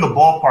in the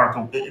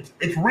ballpark.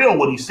 It's real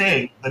what he's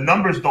saying. The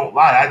numbers don't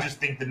lie. I just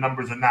think the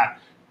numbers are not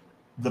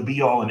the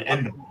be-all and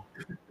end-all.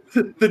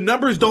 The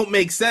numbers don't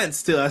make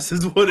sense to us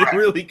is what it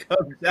really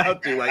comes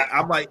down to. Like,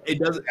 I'm like, it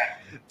doesn't.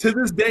 To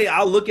this day,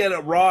 I'll look at it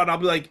raw and I'll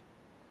be like,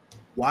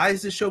 why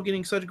is this show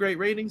getting such great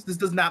ratings? This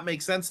does not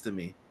make sense to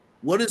me.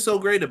 What is so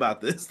great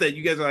about this that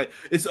you guys are like,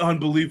 it's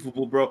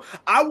unbelievable, bro?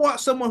 I want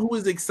someone who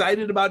is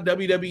excited about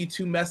WWE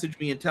to message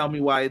me and tell me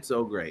why it's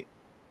so great.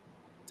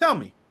 Tell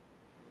me.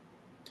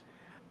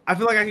 I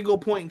feel like I can go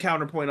point and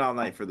counterpoint all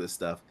night for this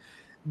stuff.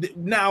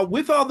 Now,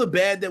 with all the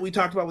bad that we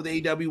talked about with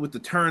AEW, with the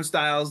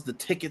turnstiles, the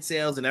ticket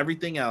sales, and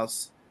everything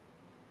else,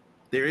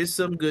 there is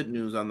some good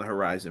news on the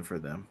horizon for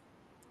them.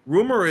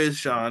 Rumor is,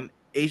 Sean,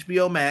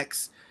 HBO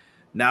Max,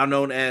 now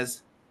known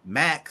as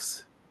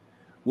Max,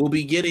 will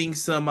be getting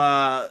some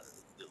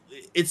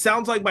it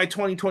sounds like by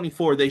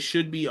 2024 they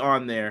should be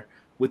on there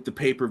with the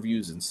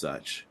pay-per-views and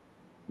such,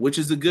 which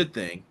is a good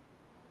thing.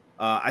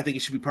 I think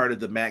it should be part of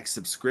the Max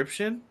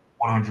subscription.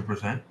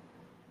 100%.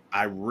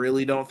 I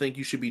really don't think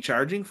you should be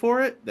charging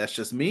for it. That's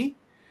just me.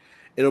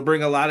 It'll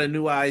bring a lot of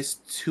new eyes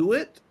to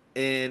it,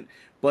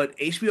 but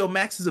HBO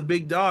Max is a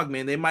big dog,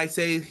 man. They might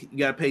say you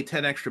got to pay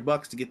 10 extra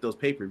bucks to get those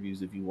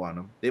pay-per-views if you want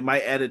them. They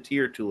might add a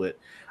tier to it.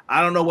 I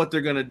don't know what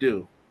they're going to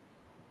do,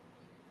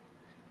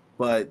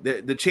 but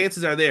the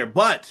chances are there.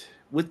 But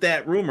with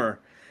that rumor,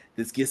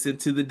 this gets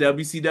into the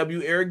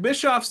WCW Eric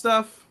Bischoff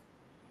stuff.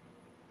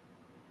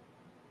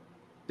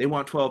 They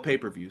want 12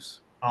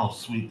 pay-per-views. Oh,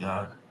 sweet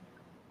God.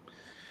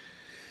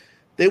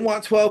 They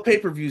want 12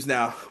 pay-per-views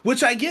now,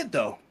 which I get,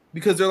 though,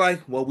 because they're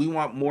like, well, we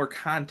want more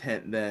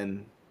content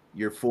than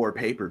your 4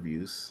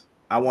 pay-per-views.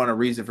 I want a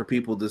reason for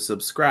people to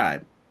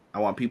subscribe. I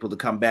want people to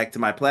come back to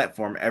my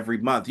platform every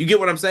month. You get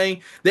what I'm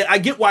saying? I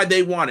get why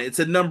they want it. It's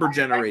a number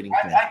generating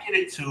thing. I get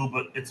it too,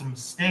 but it's a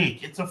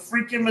mistake. It's a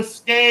freaking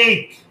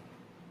mistake.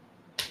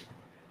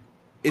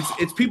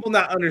 It's people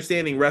not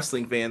understanding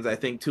wrestling fans, I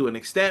think, to an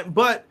extent.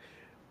 But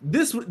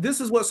this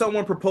is what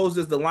someone proposed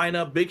as the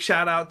lineup. Big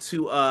shout out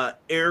to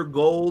Air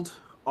Gold,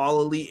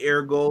 All Elite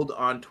Air Gold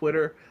on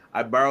Twitter.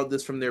 I borrowed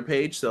this from their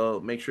page, so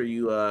make sure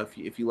you,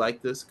 if you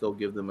like this, go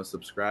give them a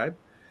subscribe.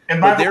 And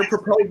by the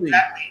way,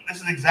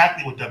 this is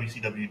exactly what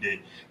WCW did.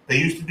 They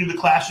used to do the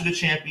Clash of the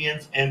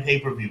Champions and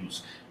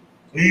pay-per-views.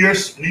 New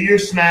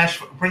Year's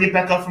Smash. Bring it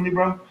back up for me,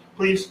 bro,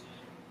 please.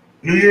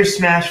 New Year's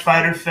Smash,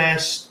 Fyter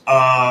Fest,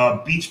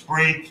 Beach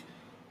Break,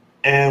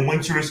 and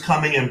Winter is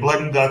Coming, and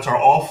Blood and Guts are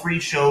all free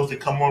shows that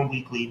come on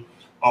weekly,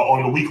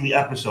 on the weekly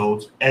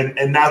episodes. And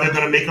now they're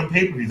going to make them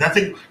pay-per-views.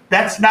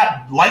 That's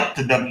not like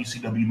the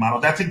WCW model.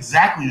 That's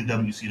exactly the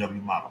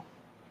WCW model.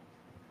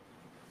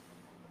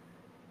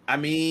 I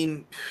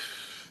mean,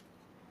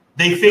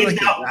 they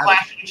phased out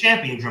Clash of the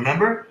Champions,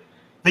 remember?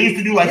 They used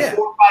to do 4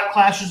 or 5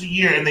 clashes a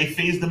year, and they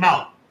phased them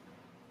out.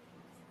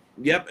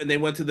 Yep, and they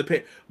went to the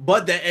pay,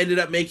 but that ended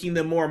up making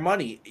them more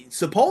money.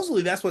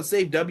 Supposedly, that's what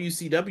saved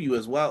WCW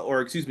as well,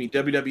 or excuse me,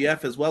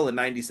 WWF as well in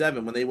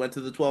 '97 when they went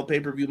to the 12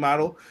 pay-per-view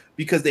model,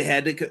 because they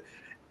had to.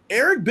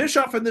 Eric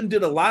Bischoff and them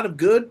did a lot of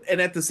good, and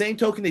at the same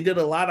token, they did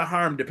a lot of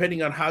harm,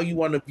 depending on how you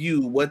want to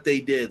view what they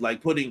did, like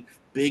putting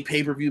big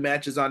pay-per-view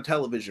matches on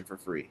television for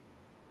free.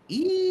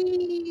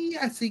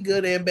 I see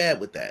good and bad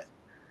with that.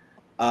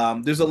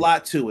 There's a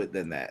lot to it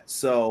than that.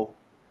 So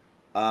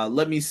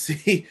let me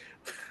see.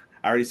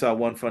 I already saw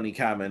one funny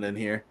comment in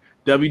here.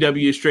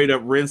 WWE is straight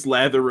up rinse,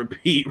 lather,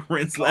 repeat.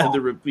 Rinse,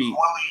 lather, repeat.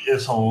 Quilly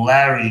is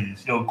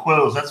hilarious. Yo,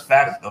 Quills, that's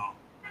facts, though.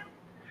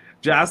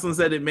 Jocelyn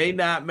said it may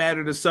not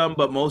matter to some,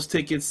 but most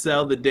tickets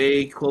sell the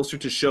day closer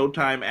to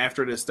showtime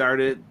after it has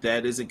started.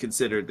 That isn't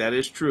considered. That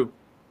is true.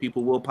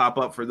 People will pop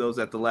up for those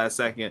at the last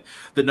second.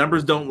 The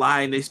numbers don't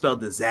lie, and they spell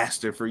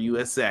disaster for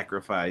U.S.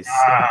 Sacrifice.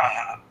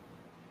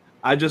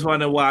 I just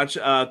want to watch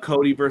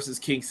Cody versus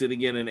Kingston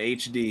again in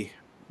HD.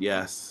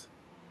 Yes.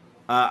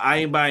 I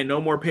ain't buying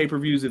no more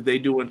pay-per-views if they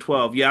doing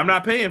 12. Yeah, I'm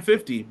not paying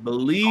 50.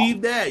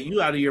 Believe that.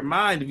 You out of your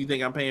mind if you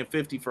think I'm paying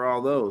 50 for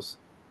all those.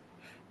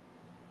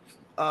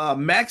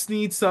 Max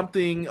needs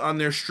something on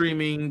their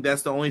streaming.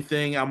 That's the only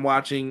thing I'm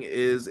watching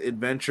is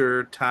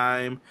Adventure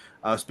Time.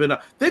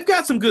 Spin-off. They've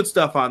got some good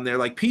stuff on there.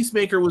 Like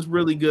Peacemaker was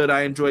really good.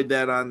 I enjoyed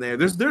that on there.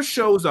 There's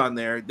shows on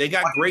there. They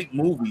got great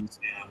movies.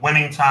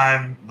 Winning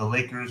Time, the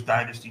Lakers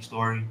dynasty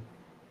story.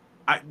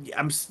 I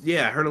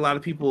heard a lot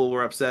of people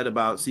were upset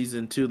about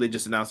season 2. They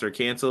just announced they're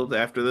canceled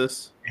after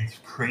this. It's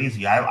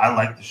crazy. I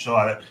like the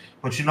show,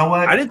 but you know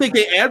what? I didn't think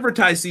they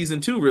advertised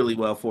season 2 really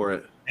well for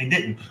it. They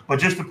didn't. But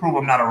just to prove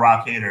I'm not a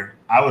Rock hater,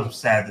 I was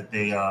sad that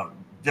they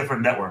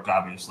different network,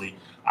 obviously.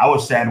 I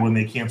was sad when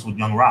they canceled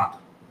Young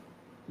Rock.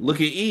 Look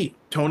at E.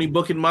 Tony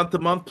booking month to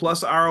month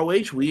plus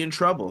ROH. We in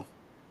trouble.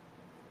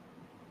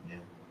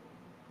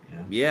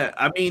 Yeah.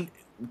 I mean,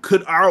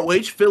 could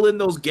ROH fill in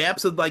those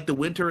gaps of like the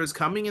winter is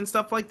coming and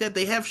stuff like that?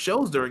 They have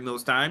shows during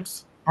those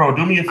times. Bro,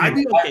 do me a favor. I'd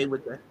be okay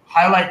with that.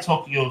 Highlight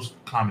Tokyo's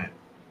comment.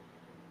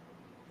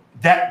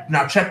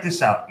 Now check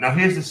this out. Now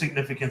here's the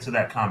significance of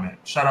that comment.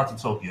 Shout out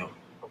to Tokyo.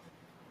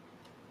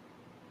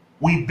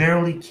 We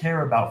barely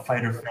care about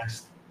Fyter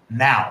Fest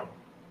now.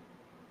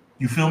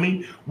 You feel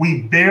me?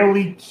 We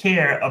barely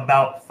care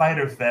about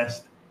Fyter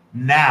Fest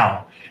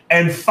now.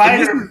 And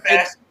Fyter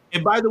Fest.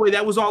 And by the way,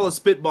 that was all a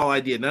spitball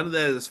idea. None of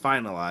that is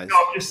finalized. No,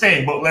 I'm just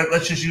saying, but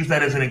let's just use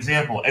that as an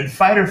example. And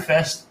Fyter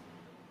Fest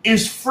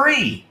is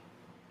free.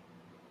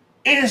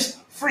 It is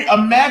free.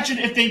 Imagine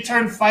if they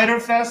turned Fyter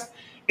Fest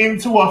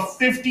into a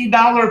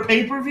 $50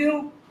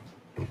 pay-per-view.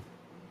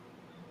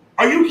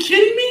 Are you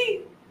kidding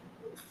me?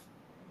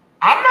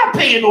 I'm not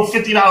paying no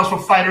 $50 for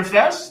Fyter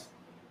Fest.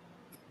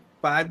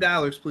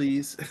 $5,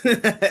 please,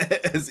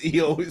 as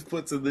he always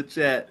puts in the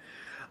chat.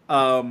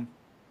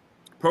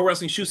 Pro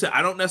Wrestling Shoe said,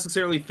 I don't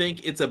necessarily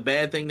think it's a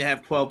bad thing to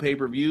have 12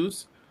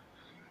 pay-per-views.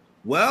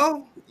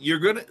 Well,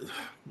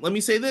 let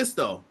me say this,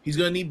 though. He's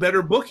going to need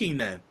better booking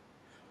then.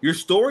 Your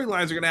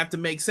storylines are going to have to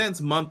make sense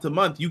month to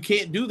month. You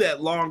can't do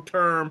that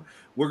long-term.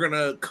 We're going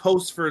to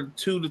coast for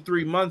 2 to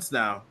 3 months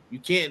now. You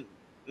can't.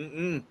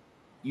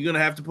 You're going to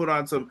have to put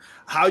on some.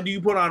 How do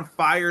you put on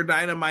Fire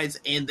Dynamites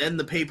and then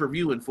the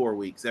pay-per-view in 4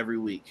 weeks every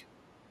week?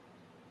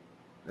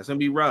 That's going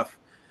to be rough.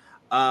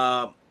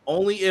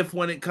 Only if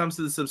when it comes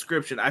to the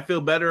subscription. I feel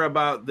better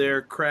about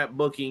their crap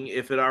booking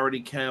if it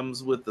already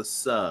comes with the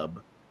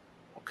sub.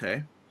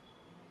 Okay.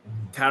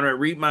 Conrad,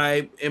 read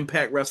my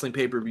Impact Wrestling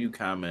pay-per-view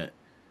comment.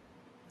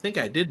 I think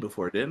I did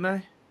before, didn't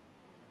I?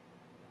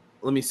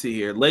 Let me see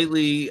here.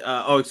 Lately,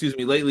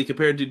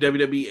 compared to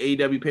WWE,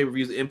 AEW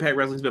pay-per-views, Impact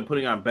Wrestling's been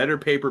putting on better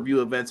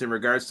pay-per-view events in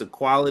regards to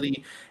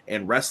quality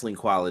and wrestling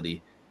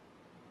quality.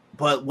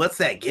 But what's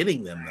that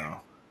getting them,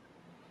 though?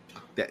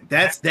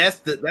 That's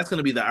going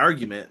to be the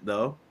argument,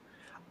 though.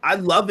 I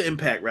love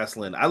Impact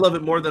Wrestling. I love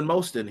it more than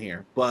most in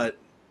here. But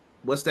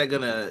what's that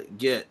going to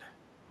get?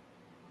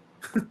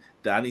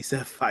 Donnie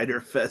said Fyter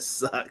Fest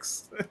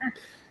sucks.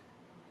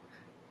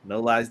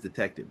 No lies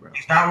detected, bro.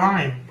 He's not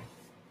lying.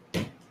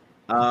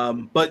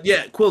 But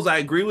yeah, Quills, I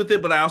agree with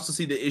it, but I also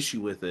see the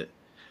issue with it.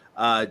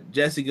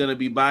 Jesse gonna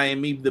be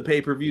buying me the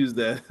pay-per-views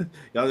that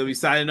y'all gonna be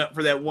signing up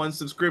for that one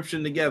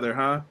subscription together,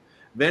 huh?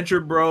 Venture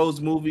Bros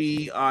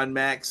movie on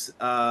Max,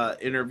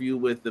 interview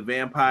with the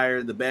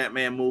Vampire, the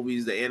Batman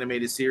movies, the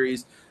animated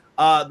series.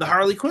 The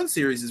Harley Quinn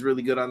series is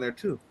really good on there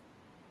too.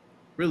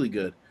 Really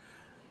good.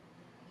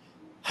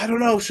 I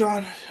don't know,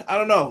 Sean. I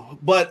don't know.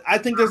 But I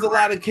think there's a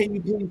lot of can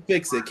you please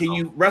fix it? Can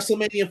you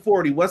WrestleMania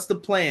 40? What's the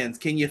plans?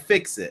 Can you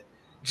fix it?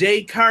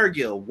 Jade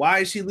Cargill, why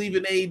is she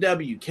leaving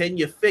AEW? Can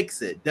you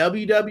fix it?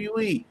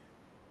 WWE,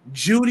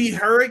 Judy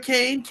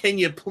Hurricane, can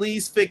you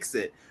please fix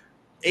it?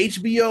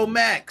 HBO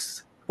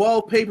Max,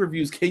 12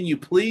 pay-per-views, can you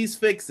please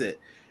fix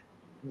it?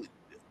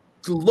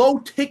 Low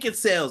ticket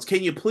sales,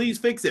 can you please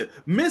fix it?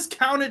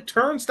 Miscounted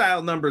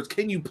turnstile numbers,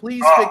 can you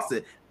please fix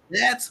it?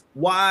 That's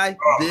why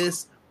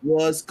this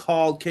was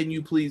called Can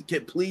You Please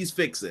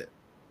Fix It.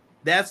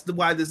 That's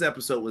why this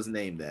episode was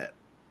named that.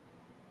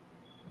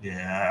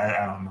 Yeah,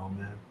 I don't know,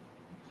 man.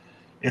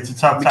 It's a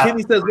tough time.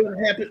 McKinney says,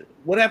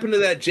 what happened to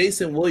that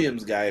Jason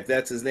Williams guy, if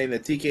that's his name,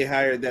 that TK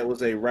hired that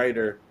was a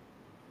writer?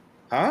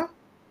 Huh?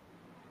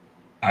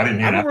 I didn't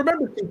hear I that. don't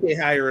remember TK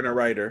hiring a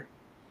writer.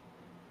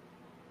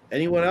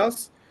 Anyone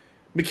else?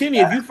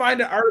 McKinney, if you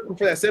find an article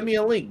for that, send me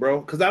a link,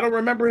 bro, because I don't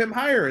remember him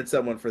hiring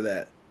someone for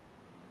that.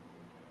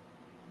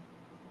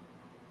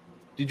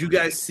 Did you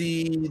guys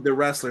see the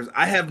wrestlers?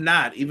 I have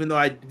not, even though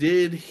I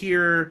did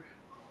hear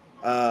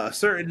a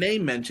certain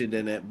name mentioned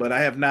in it, but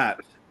I have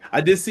not. I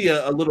did see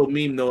a little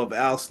meme, though, of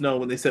Al Snow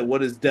when they said,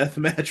 what is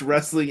deathmatch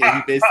wrestling? And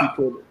he basically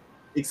put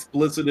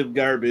explicive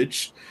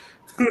garbage.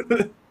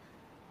 Yo,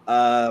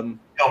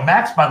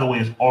 Max, by the way,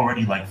 is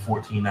already like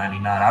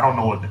 $14.99. I don't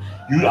know what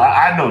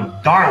I know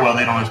darn well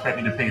they don't expect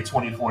me to pay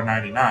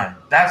 $24.99.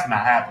 That's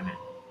not happening.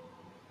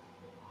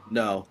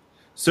 No.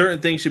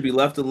 Certain things should be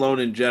left alone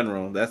in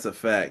general. That's a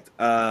fact.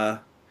 The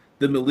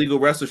illegal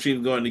wrestler stream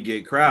is going to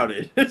get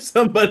crowded.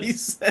 Somebody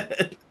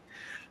said.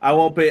 I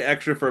won't pay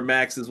extra for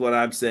Max is what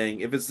I'm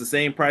saying. If it's the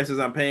same price as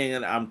I'm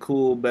paying, I'm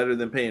cool. Better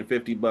than paying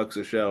 $50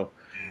 a show.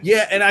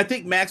 Yeah, and I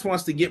think Max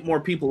wants to get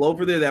more people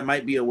over there. That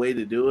might be a way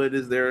to do it.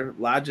 Is there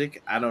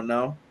logic? I don't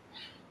know.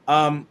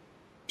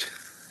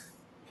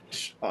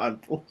 Sean,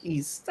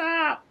 please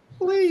stop.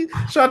 Please.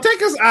 Sean, take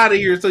us out of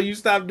here so you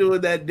stop doing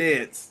that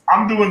dance.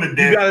 I'm doing the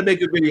dance. You gotta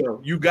make a video.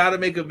 You gotta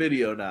make a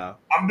video now.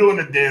 I'm doing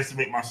the dance to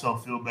make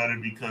myself feel better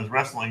because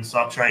wrestling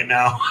sucks right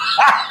now.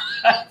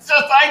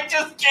 I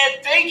just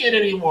can't take it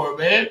anymore,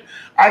 man.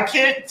 I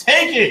can't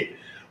take it.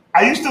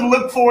 I used to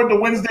look forward to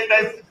Wednesday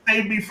nights to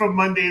save me from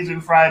Mondays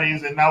and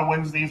Fridays, and now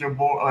Wednesdays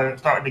are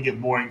starting to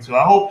get boring too.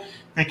 I hope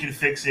they can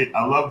fix it.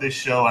 I love this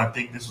show. I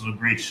think this is a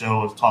great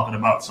show. It's talking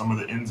about some of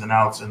the ins and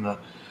outs and the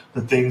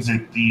things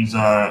that these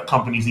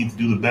companies need to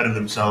do to better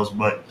themselves.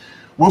 But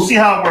we'll see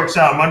how it works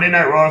out. Monday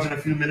Night Raw is in a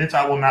few minutes.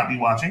 I will not be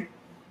watching.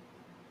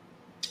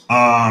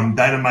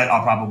 Dynamite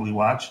I'll probably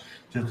watch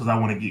just because I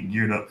want to get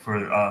geared up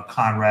for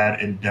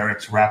Conrad and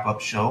Derek's wrap-up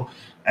show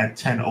at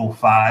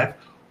 10:05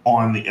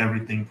 on the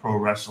Everything Pro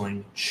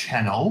Wrestling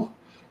channel.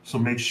 So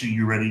make sure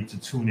you're ready to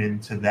tune in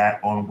to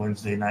that on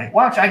Wednesday night.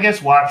 Watch Grand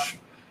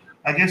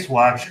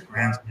Slam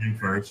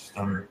first,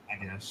 I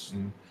guess.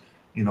 And,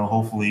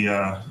 hopefully,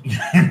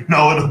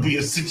 it'll be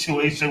a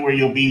situation where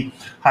you'll be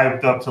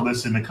hyped up to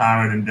listen to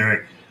Conrad and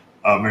Derek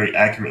very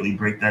accurately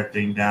break that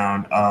thing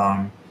down.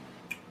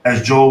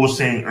 As Joel was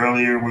saying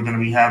earlier, we're going to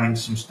be having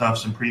some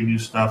preview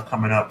stuff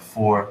coming up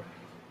for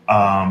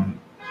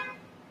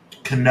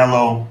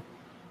Canelo,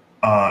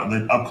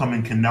 the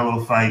upcoming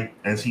Canelo fight,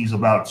 as he's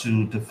about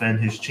to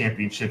defend his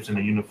championships in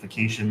a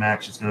unification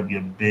match. It's going to be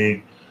a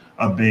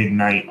big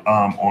night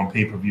on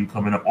pay-per-view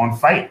coming up on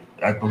Fight,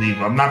 I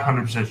believe. I'm not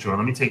 100% sure.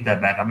 Let me take that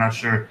back. I'm not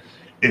sure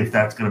if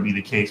that's going to be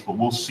the case, but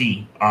we'll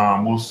see.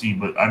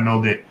 But I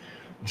know that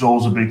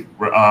Joel's a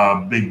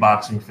big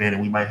boxing fan,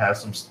 and we might have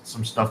some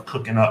stuff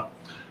cooking up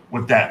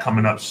with that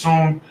coming up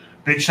soon.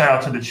 Big shout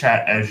out to the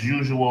chat as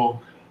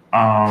usual.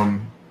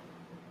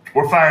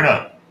 We're fired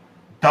up.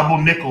 Double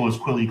Nickel, as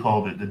Quilly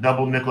called it, the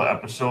Double Nickel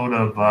episode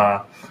of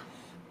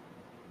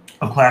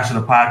Clash of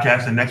the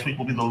Podcast, and next week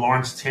will be the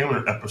Lawrence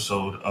Taylor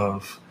episode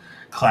of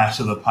Clash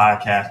of the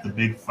Podcast, the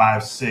Big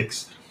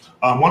 5-6.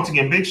 Once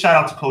again, big shout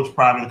out to Coach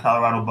Prime and the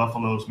Colorado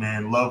Buffaloes,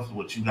 man. Love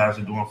what you guys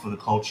are doing for the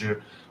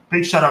culture.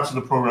 Big shout out to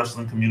the pro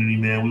wrestling community,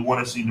 man. We want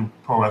to see the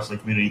pro wrestling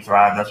community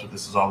thrive. That's what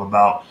this is all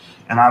about.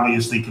 And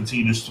obviously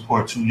continue to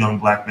support two young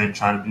black men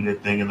trying to do their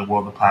thing in the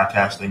world of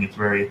podcasting. It's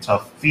very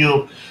tough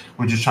field.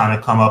 We're just trying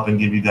to come up and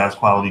give you guys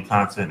quality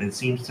content. It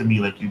seems to me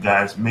like you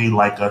guys may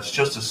like us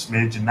just a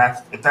smidge. And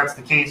if that's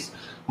the case,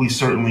 we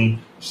certainly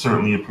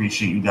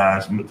appreciate you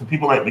guys. The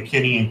people like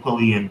McKinney and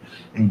Quilly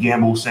and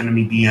Gamble sending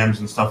me DMs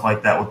and stuff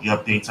like that with the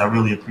updates, I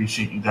really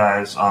appreciate you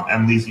guys.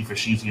 Emleezy for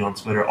Sheezy on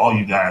Twitter, all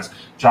you guys.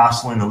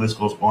 Jocelyn, the list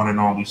goes on and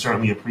on. We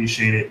certainly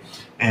appreciate it.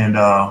 And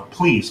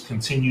please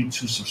continue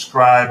to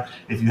subscribe.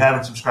 If you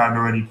haven't subscribed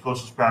already, go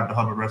subscribe to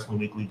Hubbard Wrestling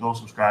Weekly. Go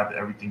subscribe to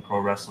Everything Pro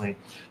Wrestling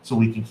so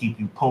we can keep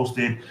you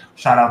posted.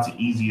 Shout out to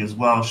Easy as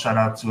well. Shout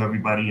out to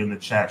everybody in the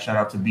chat. Shout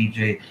out to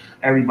BJ.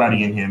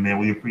 Everybody in here, man.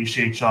 We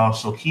appreciate y'all.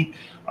 So keep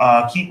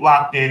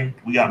locked in.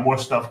 We got more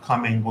stuff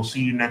coming. We'll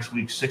see you next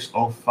week,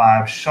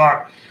 6:05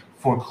 sharp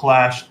for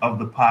Clash of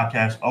the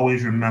Podcast.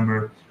 Always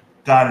remember,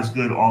 God is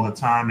good all the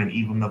time and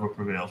evil never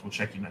prevails. We'll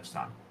check you next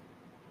time.